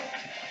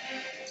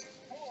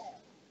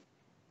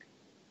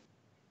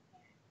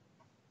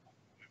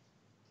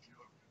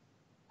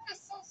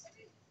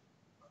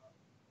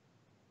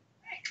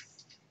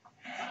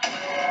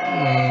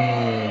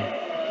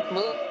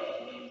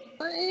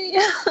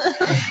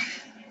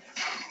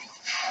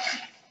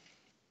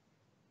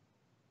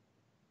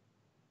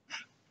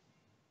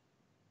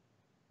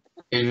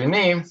 Here's your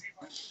name.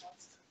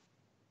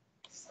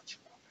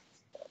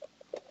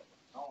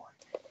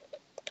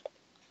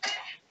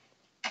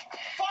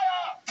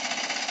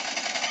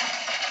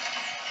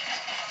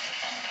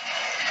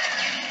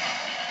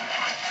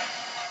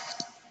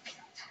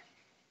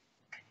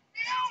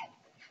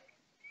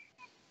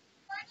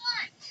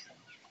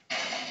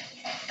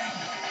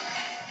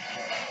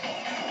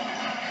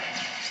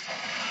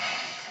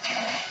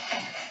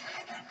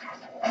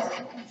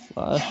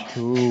 Flash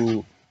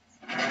who?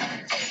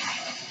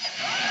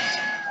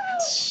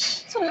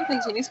 That's what I'm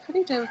thinking. He's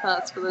pretty damn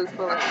fast for those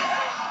bullets.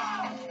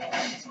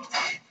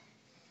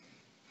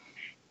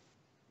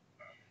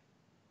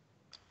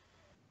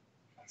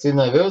 See,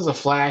 now if it was a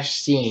Flash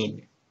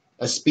scene,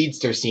 a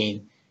speedster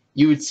scene,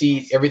 you would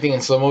see everything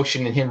in slow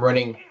motion and him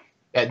running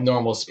at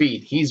normal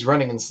speed. He's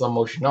running in slow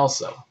motion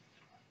also.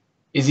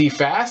 Is he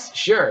fast?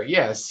 Sure,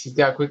 yes. He's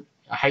got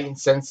heightened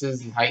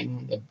senses and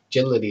heightened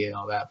agility and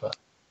all that, but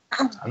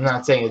I'm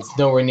not saying it's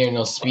nowhere near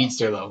no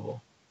speedster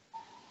level.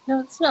 No,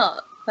 it's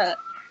not, but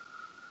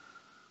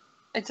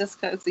it just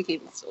goes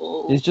against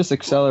all. He's just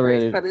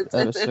accelerated but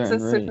at a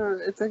certain rate.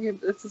 It's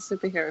a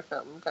superhero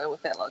film. Go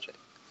with that logic.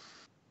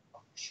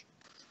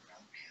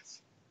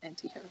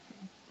 Anti-hero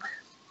film.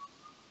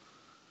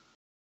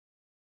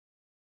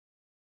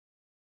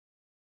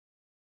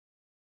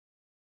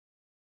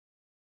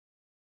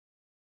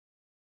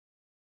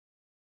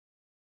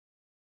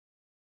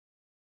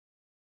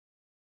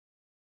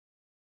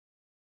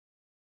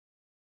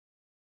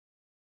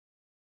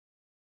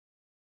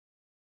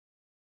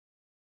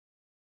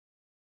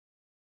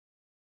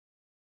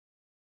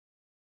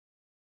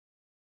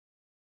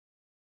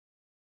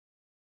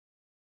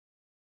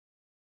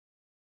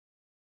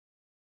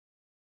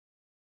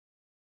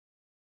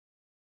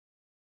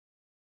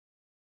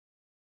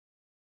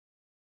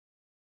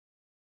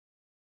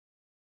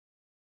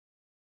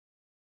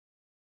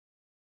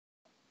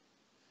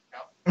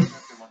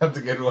 That's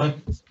a good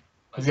one.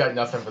 He's got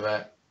nothing for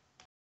that.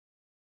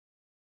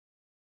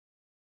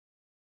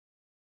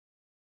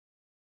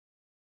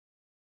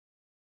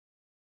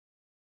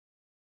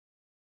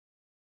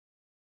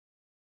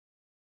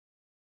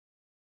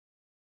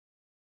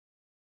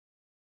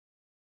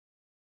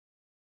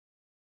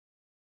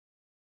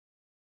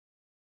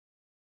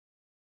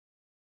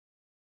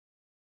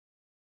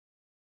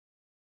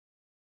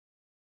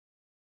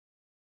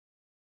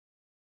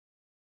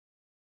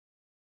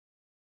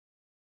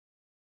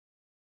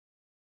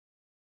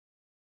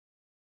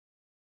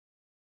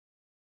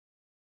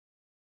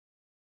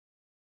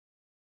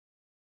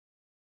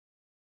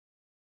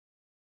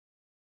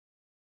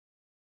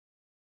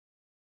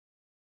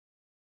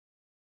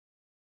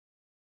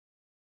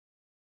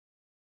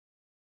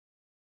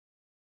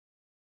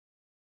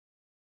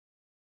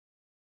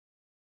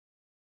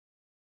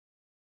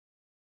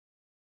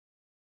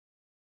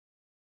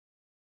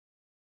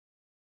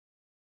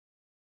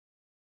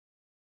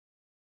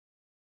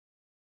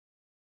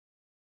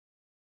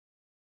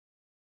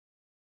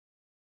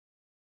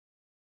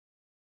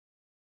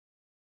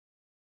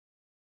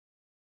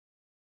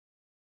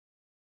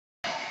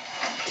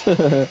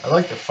 I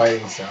like the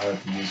fighting style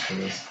that they use for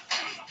this.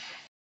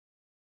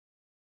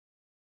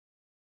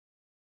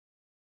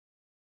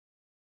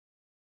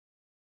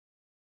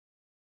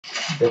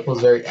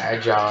 Deadpool's very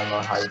agile and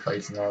on how he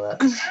fights and all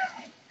that.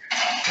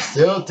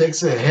 Still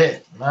takes a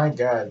hit. My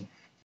God.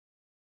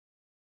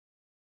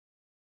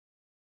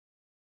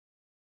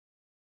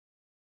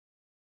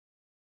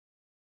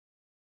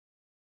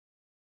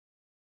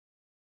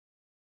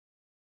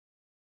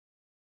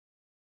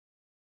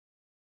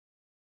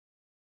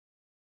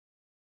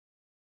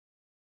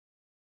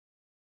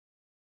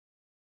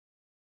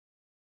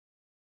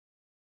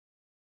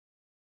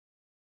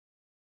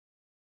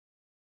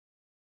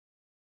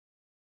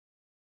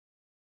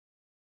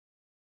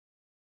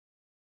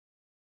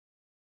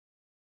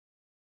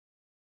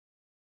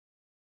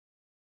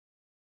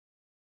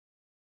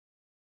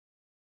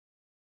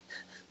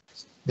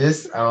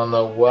 This, I don't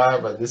know why,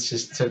 but this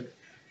just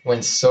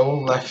went so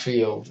left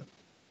field.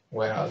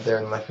 Went out there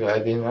in left field. I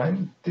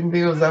didn't think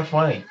it was that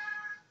funny.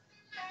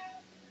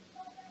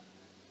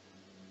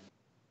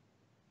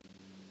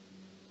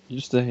 You're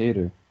just a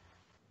hater.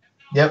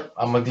 Yep,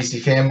 I'm a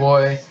DC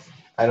fanboy.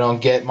 I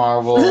don't get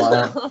Marvel. I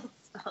don't,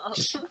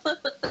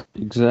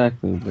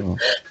 Exactly, bro.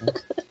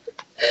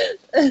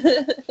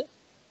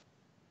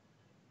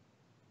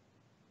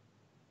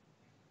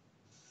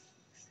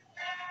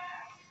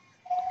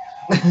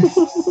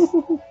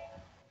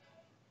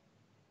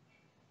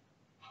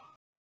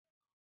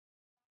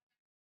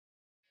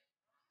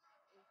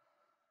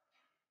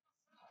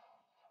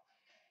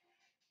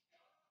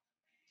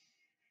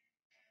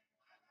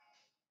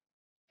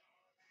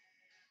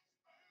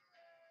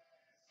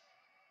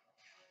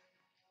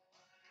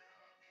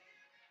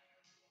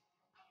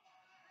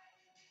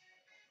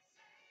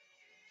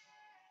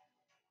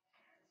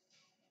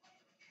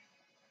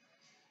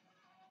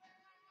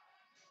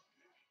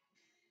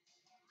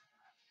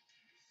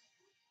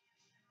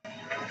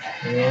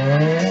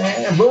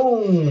 and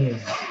boom.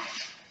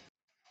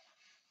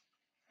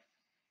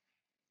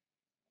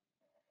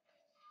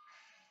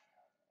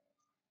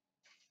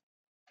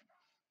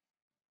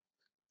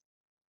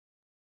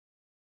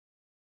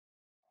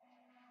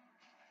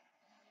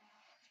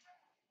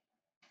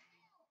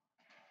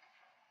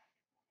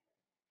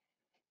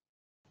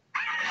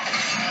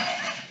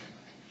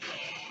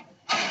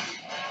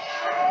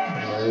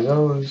 There he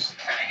goes.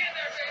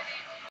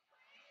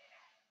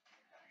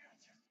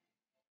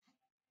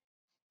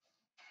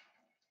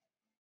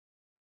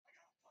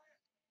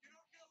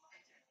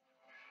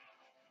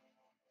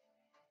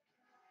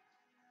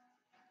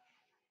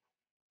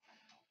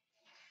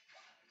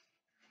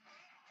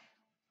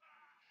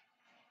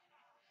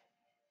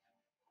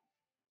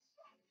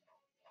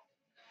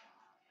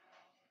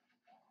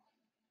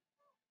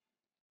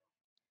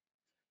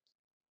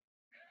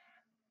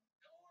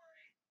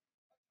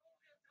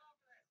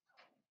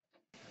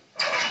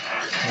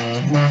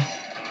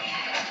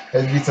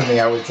 That'd be something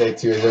I would say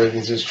too. Is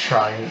everything's just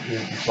trying to be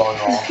falling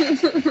off.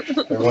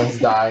 Everyone's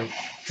dying.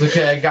 It's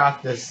okay. I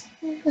got this.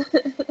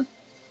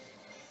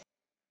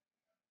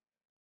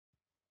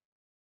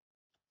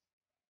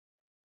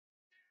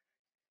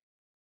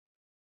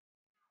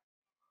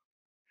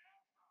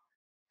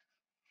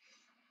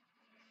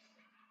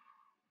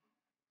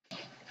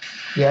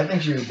 Yeah, I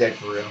think she was dead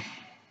for real.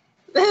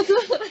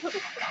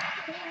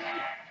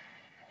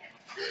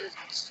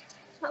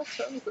 How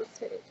strong is this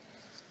tape?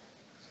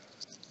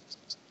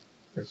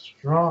 They're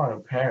strong,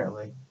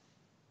 apparently.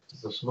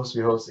 They're supposed to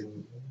be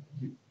hosting,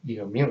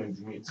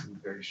 mutants. Mutants are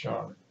very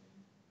strong.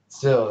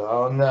 Still,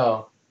 oh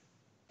no.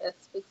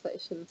 That's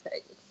fixation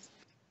tanks.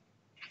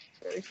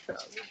 Very strong.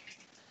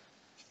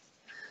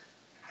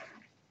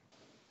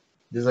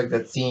 There's like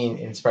that scene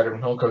in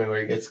Spider-Man: Homecoming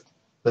where he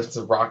lifts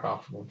a rock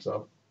off of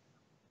himself.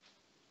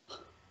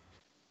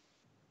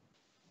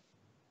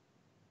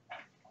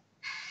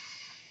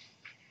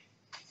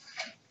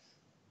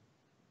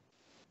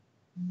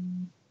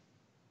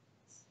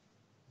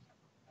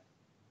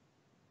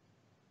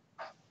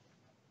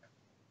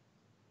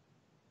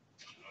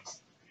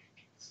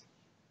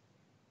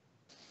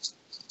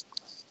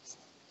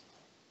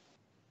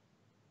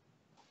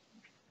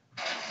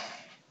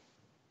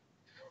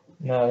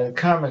 Now in the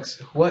comics,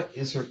 what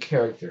is her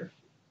character?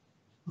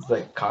 It's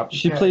like copycat.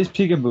 She plays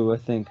Peekaboo, I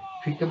think.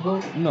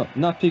 Peekaboo. No,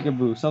 not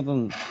Peekaboo.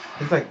 Something.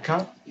 It's like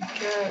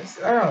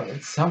copycat. I don't know.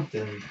 It's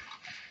something.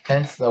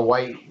 Hence the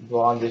white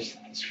blondish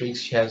streaks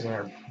she has in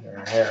her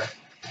hair.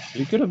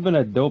 She could have been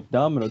a dope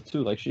Domino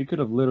too. Like she could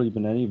have literally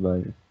been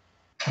anybody.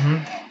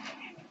 Mm-hmm.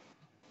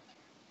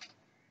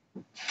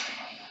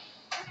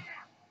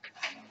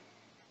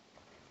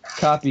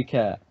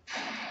 Copycat.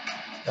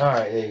 All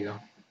right, there you go.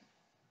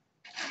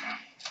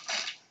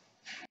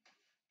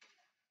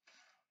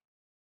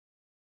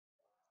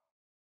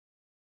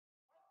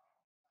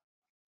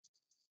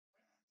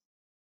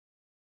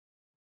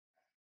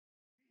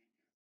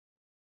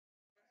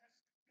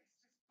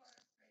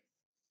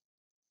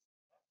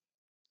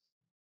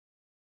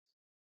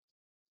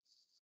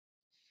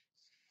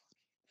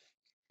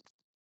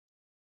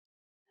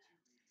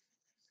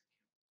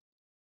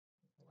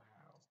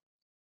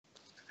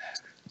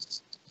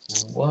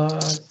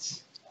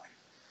 what?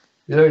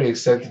 He's already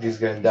accepted he's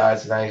gonna die,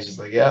 so now he's just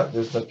like, yeah,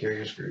 there's no cure,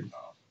 you're screwed.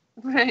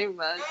 Very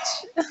much.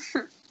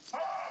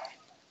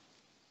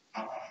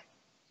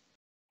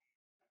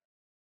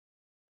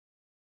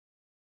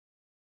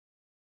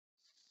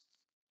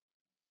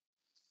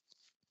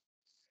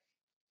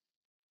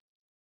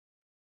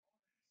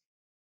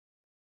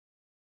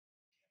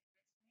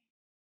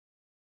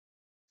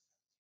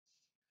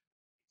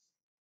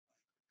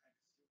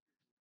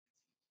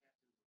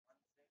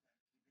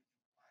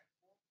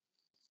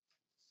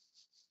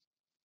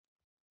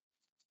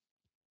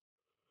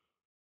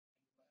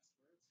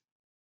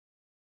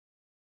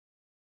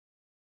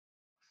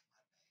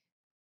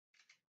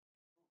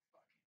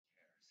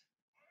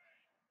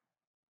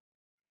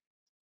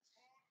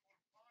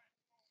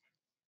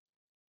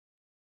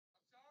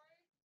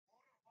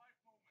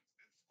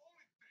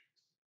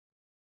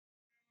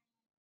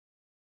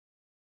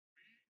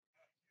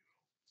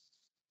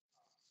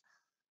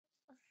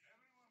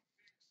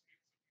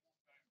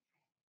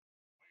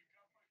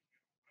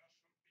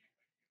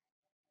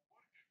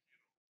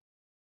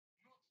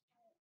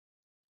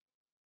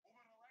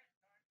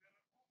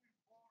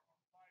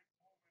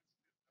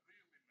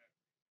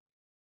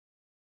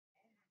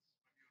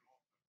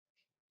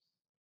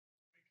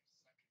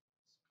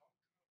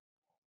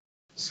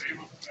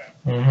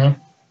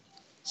 Mm-hmm.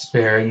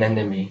 Spare an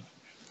enemy.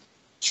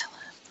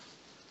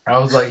 I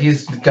was like,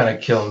 he's gonna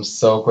kill him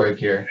so quick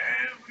here.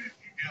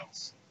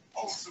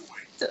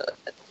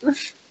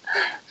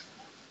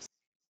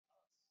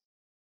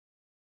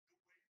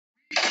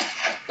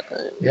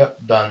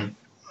 Yep, done.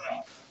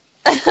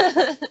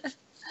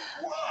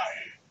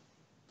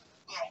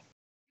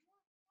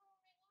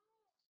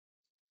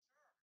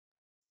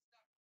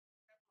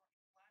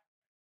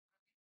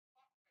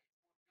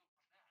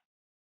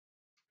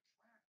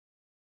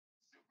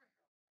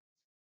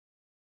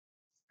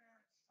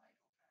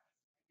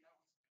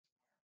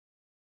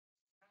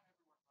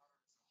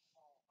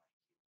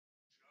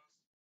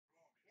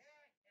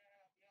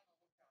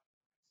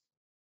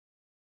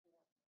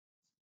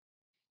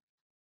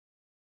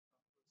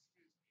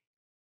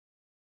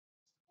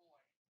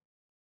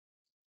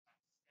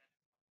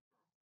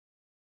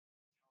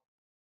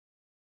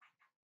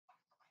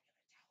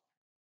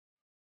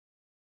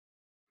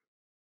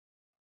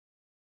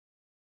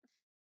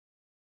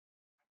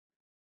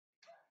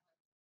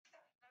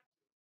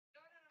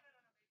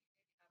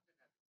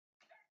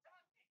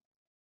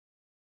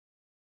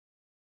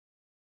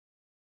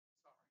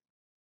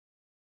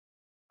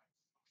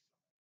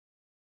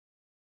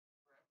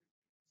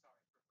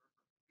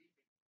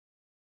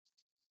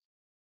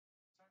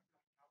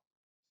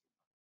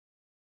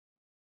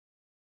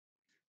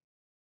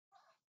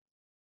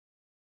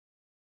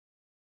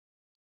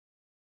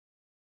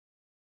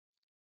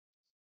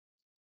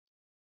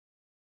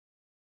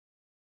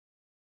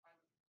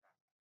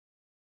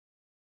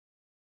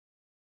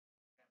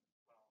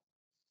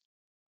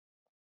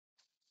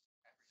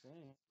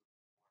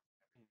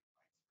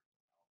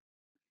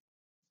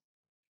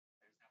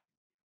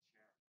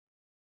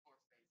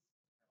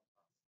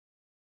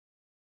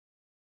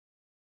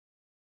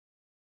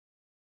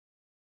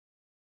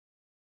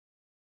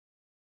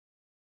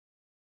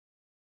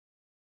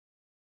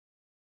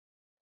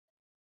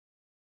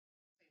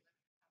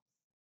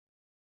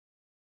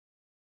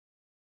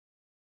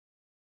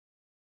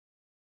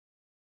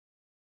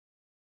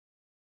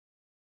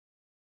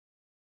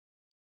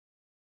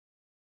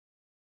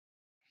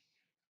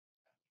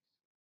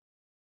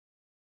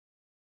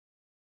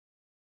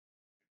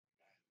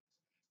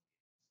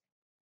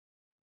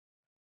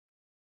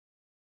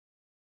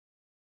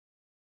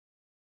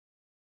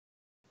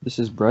 This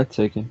is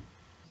breathtaking.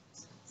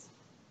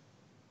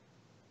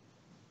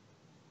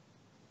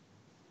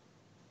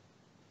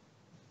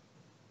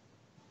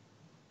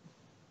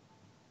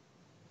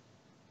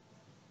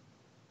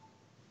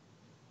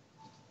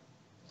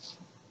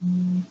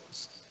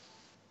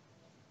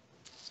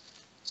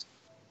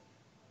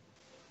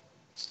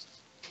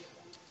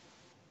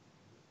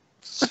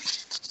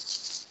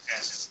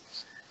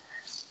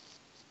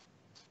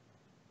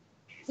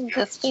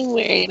 Just been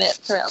wearing it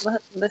throughout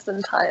this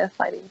entire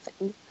fighting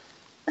scene.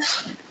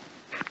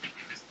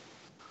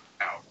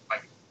 Out,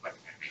 like,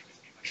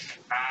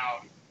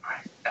 out,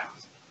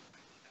 5,000.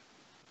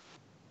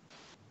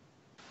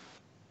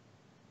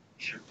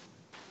 Sure.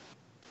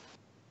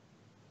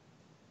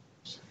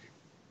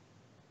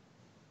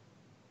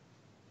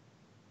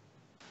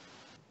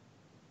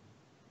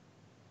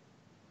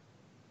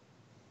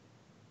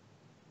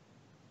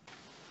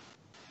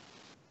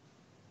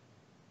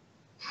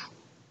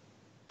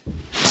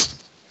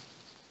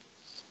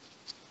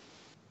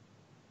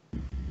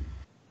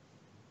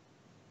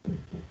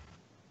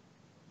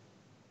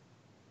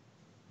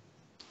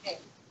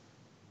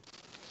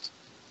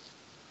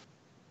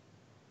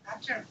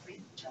 After a brief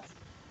adjustment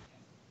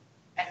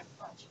and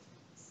a bunch of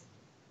things.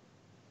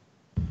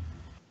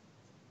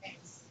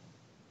 Thanks.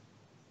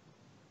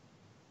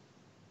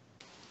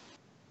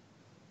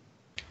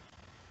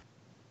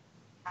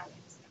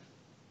 Happens.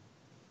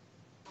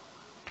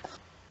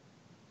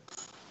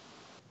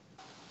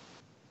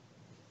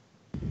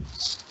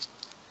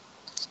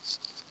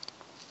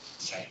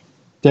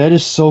 That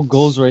is so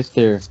goals right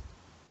there.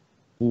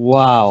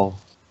 Wow.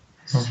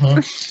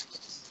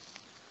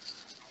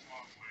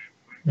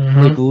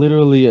 Like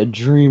literally a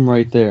dream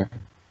right there.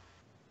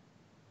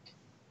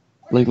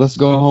 Like, let's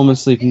go home and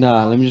sleep.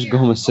 Nah, let me just go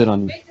home and sit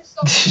on you.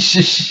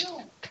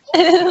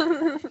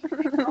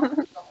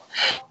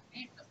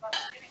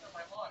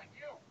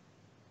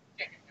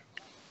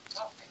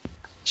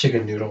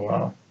 Chicken noodle,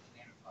 wow.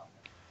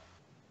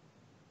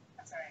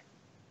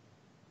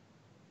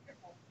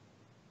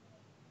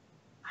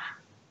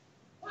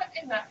 What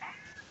in the?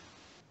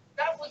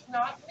 That was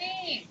not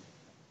me.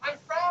 I'm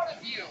proud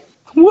of you.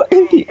 What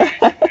in the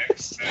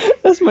ass?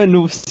 That's my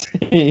new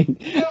saying.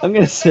 I'm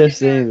gonna start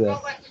saying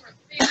that.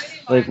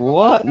 Like,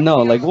 what? No,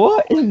 like,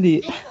 what in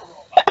the...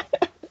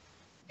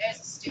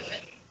 It's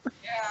stupid.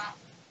 Yeah.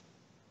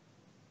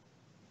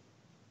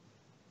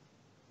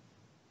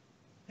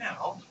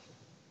 Now,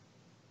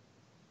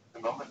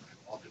 the moment I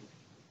wanted.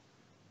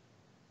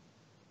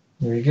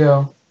 There you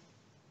go.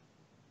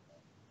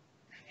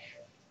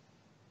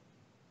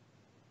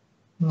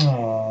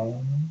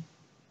 Aww.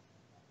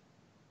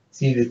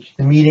 See,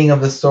 the meaning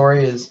of the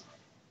story is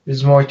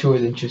there's more to it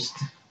than just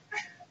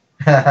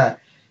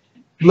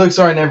looks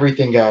aren't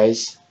everything,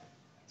 guys.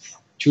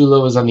 True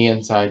love is on the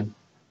inside.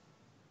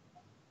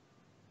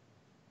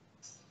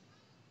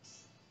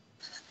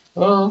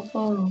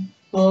 Oh.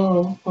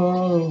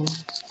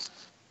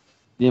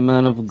 The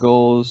amount of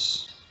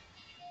goals.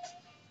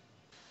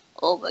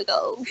 Oh my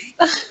god. You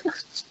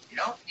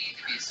don't need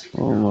to be a superhero.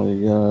 Oh my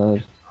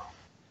god.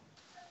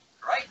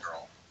 Right,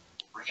 girl.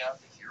 Bring out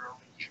the hero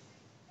in you.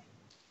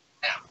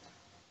 Now,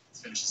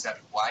 let's finish this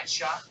epic wide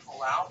shot.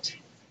 Pull out.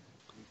 Here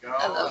we go.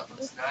 That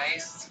looks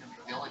nice. It's gonna be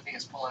the only thing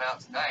that's pulling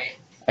out tonight.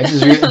 I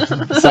just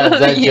besides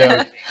that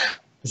joke.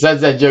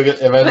 Besides that joke,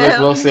 if I look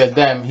closely at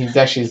them, he's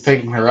actually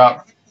picking her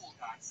up.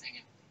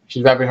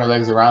 She's wrapping her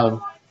legs around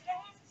him.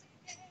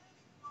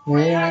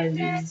 Where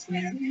is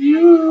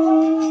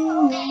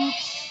you?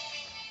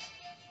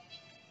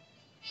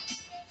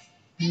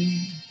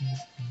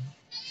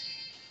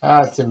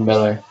 Tim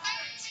Miller.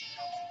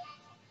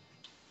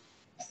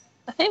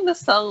 I think the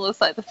song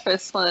was like the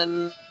first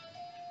one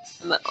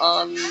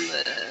on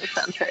the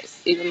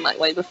soundtrack, even like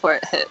way before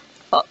it hit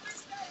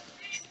Fox.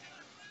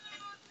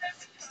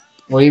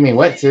 What do you mean?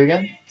 What? Say it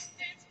again?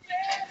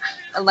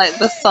 And like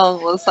the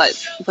song was like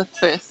the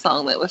first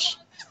song that was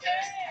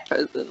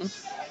chosen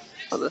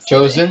for the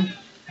Chosen?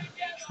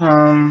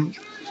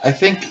 I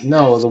think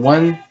no, the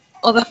one.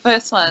 Or the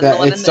first one. That the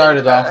one it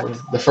started off with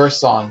the first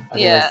song.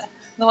 Yeah,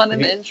 the one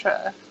in the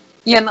intro.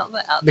 Yeah, not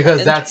the outro.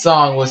 Because that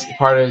song was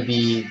part of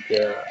the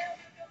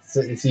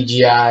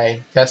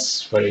CGI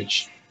test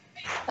footage.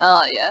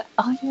 Oh yeah.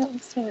 Oh yeah. It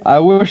was I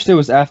wish there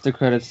was after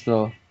credits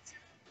though.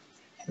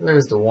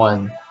 There's the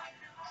one.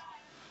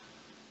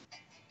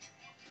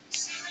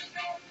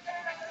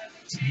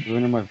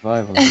 Ruining my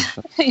vibe on this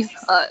show. He's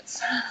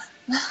hot.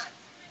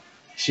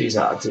 She's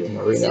hot too,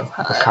 Marina.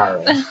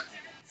 Cara.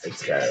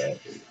 It's Cara.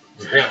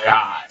 Really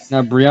hot.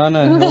 Now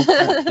Brianna,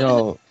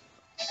 yo,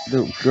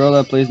 the girl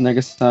that plays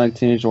Negasonic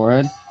Teenage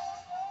Warhead.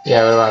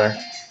 Yeah, what about her?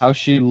 How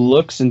she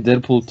looks in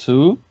Deadpool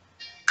 2.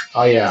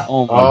 Oh yeah.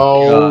 Oh my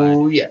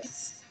god.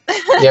 Yes.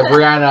 Yeah,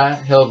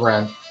 Brianna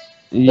Hillbrand.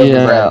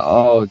 Yeah.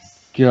 Oh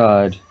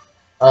god.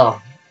 Oh,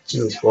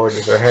 she was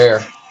gorgeous. Her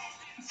hair.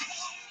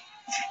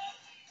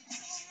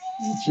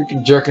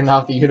 Freaking jerking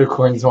off the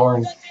unicorn's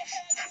horn.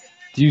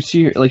 Do you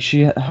see her? Like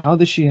how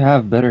does she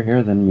have better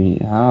hair than me?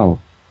 How?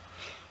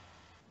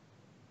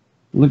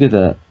 Look at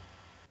that.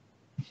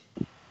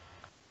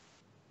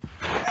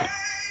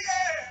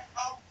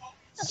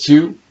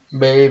 Shoot,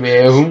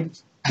 baby.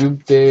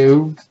 Shoot.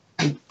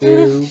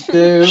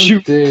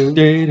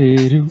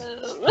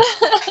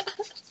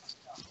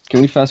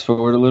 Can we fast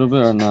forward a little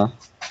bit or not?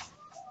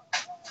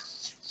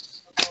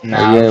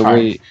 Nah, yeah,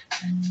 wait.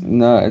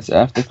 No, it's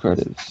after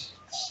credits.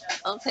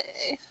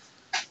 Okay.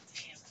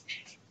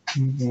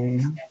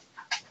 Mm-hmm.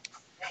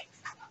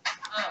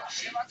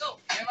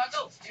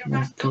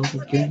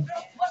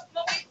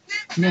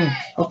 No,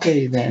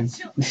 okay then.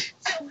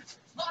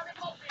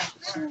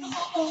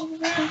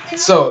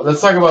 So let's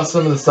talk about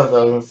some of the stuff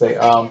that I was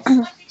gonna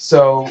say.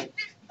 So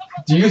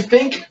do you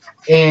think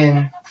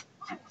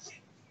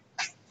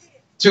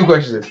two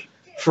questions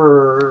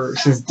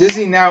since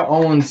Disney now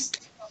owns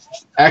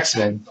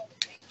X-Men,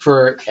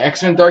 for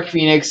X-Men Dark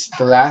Phoenix,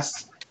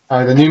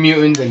 the New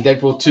Mutants, and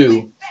Deadpool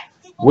 2,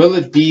 will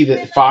it be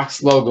the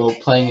Fox logo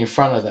playing in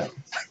front of them?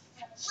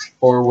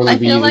 Or will it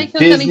be like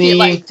Disney?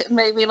 Gonna get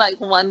maybe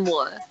one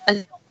more.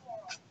 I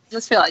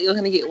just feel like you're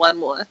gonna get one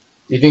more.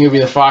 You think it'll be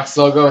the Fox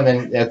logo, and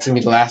then that's gonna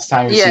be the last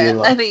time you see the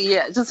logo? I think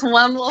just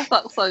one more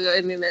Fox logo,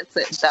 and then that's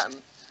it, done.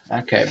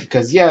 Okay,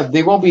 because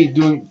they won't be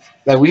doing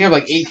we have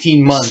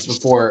 18 months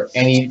before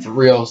any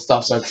real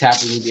stuff starts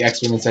happening with the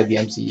X-Men inside the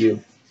MCU.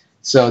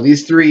 So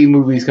these 3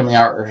 movies coming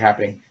out are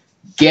happening.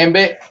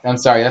 Gambit, I'm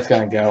sorry, that's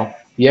gonna go.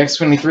 The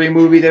X-23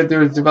 movie that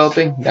they're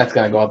developing, that's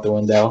gonna go out the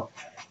window.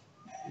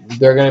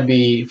 They're gonna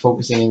be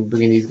focusing and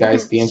bringing these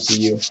guys to the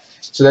MCU.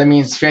 So that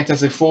means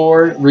Fantastic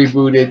Four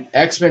rebooted.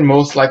 X-Men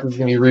most likely is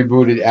gonna be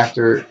rebooted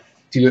after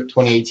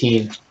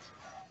 2018.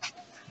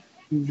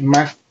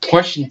 My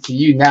question to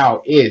you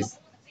now is: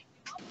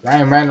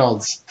 Ryan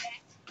Reynolds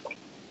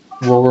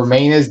will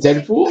remain as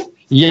Deadpool?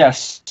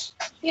 Yes.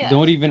 Yeah.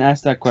 Don't even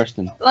ask that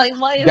question. Like,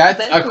 why is That's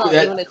that's a- not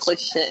that- even a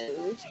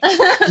question?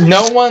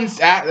 No one's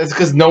asked. That's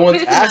because no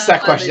one's asked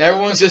that question.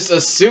 Everyone's just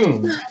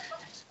assumed.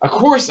 Of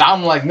course,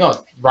 I'm like,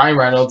 no. Ryan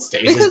Reynolds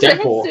stays as Because it has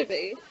Deadpool. to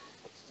be.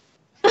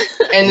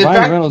 And the Ryan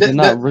fact Reynolds did that,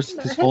 not risk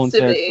his It whole has to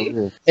entire be.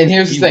 career. and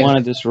here's the He thing.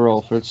 wanted this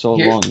role for so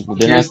Here- long.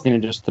 They're here's- not gonna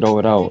just throw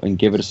it out and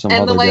give it to some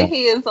And other the way guy.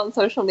 he is on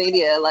social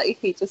media, like,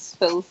 he just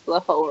fills the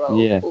whole role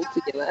Yeah.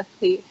 altogether.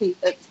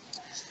 It's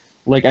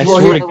Like, I Well,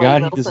 swear he- to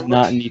God, he does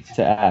not need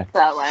to act.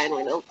 that Ryan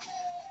Reynolds.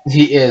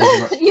 He is.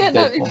 Yeah,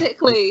 no, Deadpool.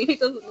 exactly. He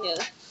doesn't, yeah.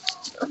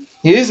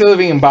 He is a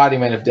living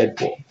embodiment of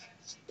Deadpool.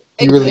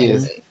 He really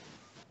is. Exactly.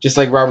 Just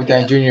like Robert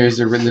Downey Jr. is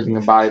a living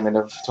embodiment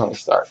of Tony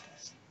Stark.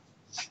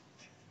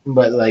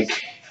 But like,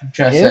 I'm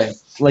trying to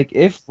say,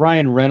 If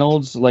Ryan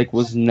Reynolds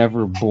was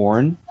never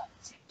born,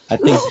 I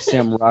think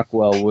Sam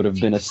Rockwell would have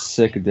been a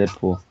sick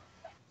Deadpool.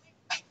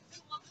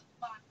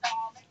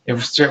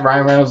 if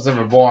Ryan Reynolds was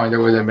never born, there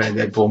wouldn't have been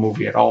a Deadpool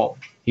movie at all.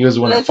 He was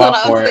the one that That's what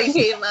fought I for was it.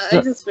 thinking.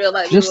 I just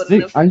realized Just we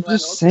think, wouldn't I'm have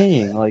just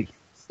Reynolds. saying,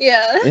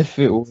 Yeah. if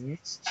it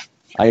was,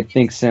 I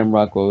think Sam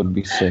Rockwell would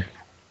be sick.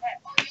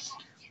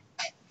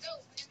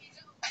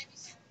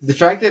 The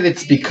fact that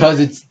it's because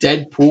it's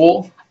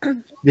Deadpool,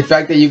 the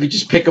fact that you could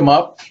just pick him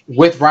up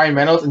with Ryan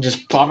Reynolds and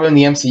just pop him in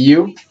the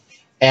MCU,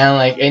 and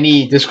like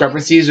any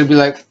discrepancies would be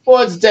like,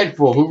 well, it's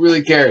Deadpool. Who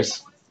really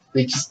cares?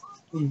 They just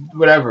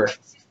whatever.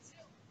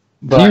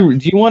 But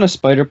Do you want a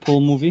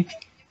Spider-Pool movie?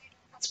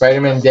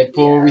 Spider-Man and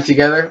Deadpool movie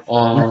together?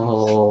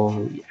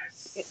 Oh,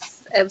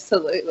 Yes,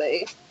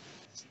 absolutely.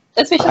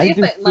 Especially I if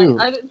do they,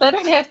 too. they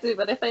don't have to,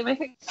 but if they make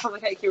a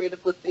comic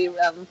accurate with their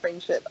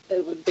friendship,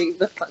 it would be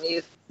the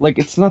funniest.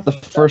 It's not the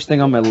first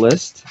thing on my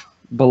list,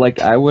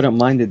 but I wouldn't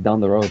mind it down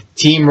the road.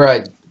 Team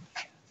Red.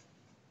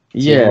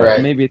 Yeah,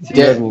 Red. maybe it's a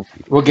Dead- good movie.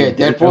 We'll get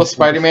Deadpool,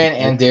 Spider-Man,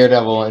 and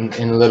Daredevil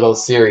in a little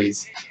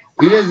series.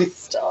 You guys,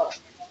 Stop.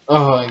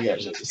 oh my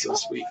gosh, that's so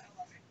sweet.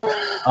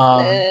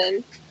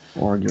 And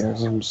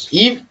Orgasms.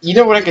 You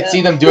know what I could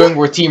see them doing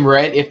where Team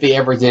Red, if they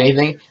ever did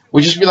anything,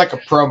 would just be like a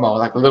promo,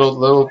 like a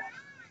little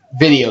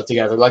video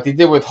together, like they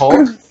did with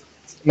Hulk.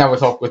 Not with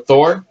Hulk, with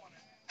Thor.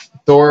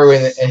 Thor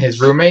and his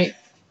roommate.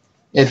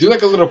 Yeah, do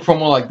like a little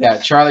promo like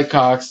that. Charlie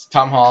Cox,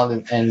 Tom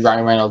Holland, and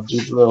Ryan Reynolds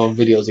do a little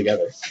video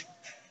together.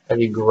 That'd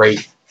be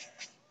great.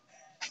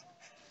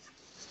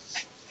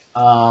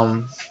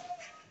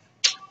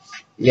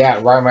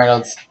 Yeah, Ryan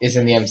Reynolds is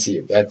in the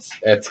MCU.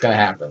 That's gonna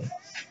happen.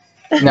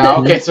 Now,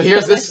 okay, so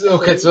here's this.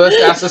 Okay, so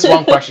let's ask this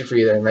one question for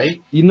you then,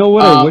 right? You know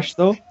what I wish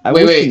though? I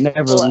wait, wish wait. it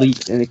never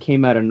leaked and it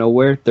came out of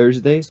nowhere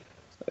Thursday.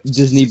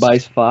 Disney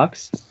buys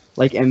Fox.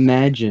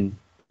 Imagine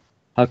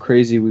how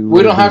crazy we would.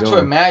 We don't have to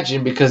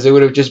imagine because it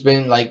would have just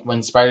been like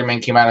when Spider-Man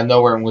came out of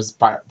nowhere and was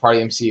part of the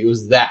MCU. It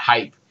was that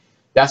hype.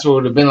 That's what it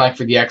would have been like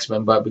for the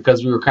X-Men, but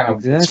because we were kind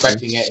of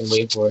expecting it and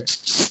waiting for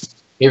it.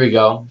 Here we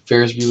go.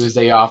 Ferris Bueller's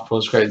Day Off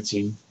post-credit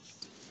scene.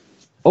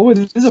 Oh,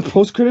 it is a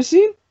post-credit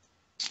scene?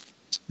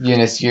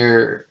 Eunice,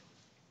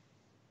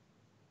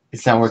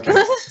 it's not working.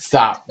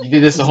 Stop. You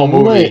did this the whole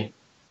movie.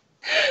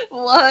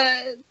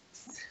 what?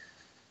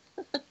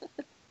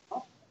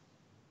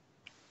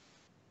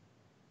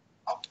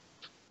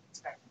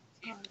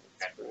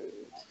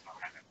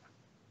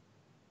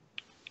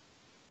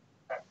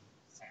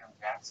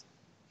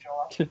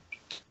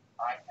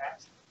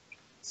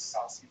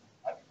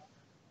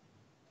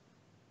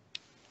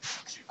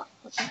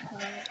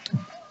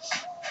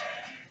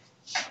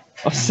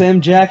 Oh, Sam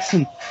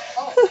Jackson.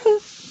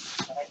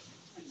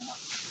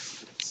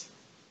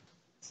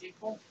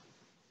 Sequel?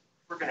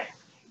 We're gonna have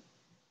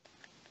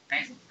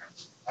amazing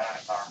films. Our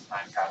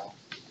time travel.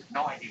 With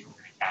no idea we're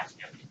gonna catch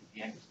him at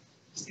the end.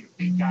 See the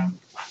big guy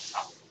with the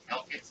laptop with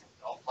milk gets him,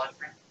 all blood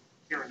drink.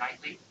 Keira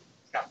Knightley.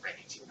 He's got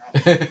ready to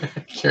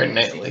Keira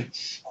Knightley.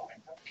 Oh,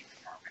 and don't think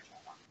of our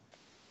original one.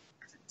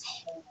 It's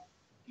a total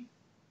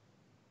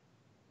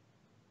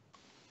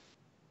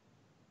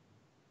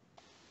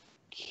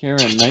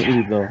Keira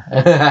Knightley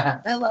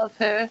though. I love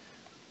her.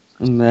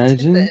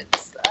 Imagine. To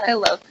bits. I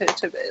love her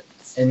to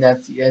bits. And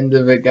that's the end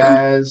of it,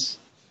 guys.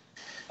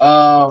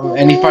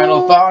 Any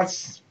final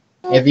thoughts?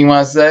 Anything you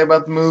want to say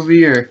about the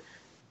movie, or?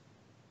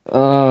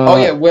 Oh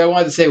yeah, what I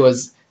wanted to say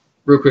was,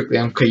 real quickly,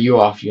 I'm cut you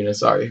off, Una.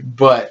 Sorry,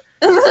 but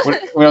what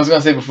I was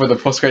gonna say before the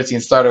post-credit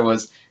scene started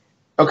was,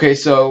 okay,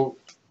 so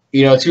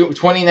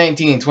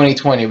 2019,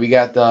 2020, we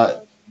got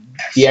the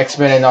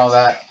X-Men and all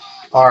that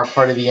are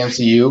part of the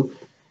MCU.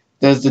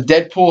 There's the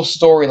Deadpool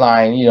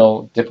storyline,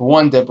 Deadpool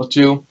 1, Deadpool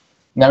 2.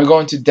 Now we're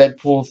going to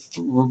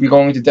we'll be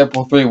going to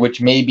Deadpool 3, which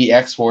may be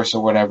X-Force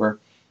or whatever.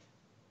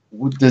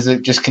 Does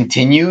it just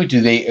continue? Do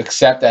they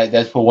accept that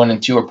Deadpool 1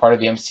 and 2 are part of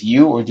the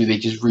MCU, or do they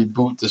just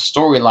reboot the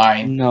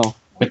storyline No.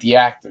 with the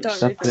actors? Don't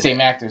reboot The same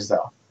actors,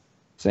 though.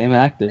 Same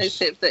actors.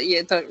 Except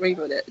that, don't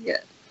reboot it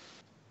yet.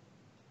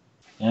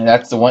 And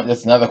that's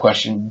another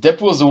question.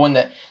 Deadpool is the one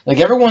that,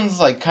 everyone's,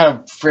 kind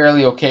of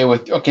fairly okay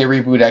with, okay,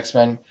 reboot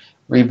X-Men,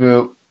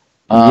 reboot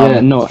Yeah,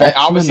 no, X-Men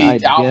obviously, I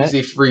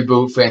obviously,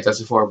 reboot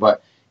Fantastic Four,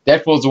 but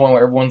Deadpool's the one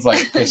where everyone's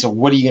like, okay, so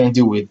what are you gonna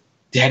do with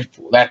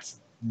Deadpool? That's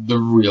the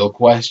real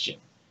question.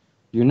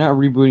 You're not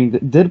rebooting.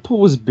 Deadpool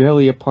was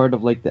barely a part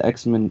of like the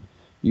X-Men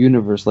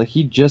universe. Like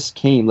he just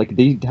came. Like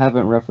they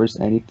haven't referenced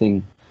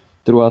anything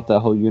throughout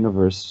that whole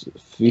universe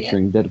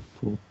featuring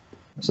Deadpool.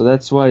 So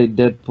that's why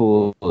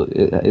Deadpool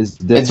is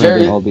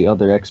different than all the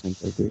other X-Men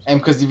characters. And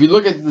because if you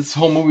look at this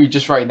whole movie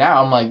just right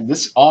now, I'm like,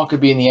 this all could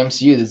be in the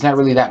MCU. There's not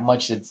really that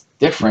much that's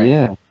different.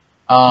 Yeah.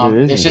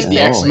 It's just the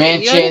X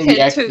Mansion,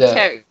 you only two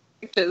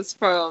characters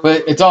from.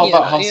 But it's all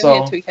about how you only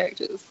had two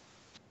characters.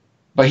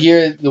 But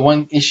here, the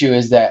one issue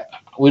is that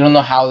we don't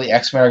know how the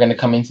X-Men are going to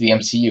come into the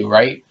MCU,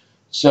 right?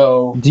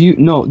 So do you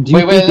think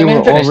they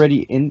were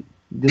already in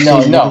the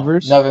same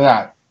universe? No, they're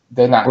not.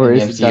 They're not. Or in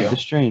the is MCU. it Doctor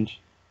Strange?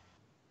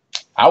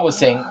 I was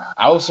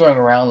throwing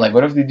around like,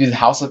 what if they do the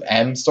House of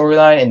M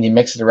storyline and they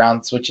mix it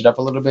around, switch it up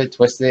a little bit,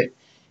 twist it,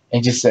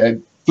 and just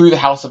through the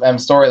House of M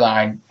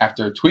storyline,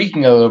 after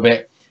tweaking a little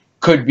bit,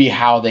 could be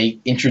how they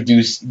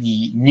introduce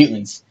the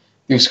mutants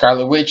through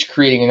Scarlet Witch,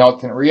 creating an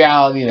alternate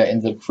reality that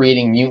ends up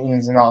creating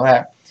mutants and all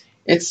that.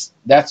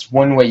 That's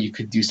one way you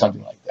could do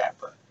something like that.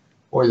 But,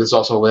 or there's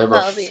also whatever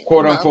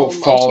quote unquote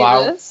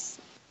fallout.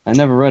 I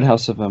never read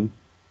House of M.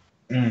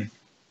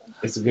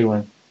 It's a good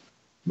one.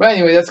 But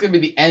anyway, that's going to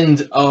be the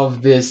end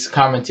of this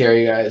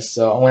commentary, guys.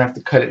 So I'm going to have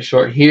to cut it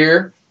short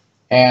here.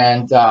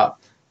 And cut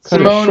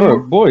Simone, it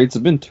short. Boy, it's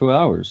been 2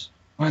 hours.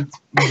 What?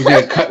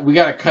 We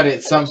gotta cut it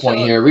at some point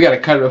here. We gotta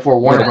cut it before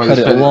Warner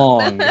Brothers cut it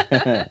long.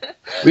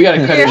 We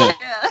gotta cut it,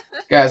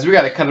 guys. We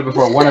gotta cut it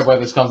before Warner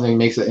Brothers comes and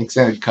makes an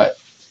extended cut.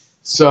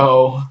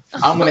 So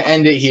I'm gonna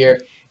end it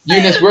here.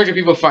 Eunice, where can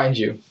people find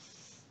you?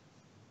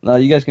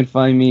 You guys can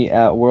find me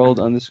at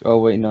Oh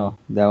wait, no,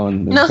 that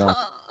one is gone.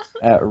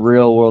 At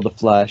Real World of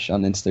Flash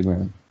on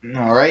Instagram.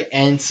 All right,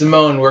 and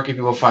Simone, where can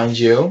people find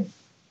you?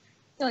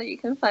 You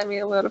can find me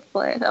at World of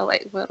Flash. I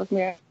like World of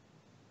Mirror.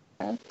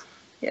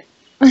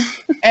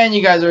 And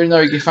you guys already know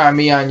you can find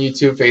me on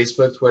YouTube,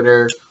 Facebook,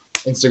 Twitter,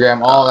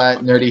 Instagram, all that,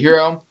 Nerdy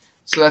Hero.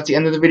 So that's the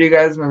end of the video,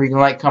 guys. Remember, you can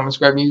like, comment,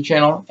 subscribe to the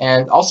channel.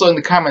 And also in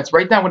the comments,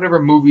 write down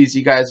whatever movies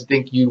you guys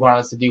think you want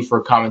us to do for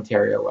a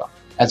commentary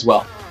as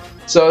well.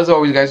 So as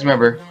always, guys,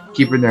 remember,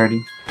 keep it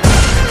nerdy.